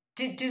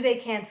do they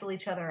cancel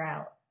each other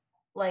out?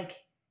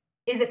 Like,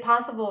 is it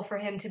possible for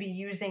him to be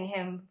using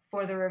him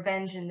for the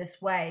revenge in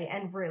this way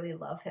and really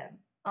love him?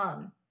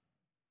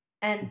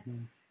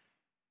 And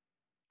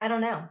I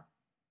don't know.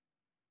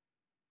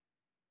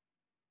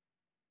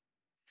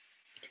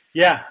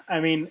 Yeah, I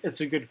mean,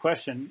 it's a good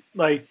question.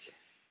 Like,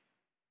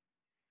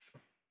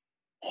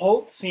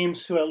 Holt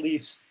seems to at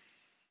least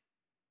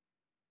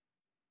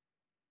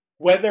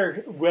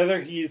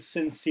whether he's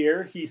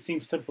sincere, he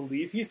seems to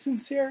believe he's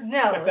sincere.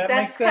 No, if that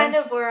that's makes sense.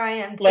 kind of where I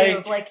am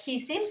too. Like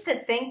he seems to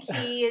think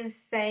he is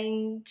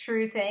saying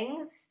true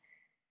things.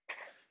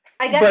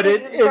 I guess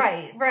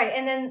right.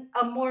 And then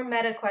a more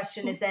meta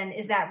question is then,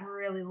 is that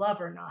really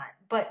love or not?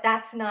 But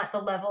that's not the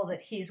level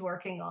that he's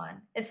working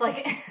on. It's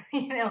like,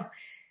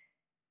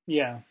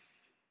 Yeah.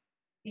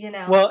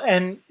 Well,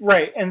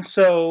 and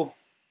so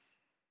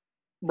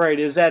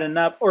is that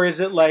enough, or is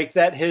it like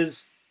that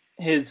his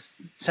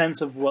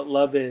sense of what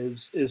love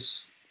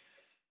is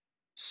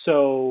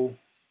so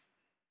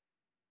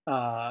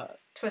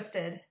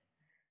twisted.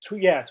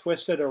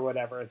 Twisted or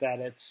whatever, that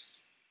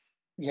it's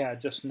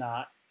just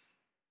not,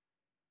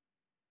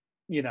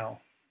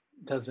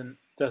 doesn't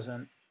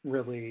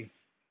really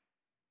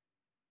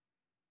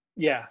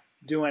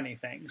do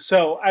anything.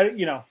 So I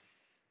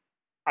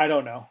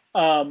don't know.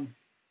 I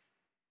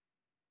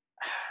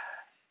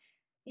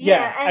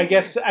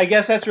guess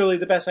that's really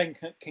the best I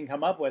can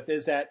come up with,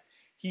 is that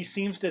he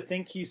seems to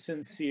think he's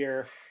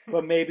sincere,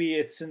 but maybe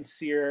it's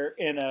sincere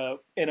in a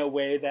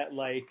way that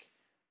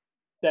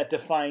that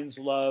defines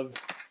love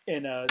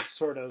in a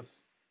sort of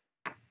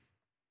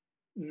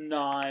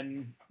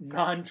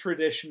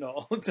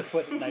non-traditional, to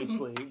put it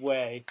nicely,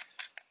 way.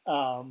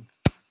 Well,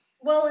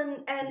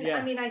 and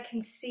I mean, I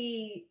can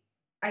see,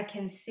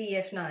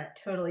 if not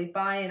totally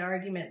buy an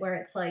argument where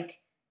it's like,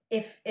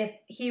 if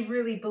he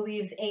really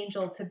believes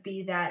Angel to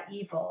be that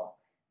evil,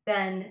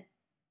 then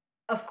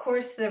of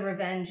course the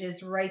revenge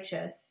is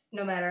righteous,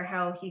 no matter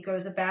how he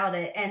goes about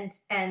it. And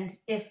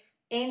if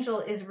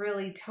Angel is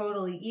really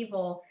totally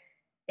evil,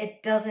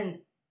 it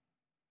doesn't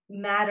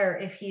matter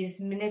if he's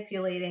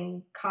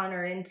manipulating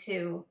Connor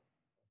into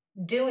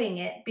doing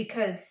it,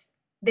 because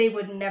they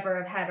would never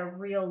have had a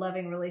real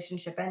loving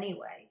relationship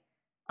anyway.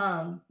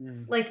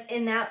 Like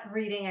in that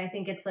reading, I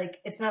think it's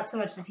like, it's not so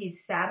much that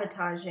he's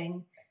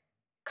sabotaging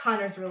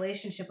Connor's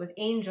relationship with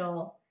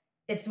Angel,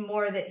 it's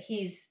more that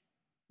he's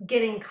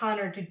getting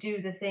Connor to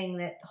do the thing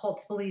that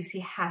Holtz believes he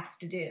has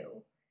to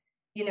do,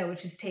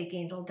 which is take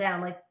Angel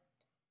down. Like,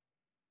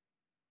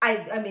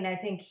 I mean, I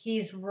think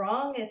he's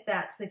wrong if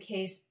that's the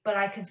case, but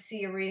I could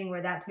see a reading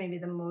where that's maybe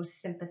the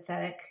most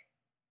sympathetic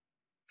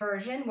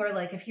version, where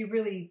like, if he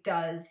really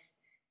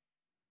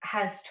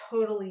has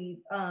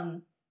totally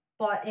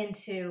bought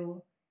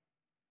into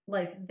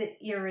like the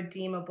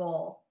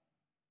irredeemable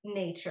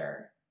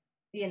nature,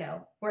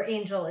 where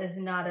Angel is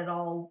not at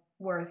all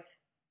worth,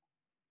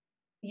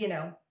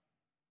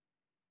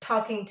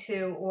 talking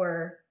to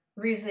or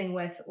reasoning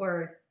with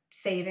or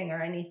saving or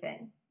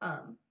anything.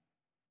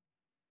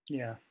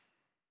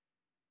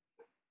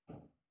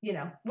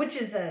 Which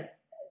is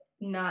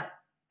not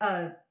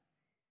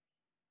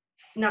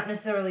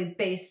necessarily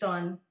based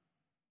on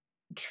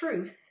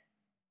truth,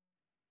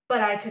 but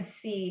I could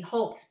see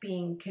Holtz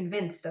being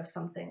convinced of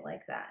something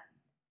like that.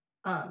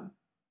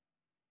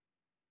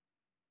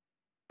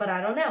 But I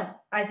don't know.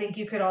 I think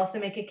you could also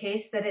make a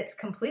case that it's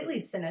completely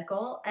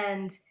cynical,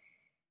 and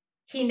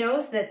he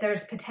knows that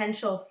there's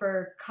potential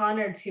for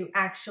Connor to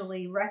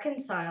actually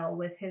reconcile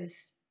with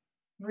his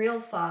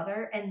real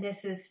father, and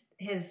this is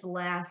his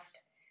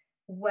last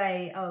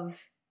way of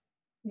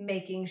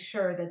making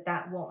sure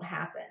that won't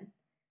happen.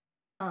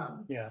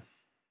 And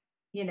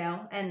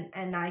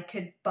I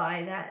could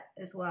buy that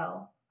as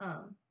well.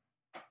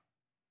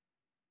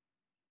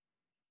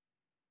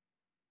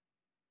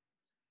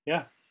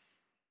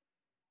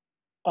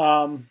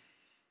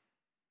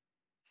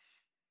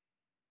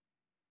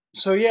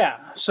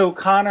 So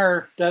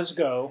Connor does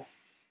go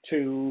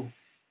to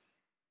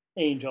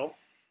Angel,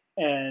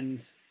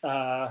 and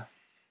they're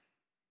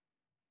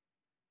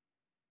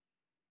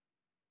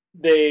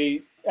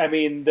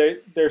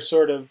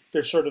sort of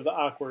the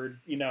awkward,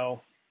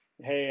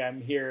 hey,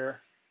 I'm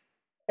here.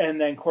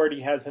 And then Cordy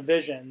has a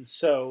vision.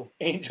 So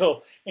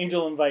Angel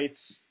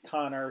invites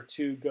Connor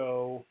to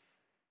go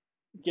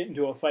get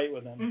into a fight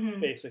with him,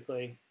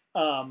 basically.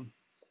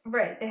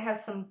 Right. They have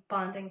some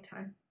bonding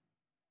time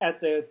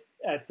at the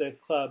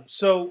club.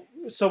 So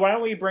why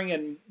don't we bring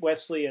in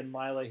Wesley and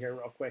Lila here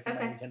real quick, and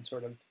then we can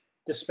sort of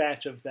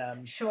dispatch of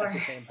them at the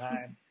same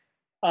time.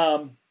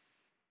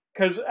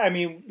 Because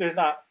there's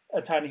not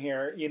a ton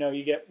here.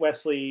 You get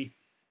Wesley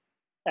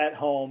at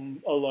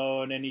home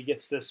alone, and he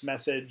gets this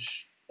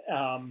message.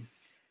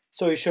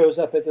 So he shows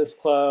up at this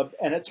club,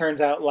 and it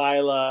turns out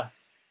Lila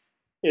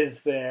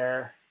is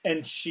there,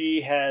 and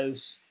she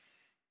has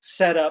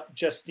set up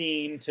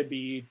Justine to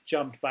be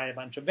jumped by a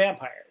bunch of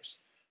vampires,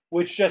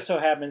 which just so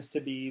happens to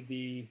be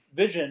the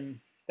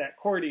vision that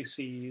Cordy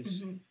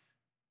sees.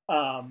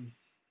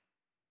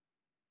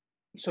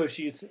 So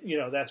she's,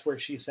 that's where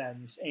she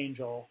sends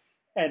Angel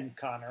and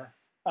Connor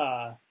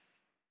to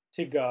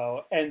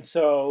go. And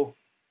so,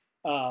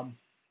 the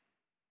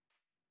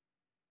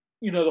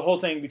whole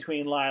thing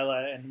between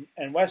Lila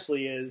and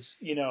Wesley is,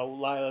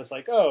 Lila's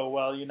like, oh,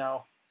 well,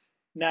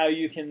 now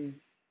you can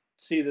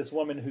see this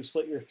woman who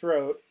slit your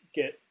throat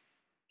get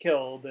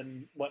killed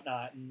and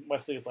whatnot. And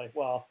Wesley's like,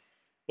 well,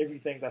 if you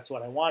think that's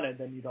what I wanted,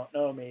 then you don't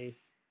know me.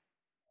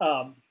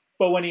 But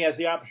when he has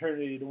the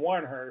opportunity to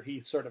warn her,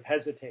 he sort of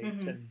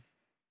hesitates and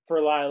for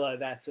Lila,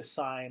 that's a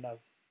sign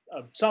of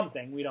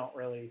something. We don't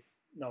really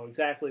know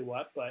exactly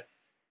what, but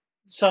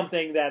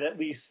something that at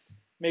least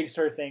makes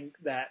her think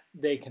that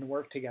they can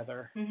work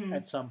together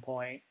at some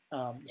point.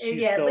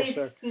 She's at still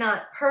least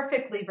not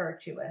perfectly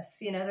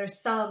virtuous.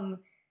 There's some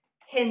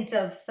hint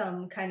of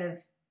some kind of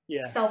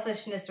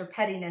selfishness or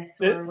pettiness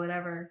or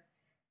whatever.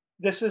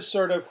 This is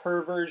sort of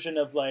her version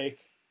of like,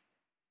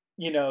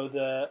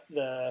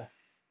 the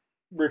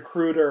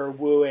recruiter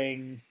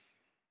wooing,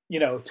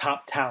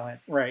 top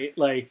talent, right?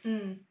 Like,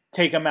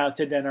 take them out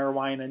to dinner,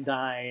 wine and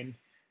dine,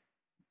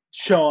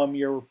 show them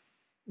your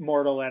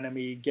mortal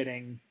enemy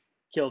getting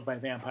killed by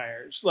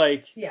vampires.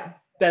 Like,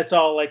 that's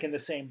all like in the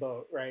same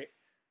boat, right?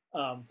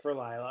 For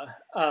Lila.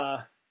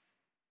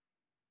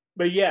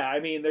 But yeah, I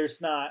mean,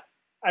 there's not.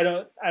 I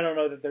don't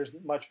know that there's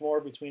much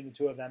more between the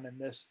two of them in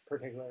this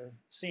particular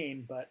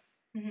scene, but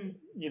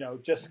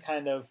just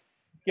kind of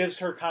gives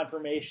her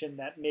confirmation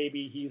that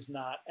maybe he's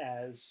not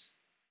as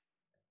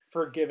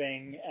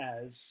forgiving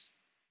as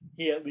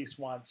he at least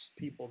wants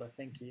people to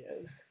think he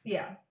is.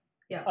 Yeah.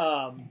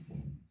 But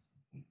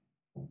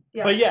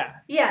yeah.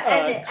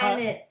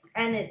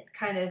 And it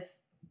kind of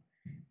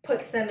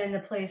puts them in the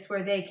place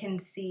where they can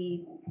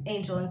see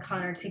Angel and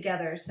Connor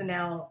together. So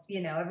now,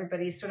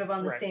 everybody's sort of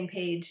on the same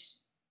page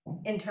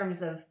in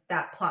terms of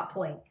that plot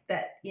point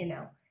that,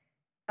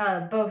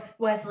 both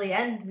Wesley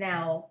and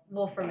now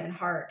Wolfram and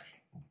Hart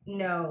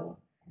know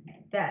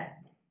that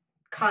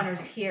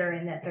Connor's here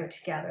and that they're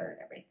together and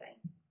everything.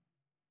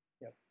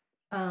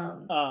 So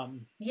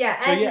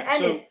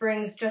it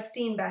brings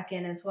Justine back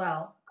in as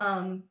well.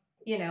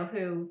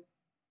 Who,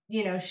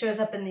 shows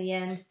up in the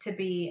end to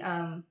be,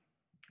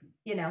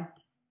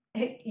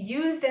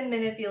 used and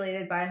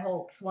manipulated by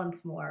Holtz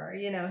once more.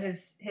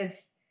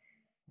 His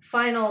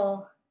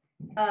final,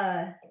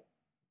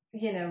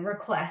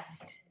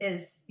 request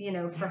is,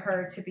 for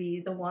her to be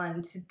the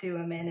one to do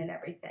him in and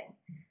everything.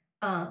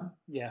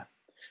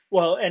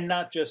 Well, and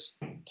not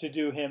just to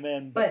do him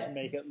in, but to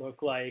make it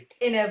look like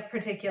in a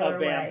particular a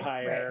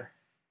vampire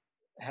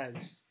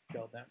has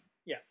killed him.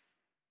 Yeah.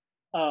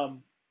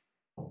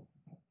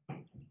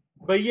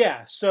 But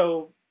yeah,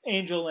 so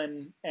Angel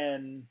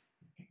and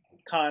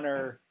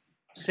Connor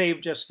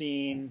save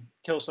Justine,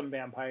 kill some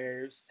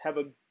vampires, have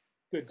a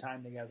good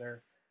time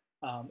together.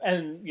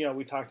 And,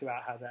 we talked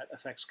about how that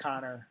affects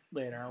Connor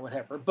later or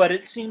whatever. But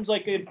it seems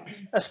like a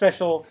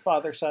special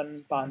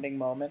father-son bonding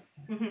moment.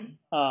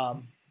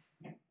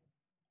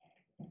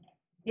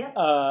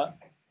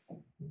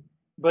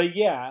 But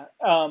yeah.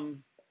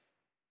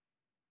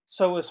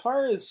 So as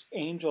far as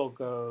Angel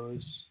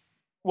goes,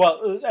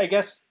 well, I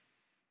guess,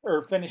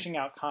 or finishing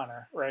out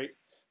Connor, right?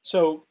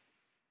 So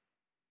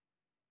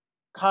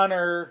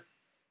Connor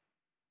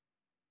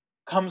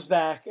comes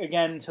back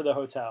again to the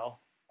hotel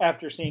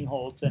after seeing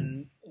Holt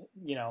and,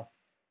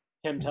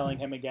 him telling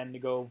him again to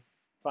go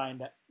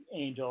find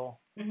Angel.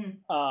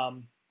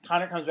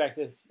 Connor comes back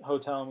to this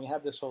hotel and we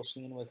have this whole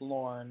scene with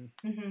Lorne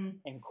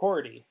and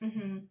Cordy.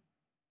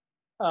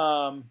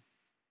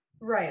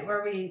 Right,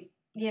 where we,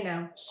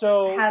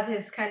 so have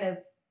his kind of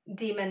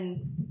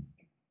demon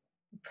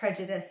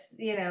prejudice,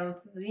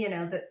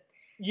 that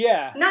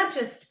not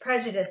just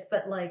prejudice,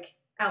 but like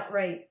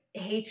outright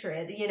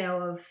hatred,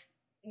 of,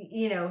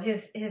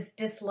 his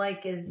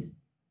dislike is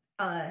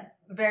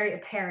very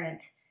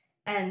apparent,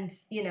 and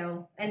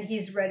and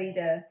he's ready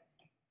to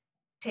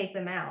take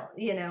them out.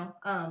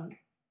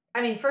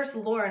 I mean, first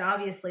Lorne,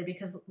 obviously,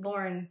 because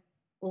Lorne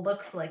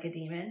looks like a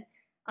demon,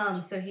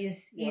 so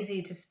he's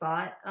easy to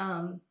spot.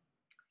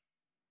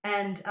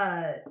 And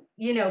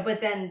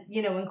but then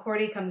when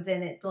Cordy comes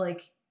in, it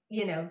like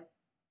he's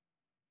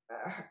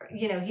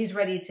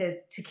ready to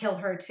kill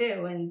her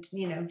too, and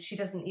she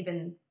doesn't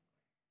even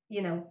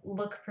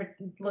look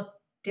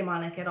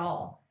demonic at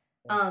all.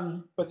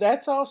 But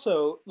that's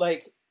also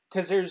like,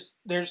 because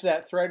there's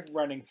that thread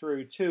running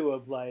through too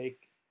of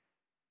like,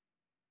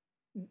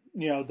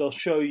 they'll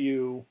show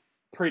you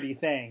pretty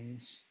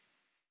things,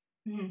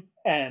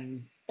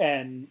 and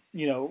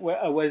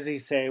what does he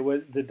say?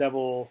 What the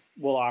devil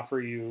will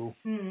offer you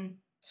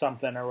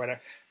something or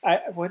whatever.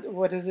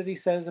 What is it he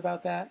says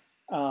about that?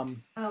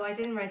 I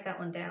didn't write that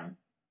one down.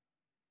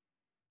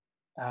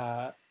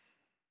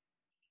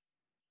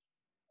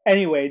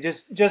 Anyway,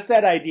 just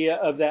that idea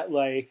of that,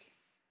 like,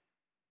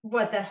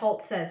 what that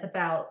Holt says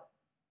about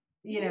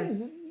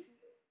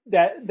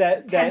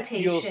that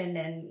temptation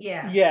and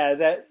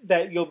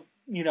that you'll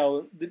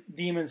the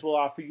demons will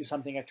offer you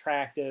something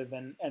attractive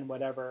and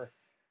whatever,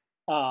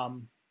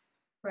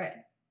 right,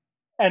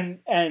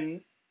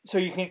 and so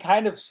you can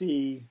kind of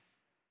see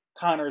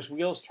Connor's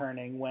wheels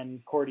turning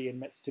when Cordy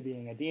admits to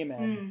being a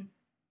demon.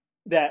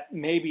 That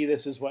maybe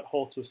this is what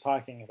Holtz was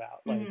talking about,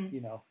 like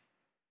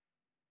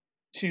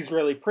she's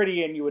really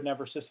pretty and you would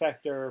never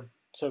suspect her,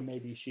 so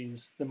maybe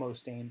she's the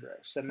most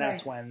dangerous, and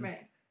that's when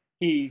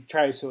he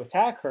tries to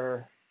attack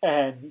her,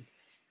 and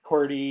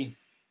Cordy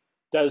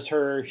does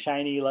her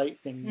shiny light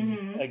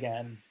thing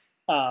again,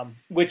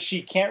 which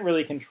she can't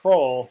really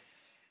control,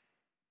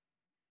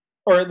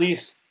 or at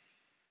least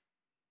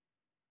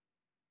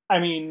I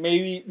mean,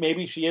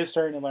 maybe she is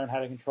starting to learn how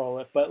to control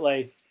it, but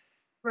like,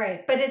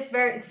 right. But it's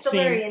still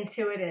very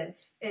intuitive.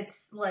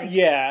 It's like,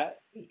 yeah,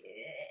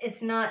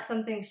 it's not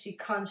something she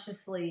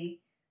consciously,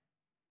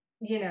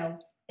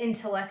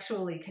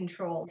 intellectually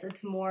controls.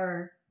 It's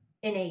more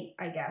innate,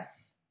 I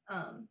guess.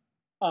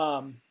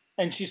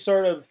 and she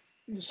sort of,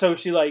 so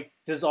she like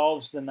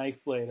dissolves the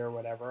knife blade or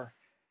whatever,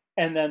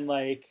 and then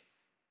like,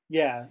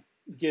 yeah,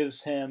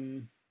 gives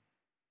him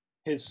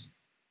his,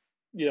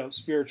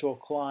 spiritual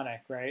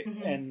colonic, right?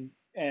 Mm-hmm.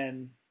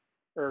 And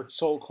or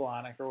soul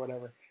colonic or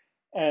whatever,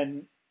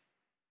 and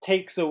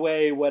takes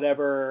away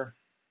whatever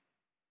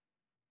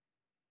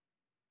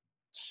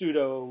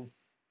pseudo,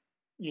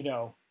 you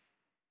know,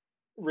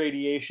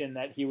 radiation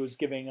that he was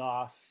giving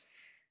off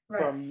Right.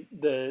 from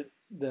the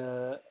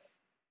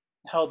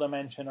hell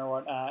dimension or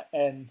whatnot,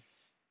 and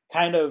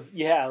kind of,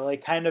 yeah,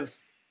 like kind of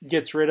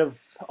gets rid of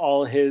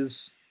all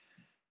his,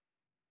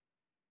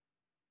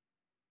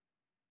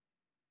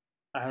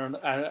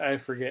 I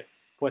forget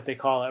what they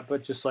call it,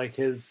 but just like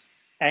his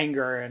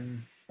anger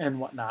and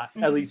whatnot,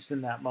 at Mm-hmm. least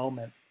in that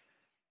moment.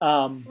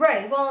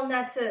 Right. Well, and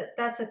that's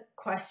a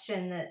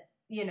question that,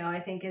 I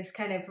think is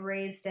kind of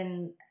raised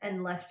and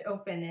left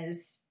open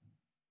is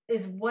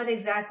what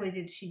exactly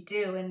did she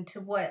do, and to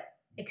what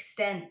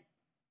extent,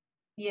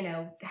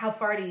 how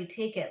far do you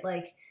take it?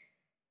 Like,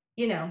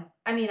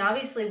 I mean,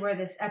 obviously where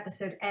this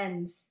episode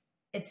ends,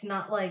 it's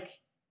not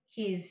like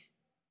he's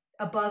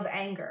above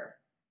anger,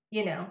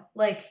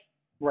 like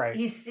right.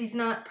 he's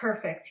not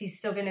perfect. He's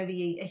still going to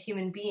be a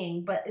human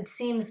being, but it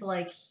seems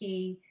like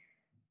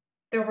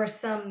there were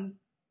some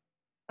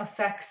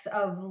effects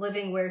of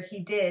living where he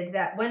did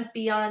that went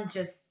beyond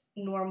just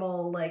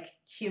normal like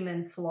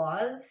human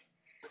flaws,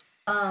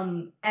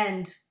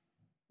 and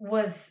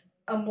was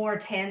a more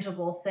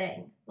tangible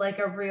thing, like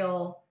a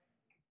real,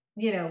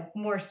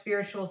 more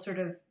spiritual sort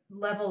of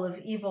level of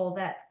evil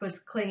that was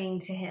clinging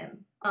to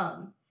him,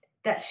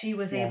 that she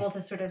was Yeah. able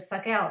to sort of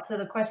suck out. So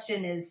the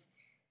question is,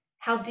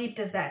 how deep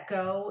does that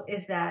go?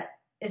 Is that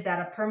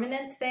a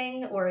permanent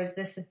thing, or is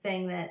this a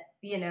thing that,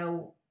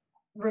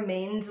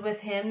 remains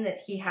with him,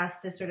 that he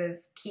has to sort of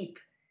keep,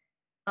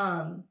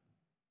 um,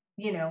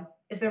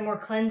 is there more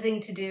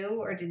cleansing to do,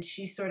 or did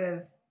she sort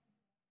of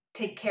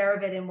take care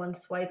of it in one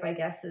swipe, I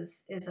guess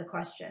is a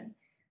question.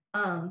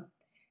 And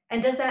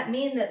does that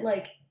mean that,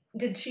 like,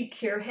 did she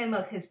cure him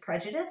of his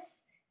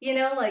prejudice?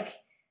 Because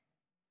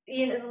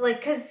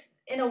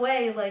in a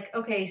way, like,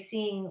 okay,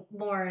 seeing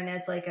Lauren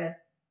as like a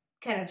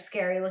kind of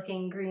scary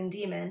looking green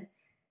demon,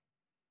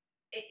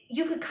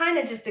 you could kind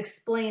of just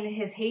explain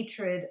his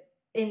hatred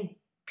in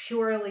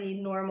purely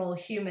normal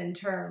human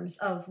terms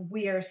of,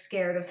 we are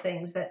scared of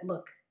things that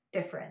look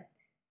different,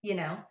 you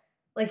know?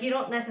 Like, you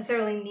don't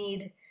necessarily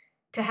need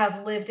to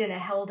have lived in a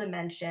hell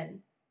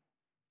dimension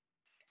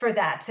for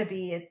that to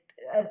be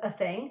a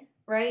thing,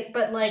 right?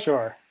 But like,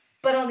 Sure.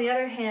 but on the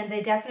other hand,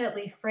 they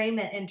definitely frame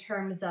it in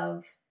terms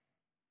of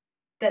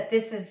that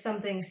this is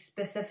something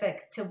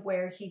specific to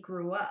where he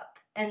grew up,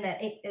 and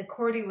that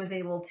Cordy was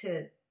able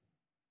to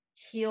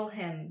heal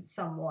him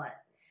somewhat.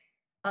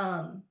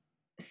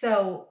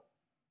 So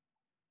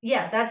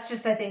yeah, that's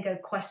just, I think, a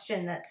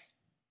question that's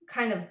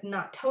kind of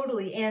not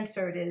totally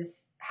answered,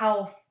 is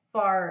how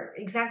far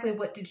exactly,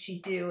 what did she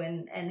do,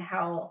 and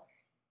how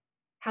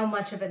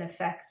much of an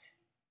effect,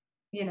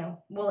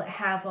 will it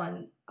have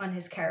on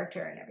his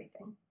character and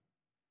everything.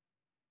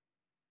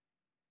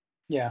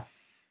 Yeah.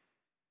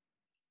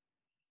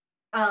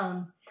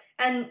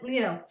 And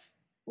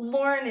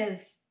Lauren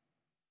is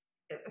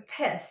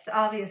pissed,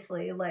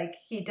 obviously, like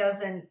he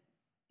doesn't,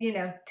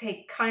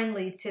 take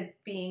kindly to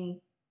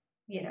being,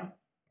 you know,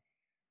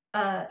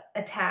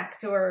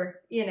 attacked or,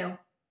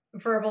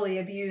 verbally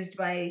abused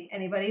by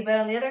anybody. But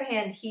on the other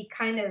hand, he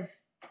kind of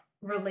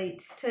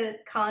relates to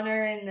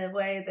Connor in the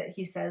way that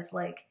he says,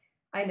 like,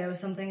 I know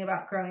something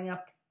about growing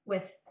up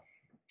with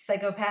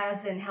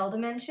psychopaths in hell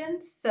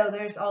dimensions. So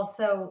there's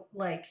also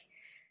like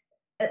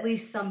at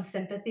least some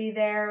sympathy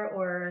there,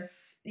 or,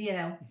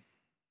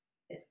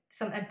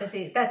 some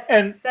empathy.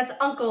 That's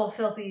Uncle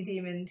Filthy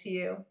Demon to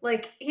you.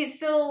 Like, he's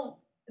still,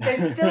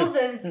 there's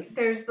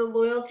the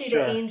loyalty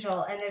Sure. to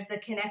Angel, and there's the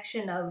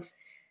connection of,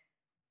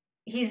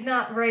 he's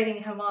not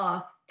writing him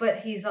off, but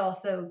he's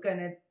also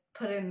gonna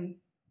put him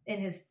in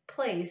his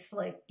place,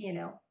 like,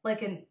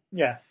 like an,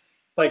 yeah,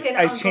 like like an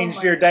I uncle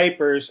changed your might.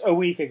 diapers a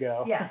week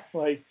ago. Yes.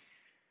 Like,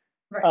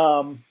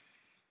 Right.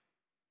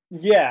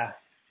 yeah,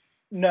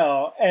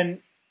 no,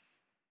 and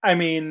I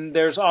mean,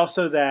 there's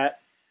also that,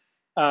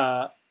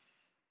 uh,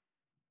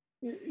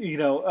 you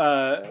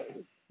know,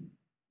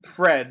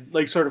 Fred,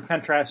 like sort of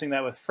contrasting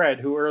that with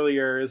Fred, who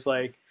earlier is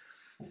like,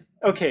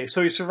 okay,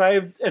 so he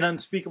survived an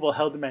unspeakable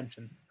hell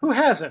dimension. Who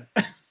hasn't?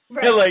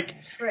 Right. like,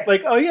 Right.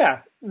 like, oh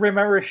yeah,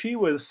 remember she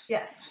was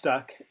Yes.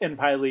 stuck in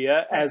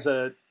Pylea Right. as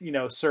a,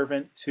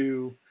 servant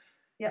to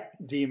Yep.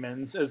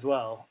 demons as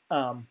well.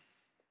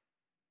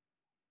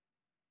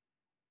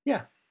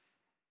 Yeah,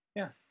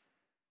 yeah.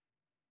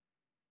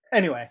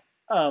 Anyway,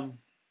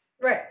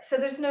 Right. So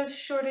there's no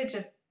shortage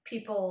of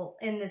people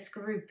in this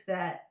group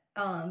that,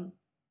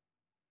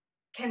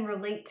 can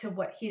relate to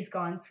what he's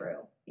gone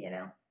through,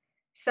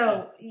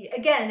 So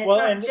again, it's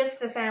not just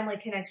the family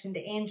connection to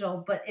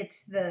Angel, but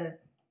it's the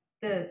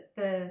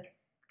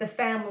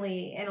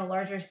family in a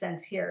larger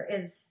sense here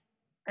is,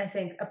 I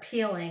think,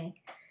 appealing,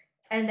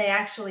 and they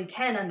actually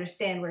can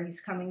understand where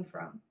he's coming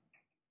from.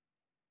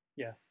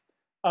 Yeah.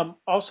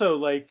 Also,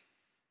 like,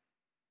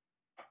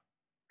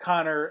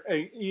 Connor,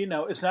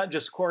 it's not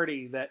just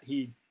Cordy that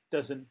he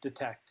doesn't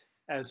detect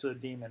as a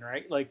demon,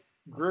 right? Like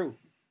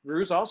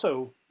Gru's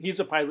also, he's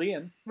a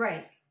Pylean.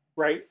 Right?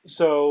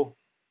 So,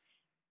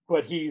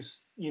 but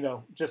he's,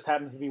 just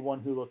happens to be one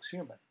who looks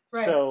human.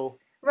 Right. So,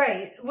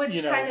 right.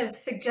 Which kind of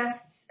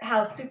suggests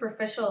how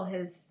superficial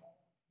his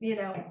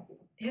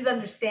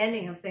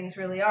understanding of things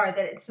really are,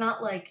 that it's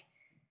not like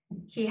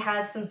he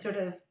has some sort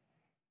of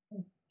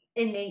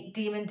innate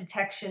demon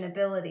detection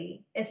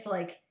ability. It's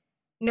like,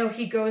 no,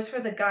 he goes for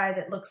the guy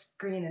that looks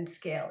green and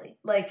scaly.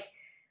 Like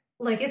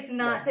it's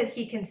not that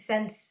he can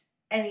sense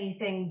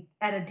anything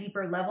at a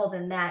deeper level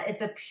than that.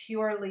 It's a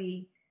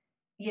purely,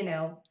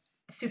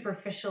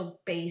 superficial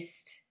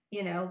based,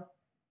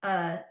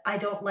 I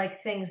don't like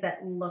things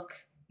that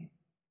look,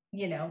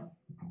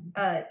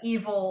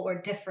 evil or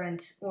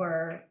different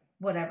or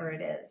whatever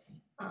it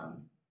is.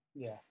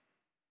 Yeah.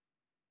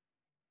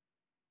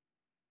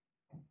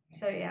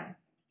 So yeah.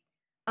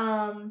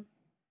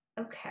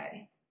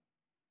 Okay.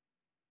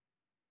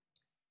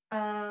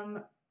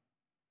 Well,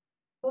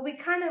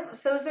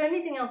 so is there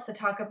anything else to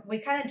talk about? We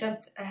kind of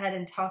jumped ahead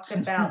and talked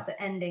about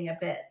the ending a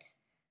bit.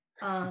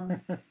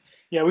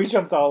 Yeah, we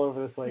jumped all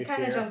over the place. We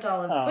kind of jumped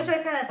all over, which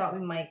I kind of thought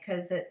we might,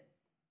 because it,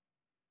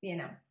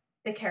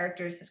 the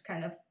characters just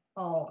kind of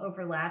all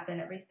overlap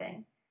and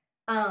everything.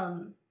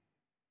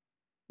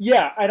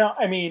 Yeah,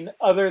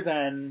 other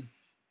than,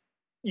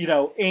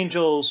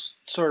 Angel's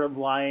sort of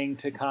lying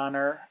to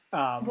Connor.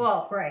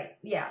 Well, right,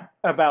 yeah.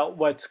 About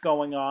what's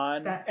going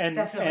on. That's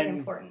definitely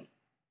important.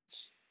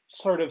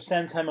 Sort of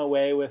sends him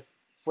away with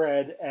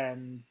Fred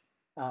and,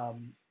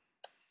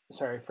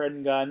 Fred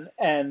and Gunn,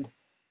 and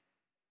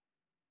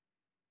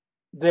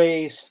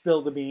they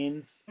spill the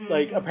beans. Mm-hmm.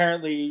 Like,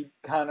 apparently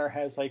Connor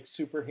has, like,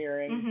 super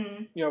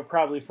hearing, mm-hmm.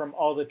 Probably from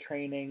all the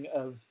training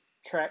of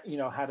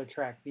how to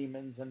track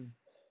demons and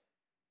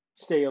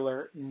stay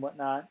alert and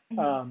whatnot.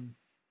 Mm-hmm.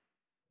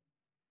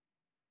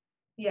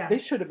 Yeah. They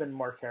should have been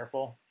more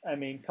careful. I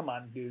mean, come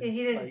on, dude. Yeah,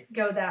 he didn't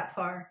go that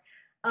far.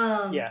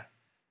 Yeah.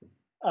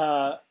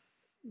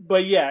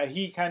 But yeah,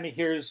 he kind of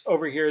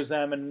overhears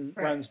them and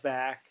runs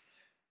back,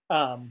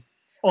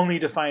 only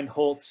to find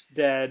Holtz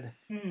dead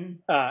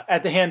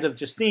at the hand of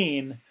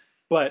Justine,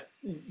 but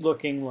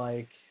looking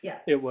like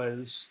it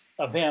was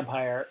a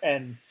vampire.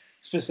 And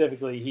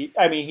specifically,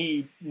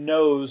 he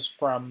knows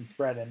from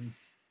Fred and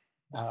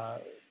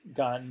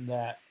Gunn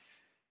that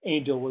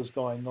Angel was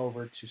going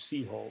over to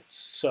see Holtz.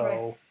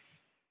 So,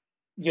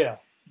 the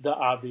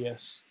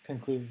obvious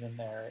conclusion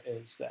there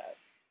is that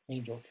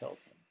Angel killed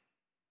him.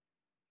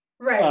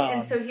 Right,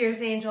 and so here's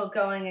Angel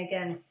going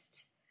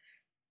against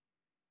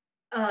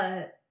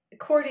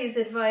Cordy's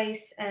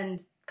advice and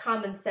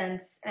common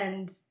sense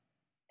and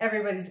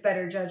everybody's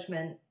better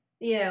judgment,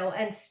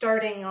 and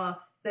starting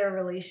off their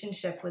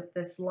relationship with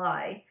this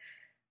lie,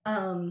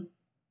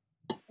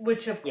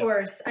 which of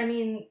course,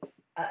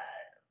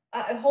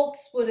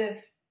 Holtz would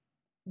have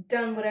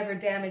done whatever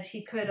damage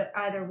he could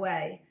either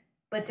way,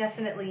 but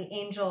definitely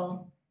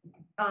Angel,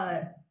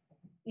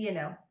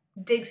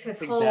 digs his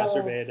hole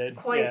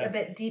quite a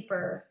bit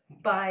deeper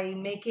by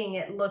making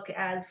it look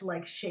as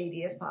like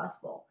shady as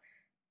possible.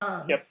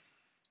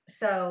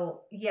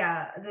 So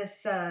yeah,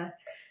 this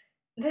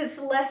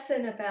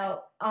lesson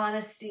about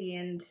honesty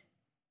and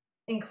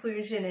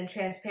inclusion and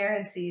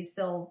transparency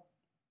still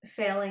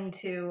failing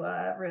to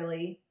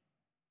really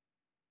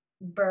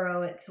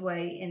burrow its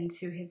way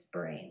into his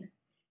brain,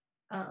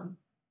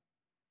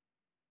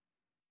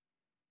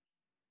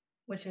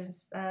 which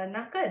is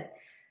not good.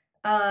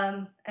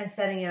 And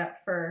setting it up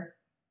for,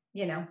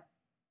 the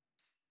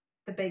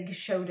big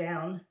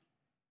showdown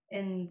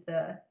in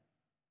the,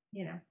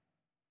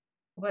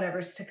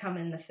 whatever's to come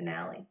in the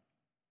finale.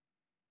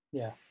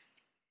 Yeah.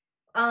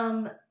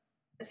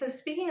 So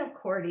speaking of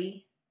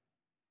Cordy,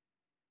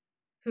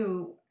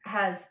 who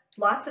has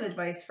lots of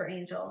advice for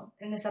Angel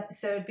in this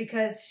episode,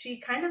 because she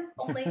kind of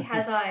only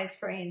has eyes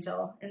for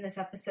Angel in this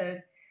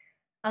episode,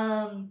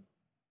 to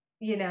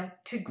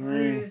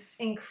Gru's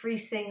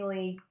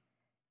increasingly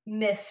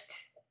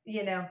miffed,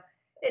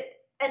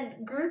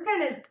 and Gru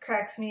kind of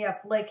cracks me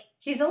up. Like,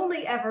 he's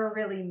only ever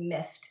really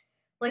miffed.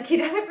 Like, he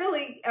doesn't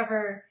really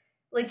ever,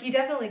 like, you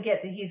definitely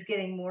get that he's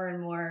getting more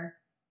and more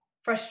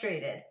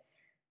frustrated,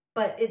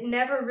 but it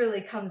never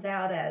really comes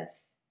out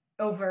as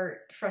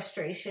overt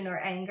frustration or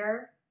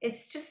anger.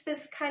 It's just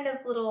this kind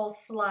of little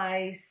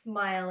sly,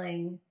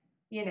 smiling,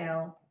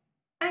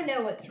 I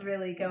know what's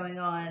really going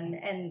on,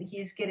 and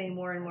he's getting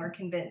more and more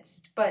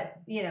convinced,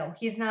 but,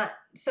 he's not,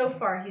 so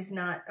far, he's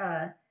not,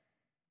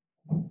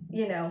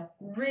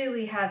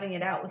 really having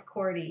it out with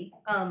Cordy,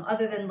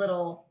 other than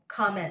little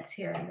comments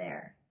here and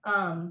there.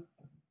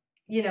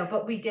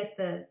 But we get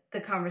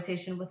the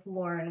conversation with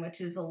Lauren, which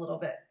is a little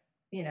bit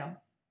you know,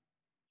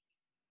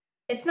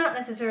 it's not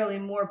necessarily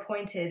more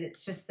pointed.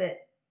 It's just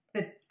that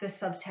the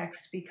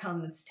subtext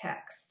becomes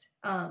text.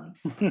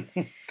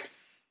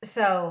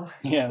 So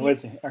yeah,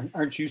 what's it?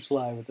 Aren't you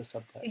sly with the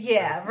subtext?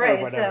 Yeah, right.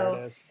 Or whatever So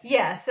it is.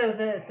 yeah, so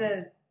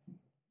the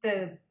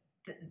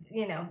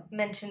you know,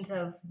 mentions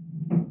of,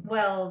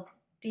 well,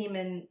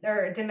 demon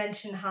or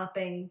dimension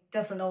hopping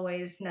doesn't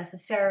always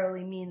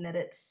necessarily mean that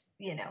it's,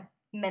 you know,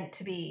 meant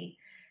to be,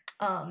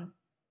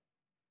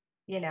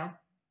 you know,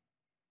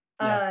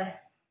 Yeah.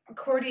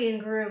 Cordy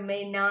and Gru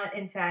may not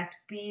in fact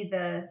be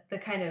the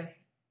kind of,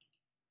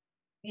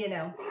 you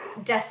know,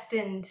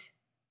 destined,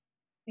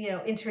 you know,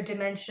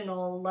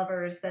 interdimensional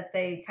lovers that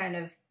they kind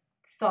of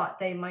thought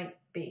they might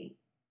be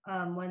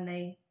when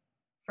they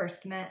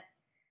first met.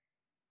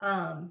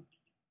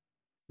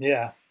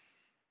 Yeah.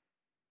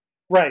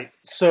 Right.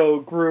 So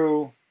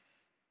Gru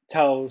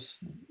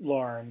tells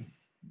Lauren,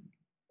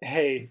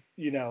 hey,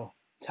 you know,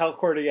 tell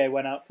Cordy I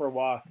went out for a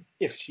walk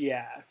if she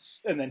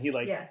asks. And then he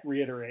like Yeah.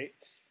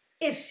 reiterates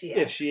If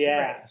she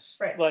asks.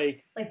 Right.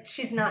 Like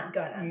she's not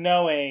gonna.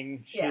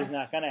 Knowing she's Yeah.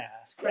 not gonna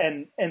ask.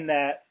 Right. And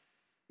that,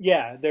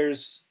 yeah,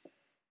 there's,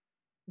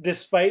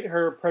 despite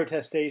her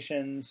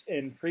protestations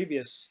in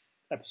previous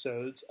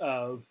episodes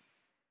of,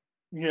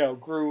 you know,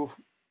 Gru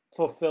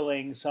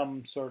fulfilling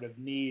some sort of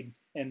need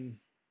and,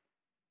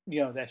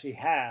 you know, that she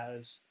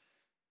has,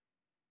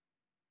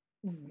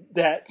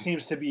 that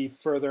seems to be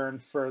further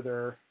and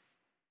further,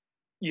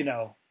 you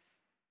know,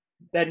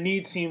 that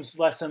need seems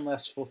less and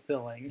less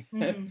fulfilling.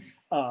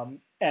 Mm-hmm.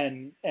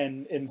 And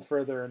in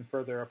further and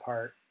further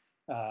apart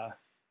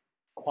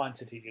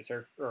quantities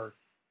or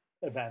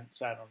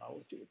events. I don't know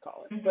what you would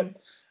call it. Mm-hmm.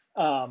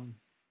 But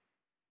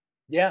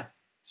yeah,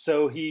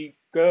 so he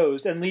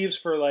goes and leaves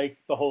for like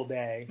the whole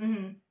day.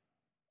 Mm-hmm.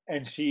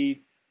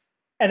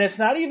 And it's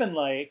not even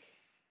like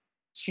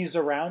she's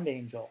around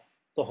Angel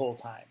the whole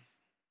time,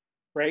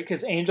 right?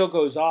 Because Angel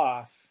goes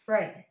off,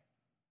 right,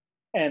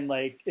 and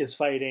like is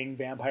fighting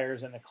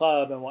vampires in a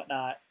club and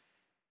whatnot.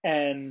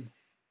 And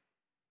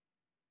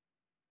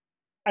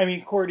I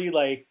mean, Cordy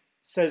like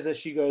says that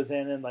she goes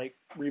in and like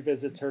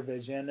revisits her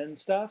vision and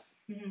stuff.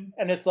 mm-hmm.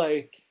 And it's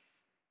like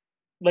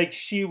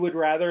she would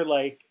rather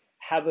like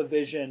have a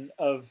vision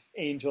of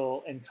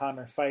Angel and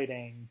Connor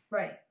fighting,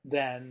 right,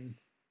 than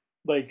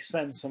like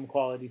spend some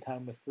quality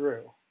time with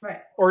Gru,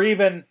 right, or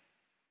even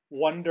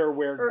wonder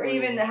where, or Gru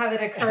even have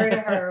it occur to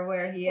her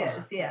where he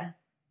is. Yeah,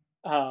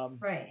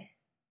 right.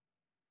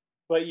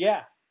 But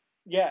yeah,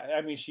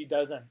 I mean, she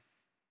doesn't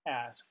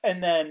ask,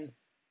 and then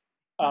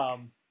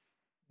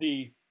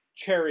the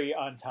cherry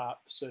on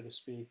top, so to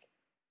speak,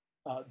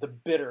 the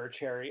bitter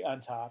cherry on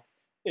top,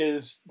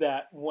 is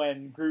that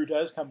when Gru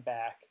does come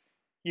back,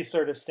 he's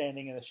sort of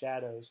standing in the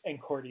shadows,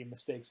 and Cordy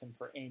mistakes him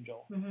for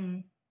Angel, mm-hmm.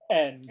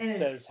 and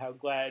says how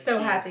glad so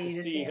she happy is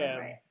to see him.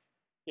 Right.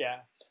 Yeah,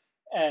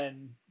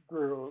 and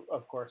Gru,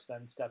 of course,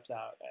 then steps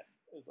out and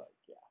is like,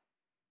 "Yeah,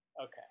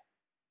 okay,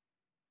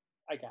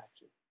 I got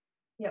you."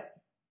 Yep.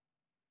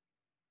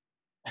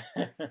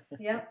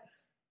 Yep.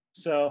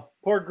 So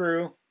poor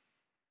Gru.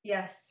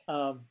 Yes.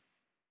 But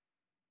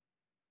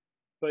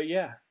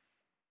yeah,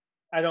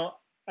 I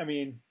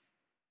mean,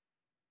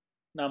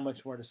 not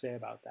much more to say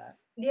about that.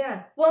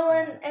 Yeah. Well,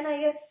 and I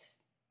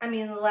guess, I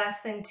mean, the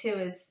last thing too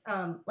is,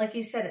 like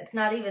you said, it's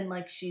not even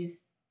like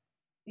she's,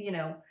 you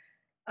know,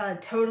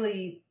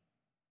 totally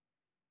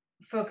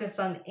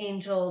focused on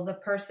Angel, the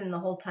person, the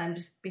whole time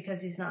just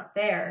because he's not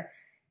there.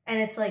 And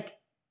it's like,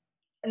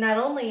 not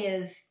only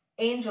is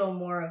Angel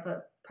more of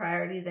a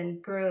priority than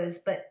Gru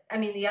is, but I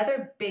mean, the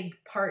other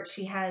big part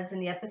she has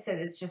in the episode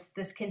is just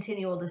this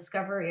continual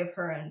discovery of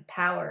her own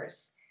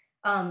powers.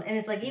 And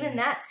it's like, even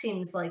that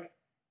seems like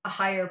a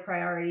higher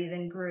priority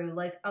than Gru,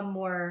 like a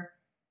more,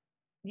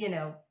 you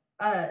know,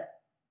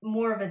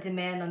 more of a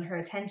demand on her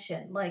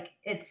attention. Like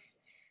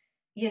it's,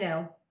 you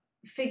know,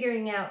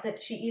 figuring out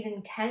that she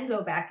even can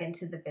go back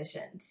into the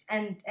visions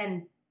and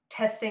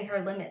testing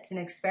her limits and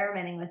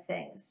experimenting with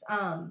things.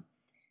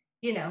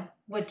 You know,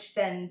 which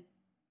then,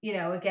 you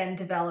know, again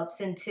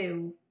develops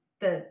into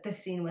the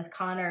scene with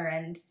Connor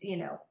and, you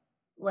know,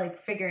 like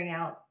figuring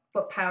out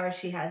what powers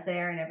she has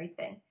there and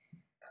everything.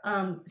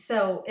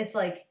 So it's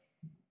like,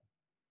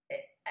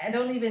 I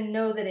don't even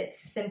know that it's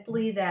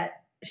simply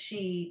that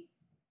she,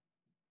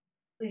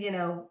 you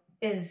know,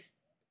 is,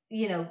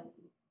 you know,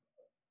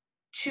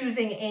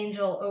 choosing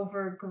Angel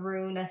over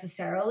Gru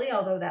necessarily,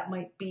 although that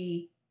might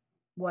be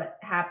what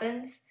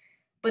happens.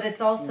 But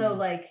it's also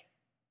like,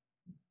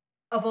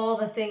 of all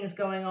the things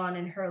going on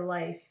in her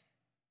life,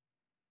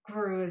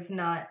 Gru is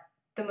not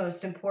the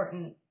most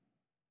important,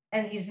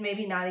 and he's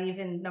maybe not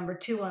even number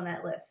 2 on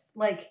that list.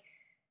 Like,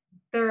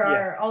 there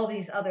are all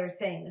these other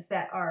things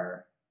that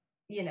are,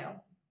 you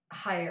know,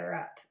 higher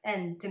up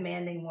and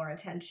demanding more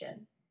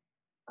attention.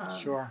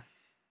 Sure.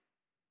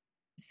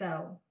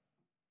 So,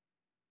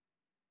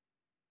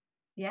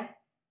 yeah.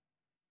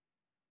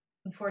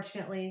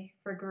 Unfortunately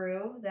for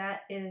Gru,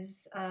 that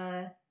is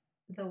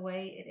the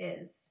way it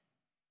is.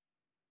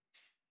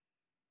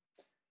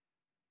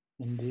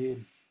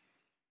 Indeed.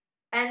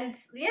 And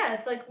yeah,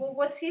 it's like, well,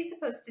 what's he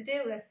supposed to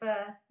do if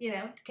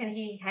can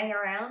he hang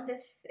around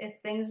if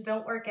things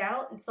don't work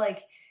out? It's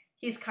like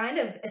he's kind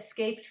of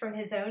escaped from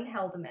his own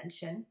hell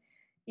dimension,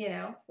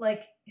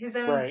 like his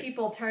own Right.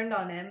 people turned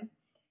on him.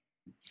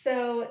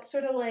 So it's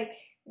sort of like,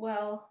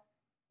 well,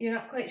 you're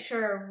not quite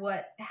sure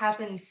what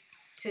happens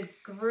to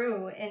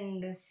Gru in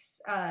this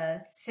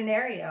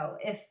scenario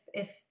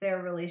if their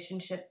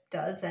relationship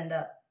does end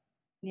up,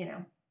 you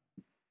know,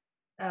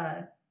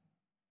 uh,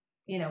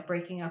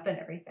 breaking up and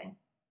everything.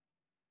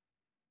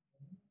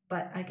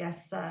 But I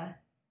guess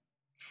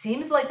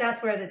seems like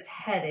that's where it's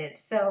headed.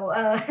 So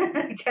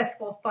I guess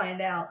we'll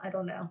find out. I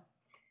don't know.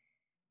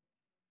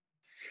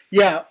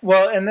 Yeah,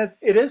 well, and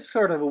it is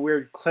sort of a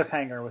weird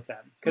cliffhanger with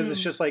them because it's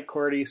just like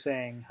Cordy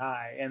saying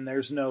hi, and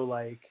there's no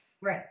like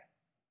right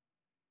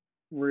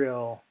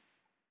real,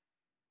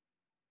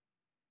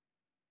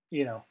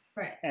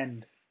 right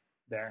end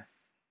there.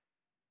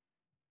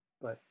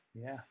 But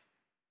yeah,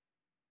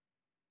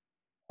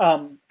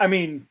 I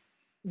mean,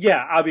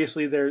 yeah,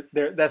 obviously they're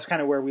that's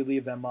kind of where we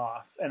leave them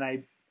off, and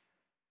I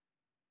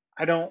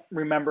don't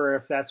remember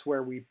if that's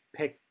where we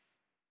pick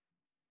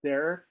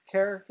their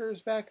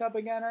characters back up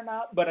again or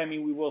not. But I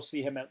mean, we will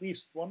see him at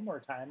least one more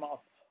time.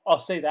 I'll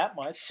say that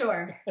much.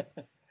 Sure.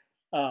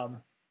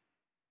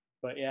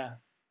 But yeah.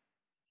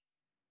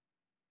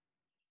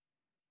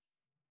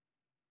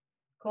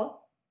 Cool.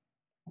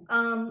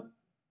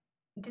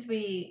 Did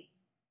we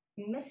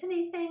miss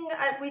anything?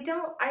 We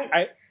don't.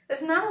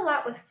 There's not a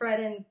lot with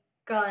Fred and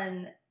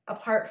Gunn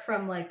apart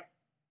from like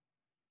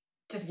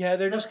just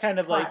they're just kind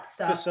of like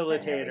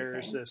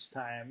facilitators this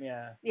time.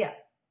 Yeah. Yeah.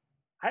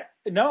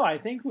 I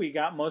think we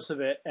got most of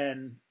it,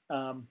 and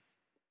I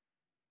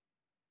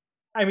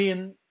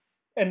mean,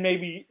 and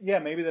maybe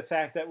the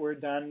fact that we're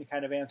done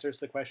kind of answers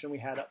the question we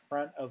had up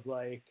front of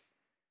like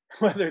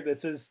whether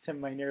this is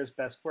Tim Meiner's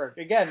best work.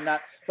 Again,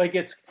 not like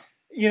it's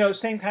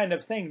same kind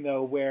of thing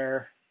though,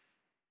 where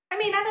I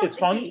mean, I don't.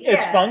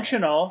 It's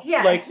functional.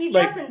 Yeah, like he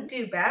doesn't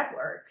do bad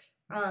work.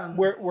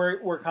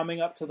 We're coming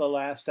up to the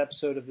last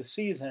episode of the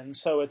season,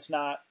 so it's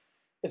not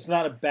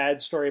a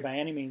bad story by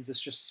any means. It's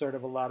just sort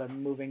of a lot of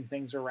moving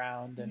things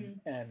around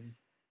and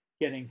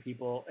getting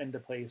people into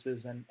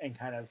places and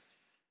kind of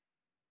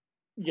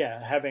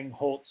having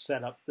Holt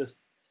set up this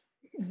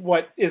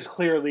what is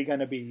clearly going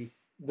to be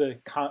the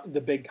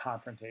big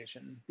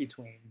confrontation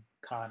between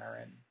Connor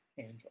and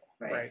Angel,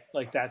 right?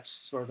 Like that's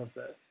sort of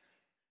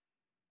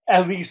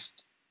at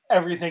least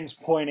everything's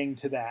pointing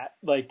to that.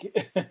 Like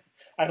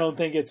I don't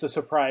think it's a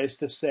surprise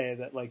to say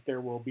that like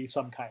there will be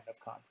some kind of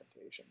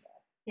confrontation there.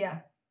 Yeah.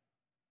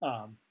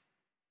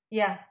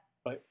 Yeah.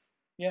 But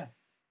yeah.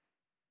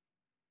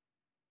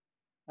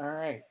 All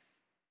right.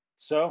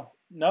 So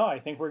no, I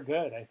think we're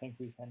good. I think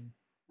we can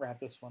wrap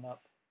this one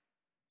up.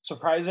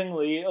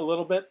 Surprisingly,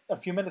 a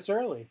few minutes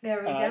early.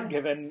 There we go.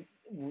 Given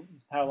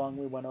how long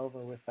we went over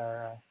with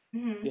our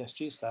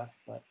ESG stuff,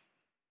 but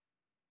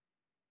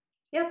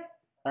yep.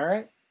 All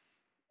right.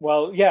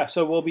 Well, yeah.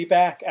 So we'll be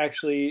back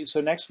actually.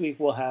 So next week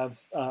we'll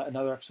have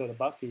another episode of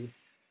Buffy.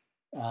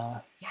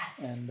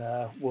 Yes. And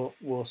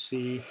we'll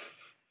see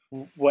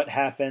what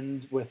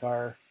happened with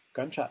our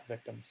gunshot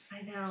victims.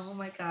 I know. Oh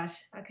my gosh.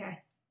 Okay.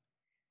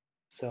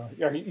 So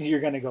you're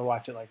going to go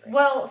watch it like right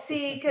Well,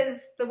 see,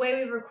 because the way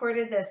we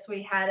recorded this,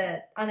 we had an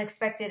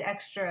unexpected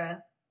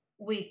extra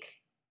week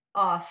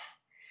off.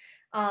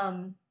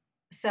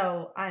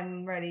 So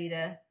I'm ready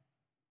to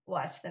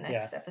watch the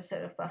next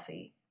episode of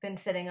Buffy. Been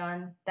sitting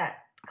on that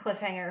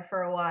cliffhanger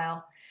for a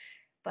while,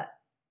 but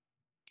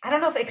I don't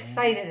know if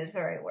excited is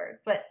the right word,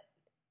 but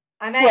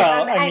I'm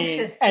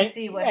anxious to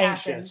see what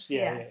happens.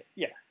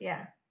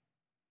 Yeah.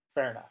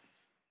 Fair enough.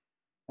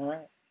 All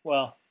right.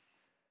 Well,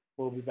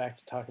 we'll be back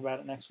to talk about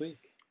it next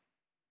week.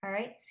 All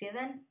right. See you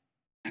then.